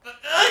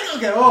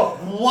 Okay. Oh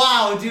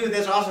wow, dude,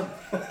 that's awesome.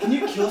 Can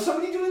you kill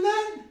somebody doing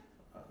that?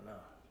 No.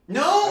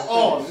 No?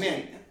 Oh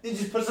man, you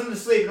just put someone to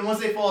sleep, and once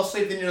they fall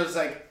asleep, then you're just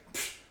like,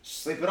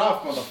 sleep it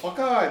off,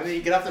 motherfucker, and then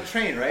you get off the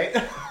train, right?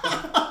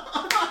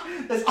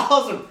 That's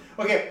awesome.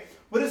 Okay,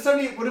 what if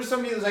somebody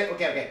was like,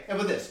 okay, how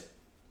about this?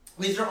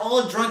 These are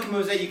all drunk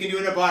moves that you can do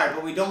in a bar,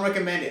 but we don't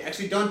recommend it.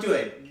 Actually, don't do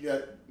it.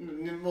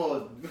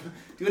 Well,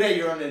 do it at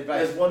your own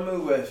advice. There's one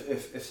move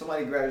if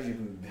somebody grabs you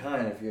from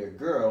behind, if you're a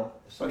girl,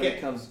 if somebody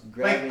comes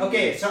grabbing you.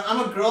 Okay, so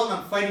I'm a girl and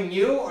I'm fighting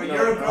you, or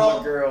you're a girl? I'm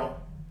a girl.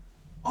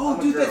 Oh,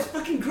 dude, that's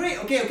fucking great.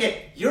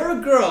 Okay, you're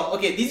a girl.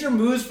 Okay, these are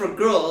moves for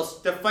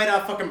girls to fight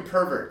off fucking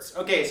perverts.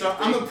 Okay, so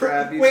I'm a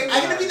pervert. Wait,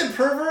 I'm gonna be the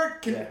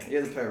pervert? Yeah,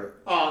 you're the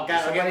pervert. Oh,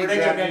 God, okay, somebody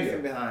grabs you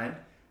from behind.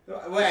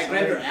 Wait, I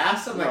grab your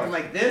ass? I'm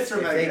like this? Or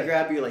if they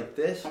grab you like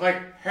this. I'm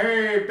like,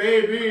 hey,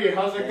 baby,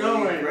 how's it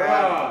going? You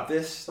grab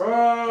this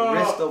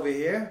wrist over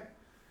here,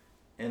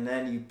 and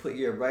then you put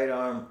your right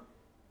arm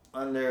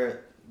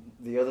under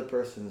the other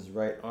person's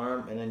right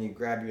arm, and then you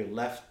grab your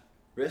left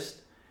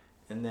wrist,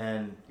 and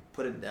then you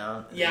put it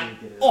down. And yeah. Then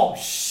you get it. Oh,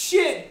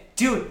 shit.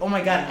 Dude, oh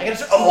my God. I gotta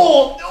start.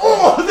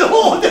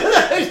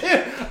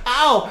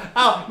 Ow.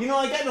 You know,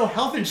 I got no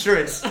health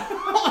insurance.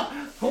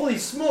 Holy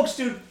smokes,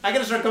 dude. I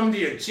gotta start coming to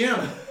your gym.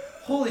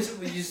 Holy, so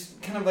we just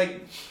kind of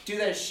like do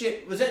that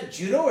shit. Was that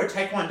judo or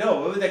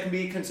taekwondo? What would that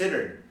be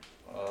considered?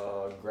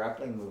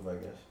 Grappling move, I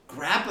guess.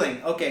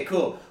 Grappling. Okay,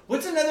 cool.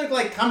 What's another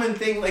like common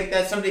thing like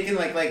that somebody can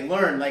like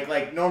learn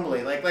like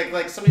normally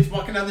like somebody's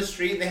walking down the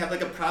street and they have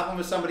like a problem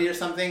with somebody or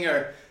something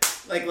or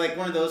like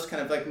one of those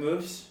kind of like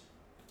moves.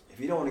 If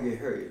you don't want to get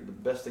hurt, the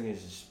best thing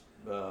is just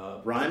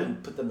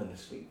run. Put them in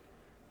sleep.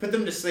 Put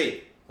them to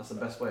sleep. That's the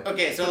best way.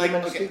 Okay, so put like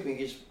them in okay. sleep and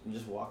you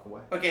just walk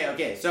away.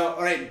 Okay. So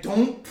all right,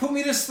 don't put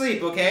me to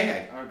sleep.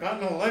 Okay, I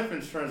got no life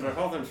insurance or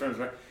health insurance.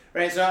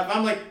 Right, so if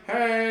I'm like,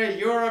 hey,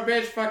 you're a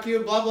bitch, fuck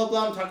you, blah, blah,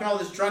 blah, I'm talking all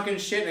this drunken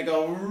shit, and I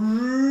go,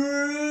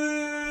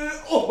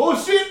 oh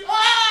shit,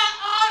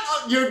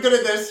 you're good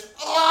at this.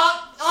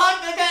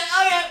 Okay.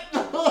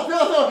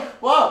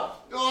 Wow,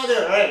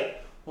 there, all right.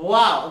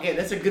 Wow, okay,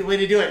 that's a good way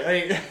to do it. All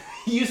right.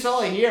 You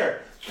saw it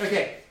here.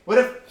 Okay,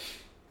 well,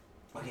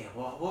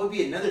 what would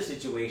be another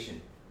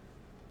situation?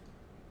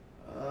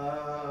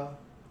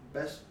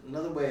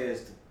 Another way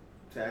is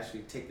to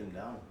actually take them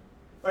down.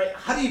 All right,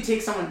 how do you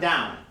take someone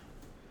down?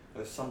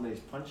 If somebody's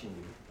punching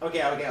you.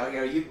 Okay.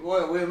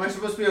 Am I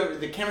supposed to be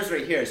the camera's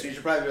right here, so you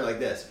should probably be like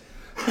this.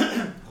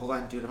 Hold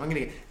on, dude. I'm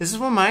gonna get. This is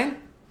one of mine?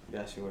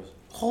 Yes, yours.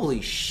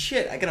 Holy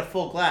shit! I got a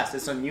full glass.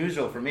 That's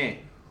unusual for me.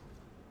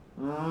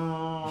 I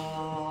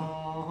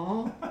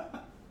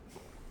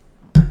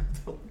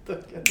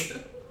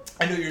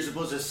know you're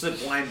supposed to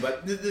sip wine,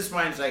 but this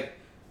wine's like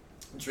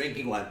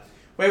drinking wine.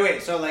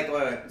 Wait. So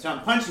so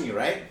I'm punching you,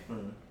 right?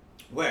 Mm-hmm.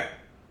 Where?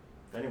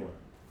 Anywhere.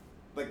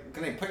 Like,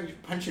 can I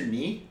punch your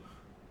knee?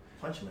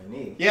 Punch my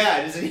knee.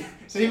 Yeah. Does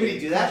anybody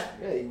do that?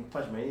 Yeah, you can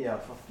punch my knee. I'll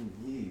fucking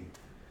you.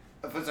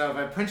 So if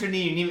I punch your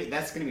knee,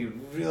 that's gonna be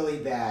really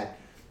bad.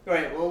 All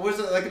right. Well, was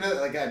it like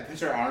I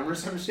punch your arm or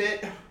some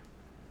shit?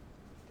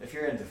 If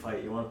you're into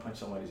fight, you want to punch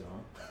somebody's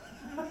arm.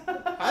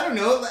 I don't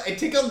know. I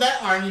take out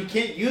that arm, you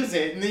can't use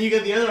it, and then you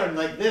got the other arm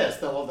like this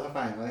the whole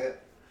time.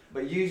 Like,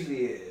 but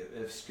usually,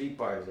 if street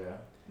bars are,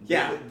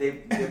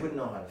 they wouldn't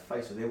know how to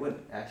fight, so they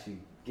wouldn't actually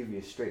give you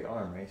a straight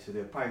arm, right? So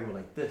they'd probably go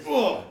like this.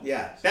 Oh,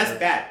 yeah, that's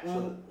bad.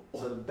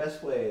 So the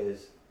best way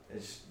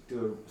is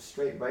do a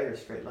straight right or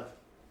straight left.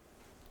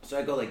 So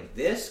I go like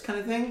this kind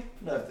of thing?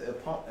 No,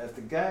 if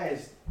the guy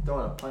is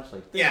throwing a punch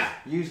like this,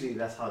 usually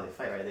that's how they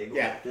fight, right? They go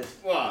like this.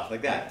 Well,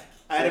 like that.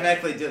 I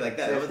automatically did like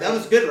that. So that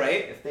was good,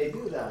 right? If they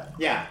do that,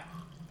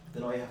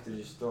 then all you have to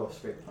just throw a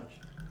straight punch,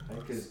 right?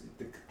 Because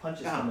the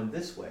punch is coming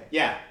this way.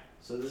 Yeah.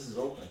 So this is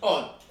open.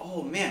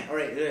 Oh man. All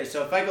right.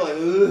 So if I go like,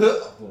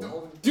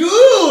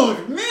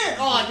 dude,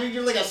 man, dude,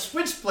 you're like a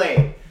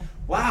switchblade.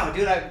 Wow,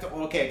 dude.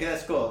 Okay,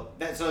 that's cool.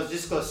 So it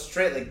just goes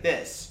straight like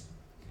this.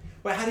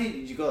 Well, how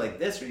did you go like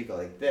this or do you go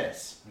like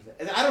this?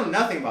 I don't know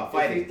nothing about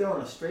fighting. If you're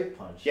throwing a straight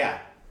punch. Yeah.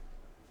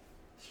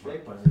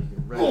 Straight punch, you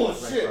can right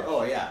shit. Across.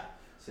 Oh yeah.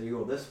 So you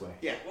go this way.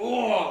 Yeah.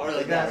 Oh, or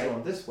like that. Right?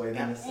 Going this way.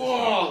 Then this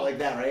way. Like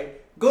that, right?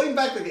 Going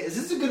back like, is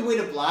this a good way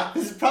to block?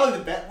 This is probably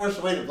the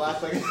worst way to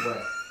block. Like this way.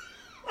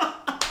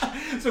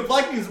 So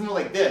blocking is more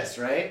like this,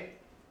 right?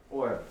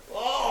 Or.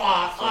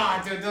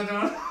 Dude,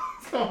 don't.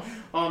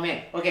 Oh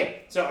man.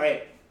 Okay. So all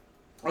right.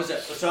 So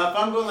if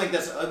I'm going like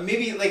this,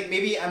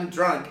 maybe I'm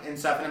drunk and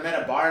stuff, and I'm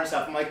at a bar and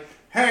stuff. I'm like,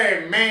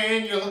 hey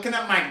man, you're looking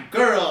at my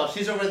girl.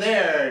 She's over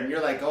there, and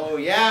you're like, oh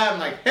yeah. I'm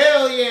like,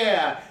 hell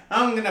yeah.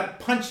 I'm gonna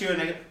punch you,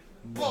 and I go,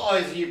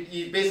 boys,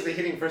 you basically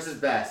hitting versus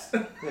best.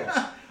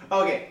 Yeah.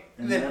 Okay.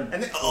 And then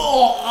okay.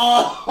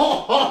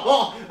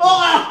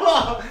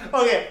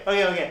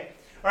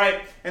 All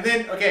right. And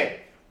then okay.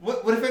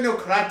 What if I know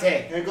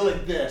karate and I go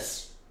like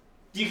this?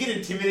 Do you get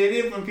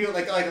intimidated when people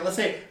like let's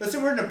say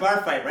we're in a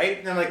bar fight, right?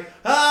 And I'm like,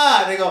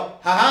 and they go,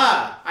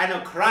 haha, I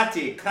know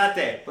karate.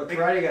 But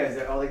karate guys,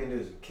 all they can do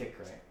is kick,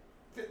 right?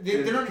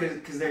 They don't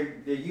because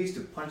they're used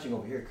to punching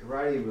over here.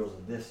 Karate rules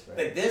are this, right?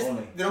 Like this?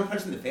 Only. They don't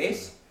punch in the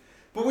face.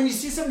 But when you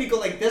see somebody go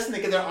like this and they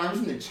get their arms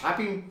and they're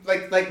chopping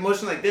like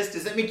motion like this,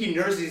 does that make you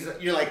nervous?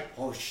 You're like,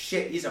 oh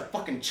shit, he's a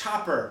fucking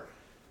chopper.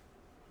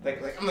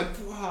 Like I'm like,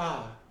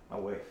 wow.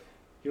 I'll wait.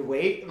 You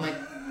wait? I'm like.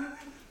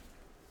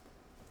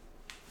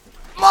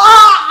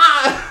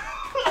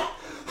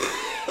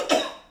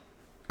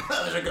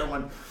 That was a good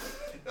one.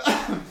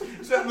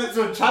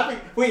 So chopping.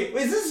 Wait,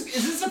 is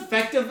this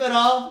effective at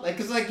all? Like,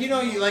 cause you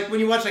when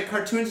you watch like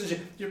cartoons and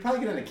shit, you're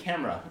probably getting a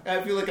camera.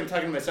 I feel like I'm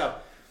talking to myself.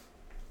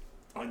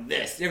 Like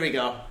this. There we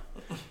go.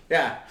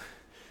 Yeah.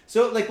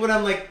 So like when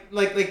I'm like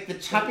the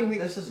chopping thing.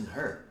 This doesn't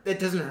hurt. It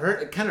doesn't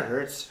hurt. It kind of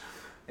hurts.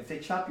 If they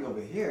chop you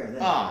over here, then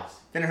it hurts.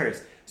 Then it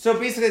hurts. So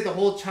basically, the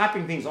whole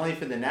chopping thing's only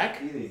for the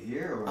neck. Either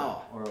here or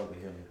over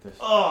here like this.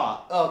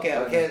 Oh,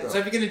 okay. So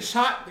if you're gonna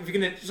chop, do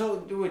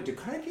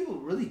karate people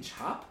really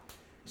chop?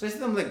 So I see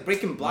them like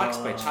breaking blocks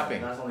by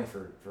chopping. That's only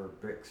for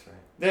bricks, right?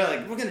 They're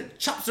like, we're gonna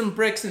chop some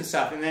bricks and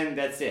stuff, and then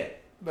that's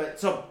it. But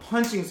so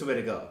punching's the way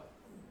to go.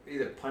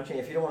 Either punching,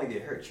 if you don't want to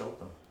get hurt, choke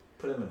them.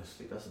 Put them in a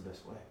sleep. That's the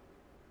best way.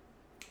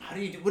 How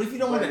do you do? What if you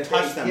don't want to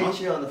touch them? If they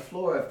get you on the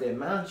floor, if they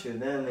mount you,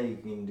 then you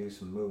can do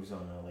some moves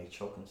on like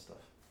choking stuff.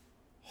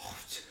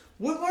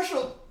 What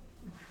martial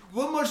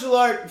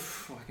art?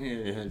 I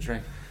need a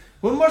drink.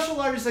 What martial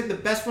art is like the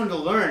best one to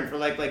learn for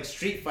like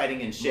street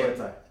fighting and shit? Muay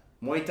Thai.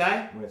 Muay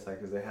Thai? Muay Thai,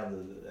 because they have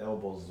the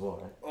elbows as well,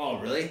 right? Oh,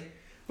 really?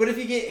 But if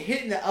you get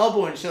hit in the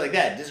elbow and shit like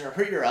that, does it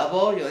hurt your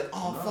elbow? You're like,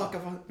 oh, fuck.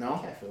 No?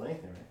 You can't feel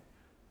anything, right?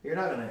 You're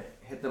not going to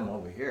hit them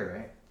over here,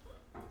 right?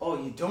 Oh,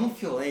 you don't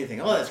feel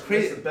anything. Oh, that's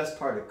crazy. That's the best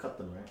part to cut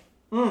them, right?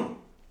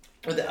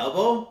 With the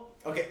elbow?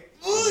 Okay.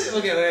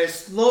 Okay.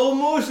 Slow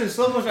motion.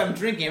 I'm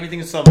drinking.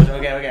 Everything is slow motion.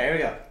 Okay. Here we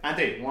go. On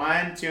 3.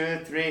 1, 2,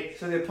 3.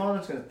 So the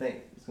opponent's going to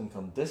think it's going to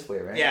come this way,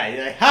 right? Yeah,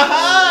 you're like,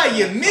 ha,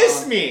 you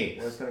missed me.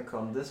 Well, it's going to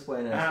come this way,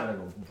 and then it's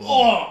going to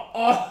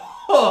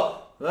go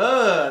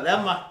boom.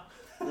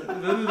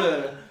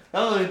 That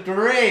was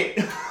great.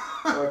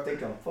 Or if they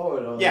come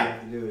forward, all they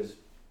have to do is...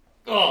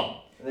 And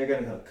they're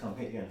going to come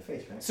hit you in the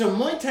face, right? So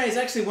Muay Thai is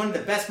actually one of the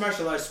best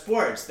martial arts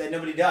sports that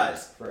nobody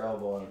does. For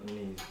elbow and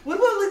knees. What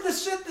about like the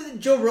shit that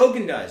Joe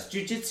Rogan does?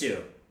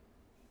 Jiu-jitsu.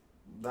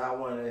 That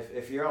one,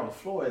 if you're on the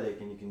floor,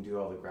 you can do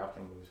all the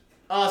grappling moves.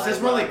 Oh, so it's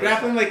more like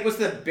grappling, like what's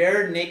the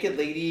bare naked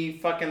lady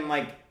fucking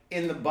like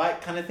in the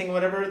butt kind of thing,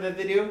 whatever that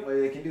they do? Well,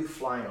 they can do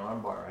flying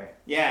armbar, right?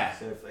 Yeah.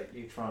 So if like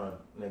you're trying to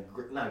like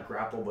not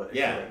grapple, but if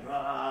yeah, you're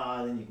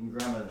like then you can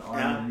grab an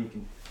arm and you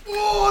can.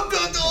 And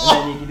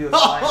then you can do a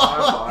flying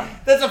armbar.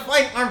 That's a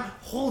flying arm.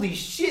 Holy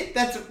shit!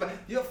 That's a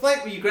flying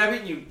where you grab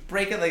it and you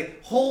break it.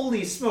 Like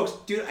holy smokes,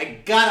 dude!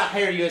 I gotta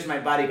hire you as my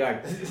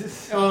bodyguard.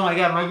 Oh my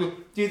god, Michael,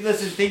 dude!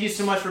 Listen, thank you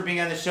so much for being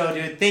on the show,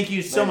 dude. Thank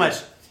you so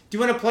much. Do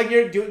you want to plug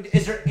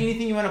is there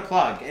anything you want to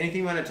plug? Anything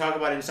you want to talk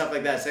about and stuff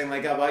like that? Saying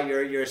like about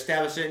your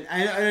establishment.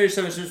 I know your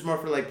establishment is more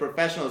for like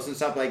professionals and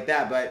stuff like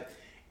that, but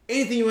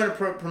anything you want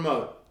to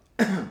promote?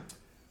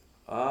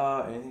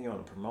 Anything you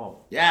want to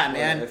promote? Yeah,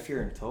 man. If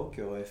you're in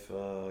Tokyo, if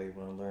you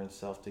want to learn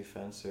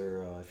self-defense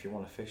or if you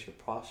want to fix your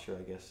posture,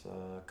 I guess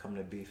come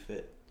to Be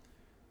Fit.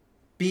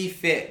 Be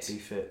Fit. Be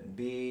Fit.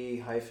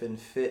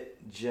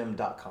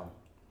 Be-fitgym.com.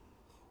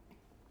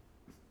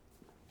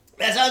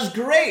 That sounds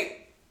great.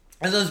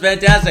 That sounds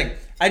fantastic.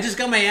 I just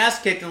got my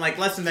ass kicked in like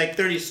less than like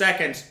 30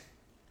 seconds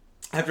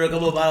after a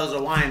couple of bottles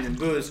of wine and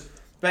booze.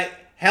 But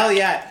hell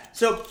yeah.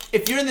 So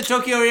if you're in the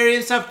Tokyo area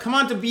and stuff, come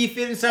on to Be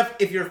Fit and stuff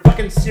if you're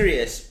fucking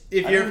serious. I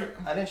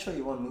didn't show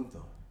you one move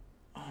though.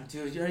 Oh,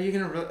 dude, are you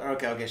gonna really?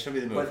 Okay, show me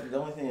the move. But the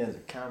only thing is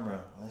the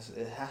camera.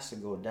 It has to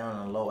go down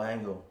on a low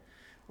angle.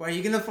 Why are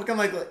you gonna fucking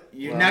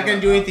you're not gonna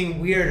do anything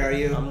weird, are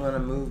you? I'm gonna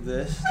move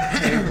this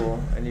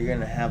table, and you're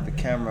gonna have the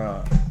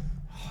camera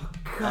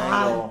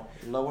angle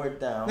lowered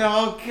down.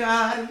 No,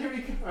 God, here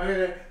we go. All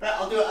right,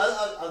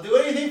 I'll do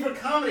anything for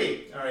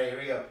comedy. All right, here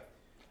we go.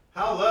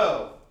 How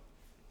low?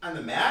 On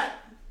the mat?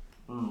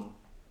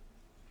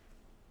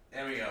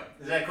 There we go.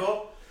 Is that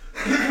cool?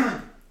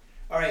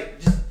 All right,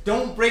 just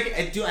don't break it.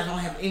 I don't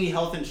have any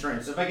health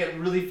insurance. So if I get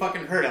really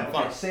fucking hurt, I'm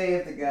fucked. Say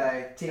if the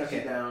guy takes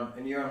you down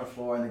and you're on the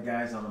floor and the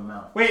guy's on the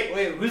mount. Wait,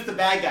 who's the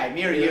bad guy?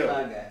 Me or you? The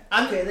bad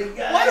guy. The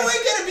guy. Why do I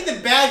gotta be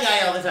the bad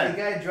guy all the time? The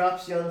guy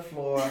drops you on the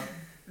floor.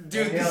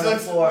 Dude, this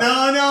looks... No.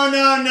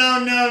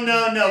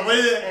 What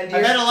is it?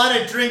 I've had a lot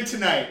of drink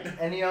tonight.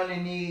 And you're on your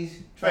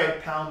knees trying to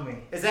pound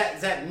me. Is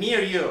that me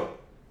or you?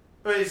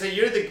 Wait, so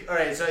you're the...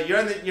 Alright, so you're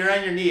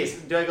on your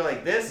knees. Do I go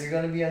like this? You're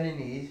gonna be on your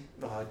knees.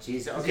 Oh,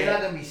 jeez. Okay. You're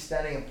not gonna be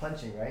standing and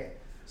punching, right?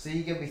 So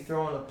you're gonna be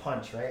throwing a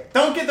punch, right?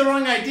 Don't get the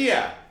wrong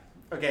idea.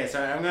 Okay,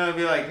 sorry. I'm gonna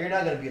be like... You're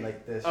not gonna be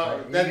like this,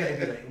 right? You're gonna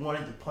be like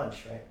wanting to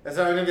punch, right? That's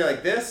how I'm gonna be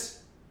like this?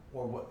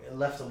 Or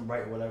left and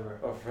right, whatever.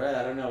 Oh, Fred,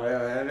 I don't know.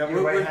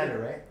 You're right-handed,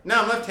 right? No,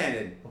 I'm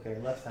left-handed. Okay,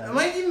 left-handed. Am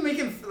I even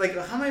making...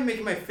 how am I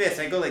making my fist?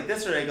 I go like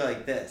this or I go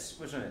like this?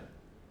 Which one?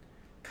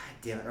 God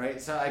damn it,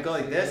 right? So I go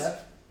like this.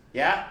 Left?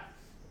 Yeah.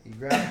 You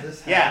grab this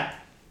hand. Yeah.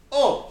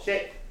 Oh,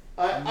 shit.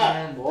 That's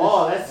hand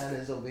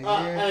is over here.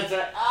 That's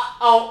right.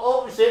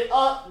 Oh, shit.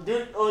 Oh,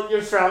 dude. Oh,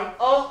 you're strong.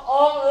 Oh,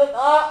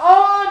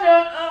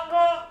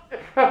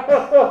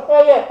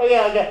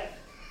 yeah.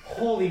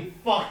 Holy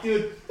fuck,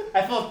 dude.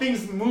 I felt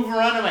things move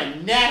around in my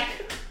neck.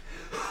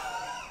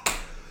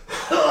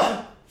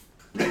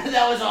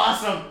 That was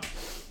awesome.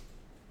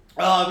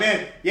 Oh,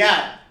 man.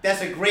 Yeah,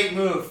 that's a great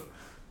move.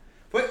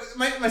 Wait,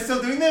 am I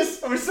still doing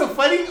this? Are we still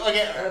fighting?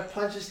 Okay. A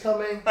punch is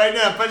coming. All right,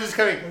 no, punch is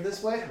coming. Go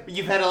this way?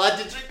 You've had a lot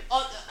to drink.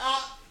 Oh,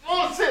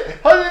 shit.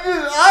 How do you do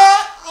this?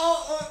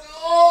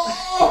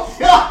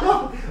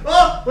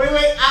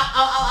 Wait.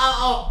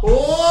 Ow.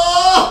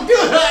 Oh,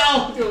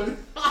 dude.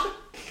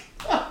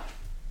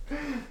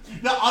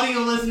 The audio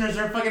listeners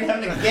are fucking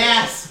having a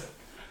gasp.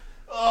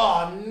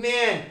 Oh,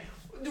 man.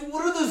 Dude,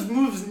 what are those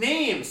moves'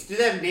 names? Do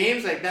they have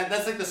names like that?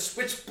 That's like the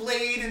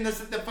switchblade and that's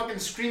like the fucking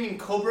screaming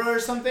cobra or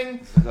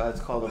something?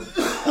 It's called a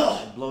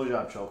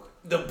blowjob choke.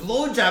 The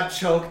blowjob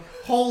choke?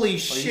 Holy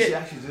shit. You should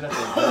actually do that to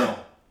a girl.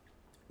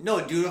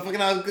 No, dude,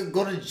 I'll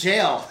go to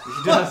jail. You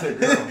should do that to a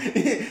girl.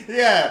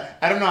 Yeah,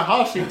 I don't know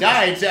how she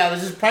died. I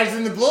was just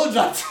practicing the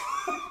blowjob choke.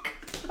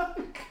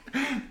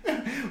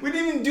 We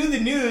didn't even do the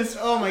news.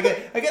 Oh my god.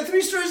 I got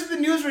 3 stories of the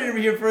news right over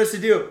here for us to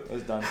do. It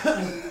was done.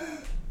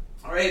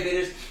 Alright,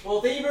 Vaders.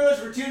 Well, thank you very much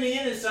for tuning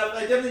in and stuff.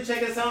 Definitely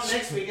check us out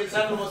next week and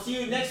stuff. And we'll see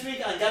you next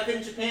week on Got Fit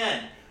in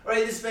Japan.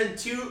 Alright, this has been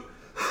 2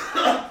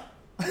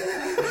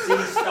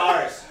 seeing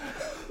stars.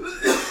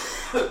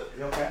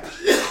 You okay?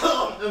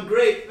 I'm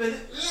great.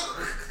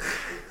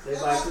 Say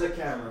bye to the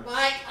camera.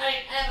 Bye.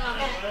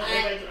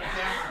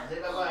 Say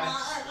bye-bye.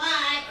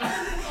 Bye.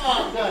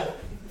 Oh, God.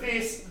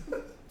 Peace.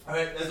 All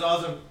right, that's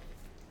awesome.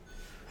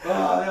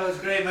 Oh, that was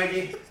great,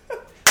 Mikey.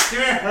 Come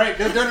here. All right,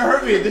 don't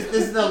hurt me. This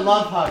is the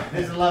love hug.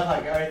 This is a love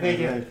hug. All right, thank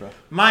you.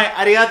 Mai,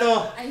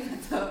 arigato.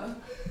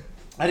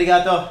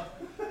 Arigato.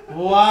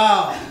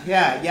 Wow.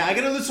 Yeah, I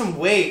gotta lose some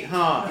weight,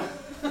 huh?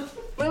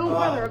 My own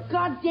brother, a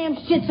goddamn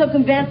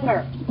shit-sucking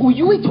vampire. Oh,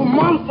 you wait till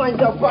Mom finds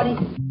out, buddy.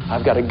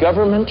 I've got a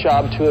government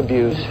job to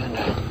abuse and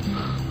a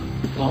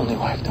lonely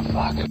wife to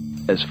fuck.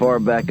 As far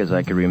back as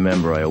I can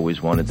remember, I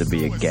always wanted to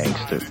be a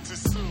gangster.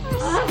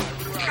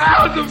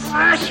 God, the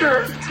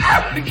pressure!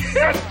 I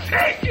can't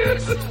take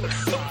it!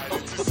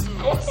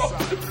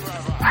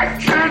 I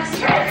can't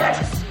take it!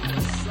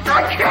 I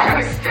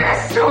can't stand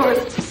to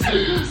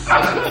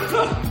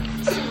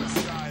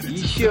it! You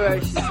sure I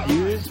should do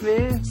this,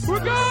 man?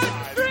 We're going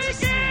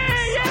drinking!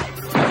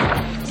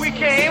 Yeah. We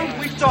came,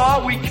 we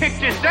saw, we kicked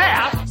his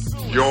ass!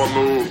 Your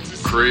move,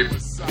 creep.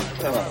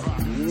 Oh,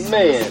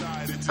 man.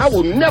 I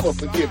will never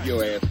forgive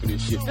your ass for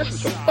this shit. This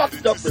is some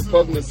fucked up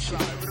repugnant shit.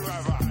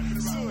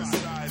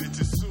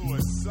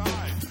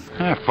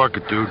 Ah, fuck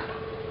it, dude.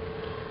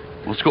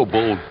 Let's go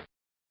bold.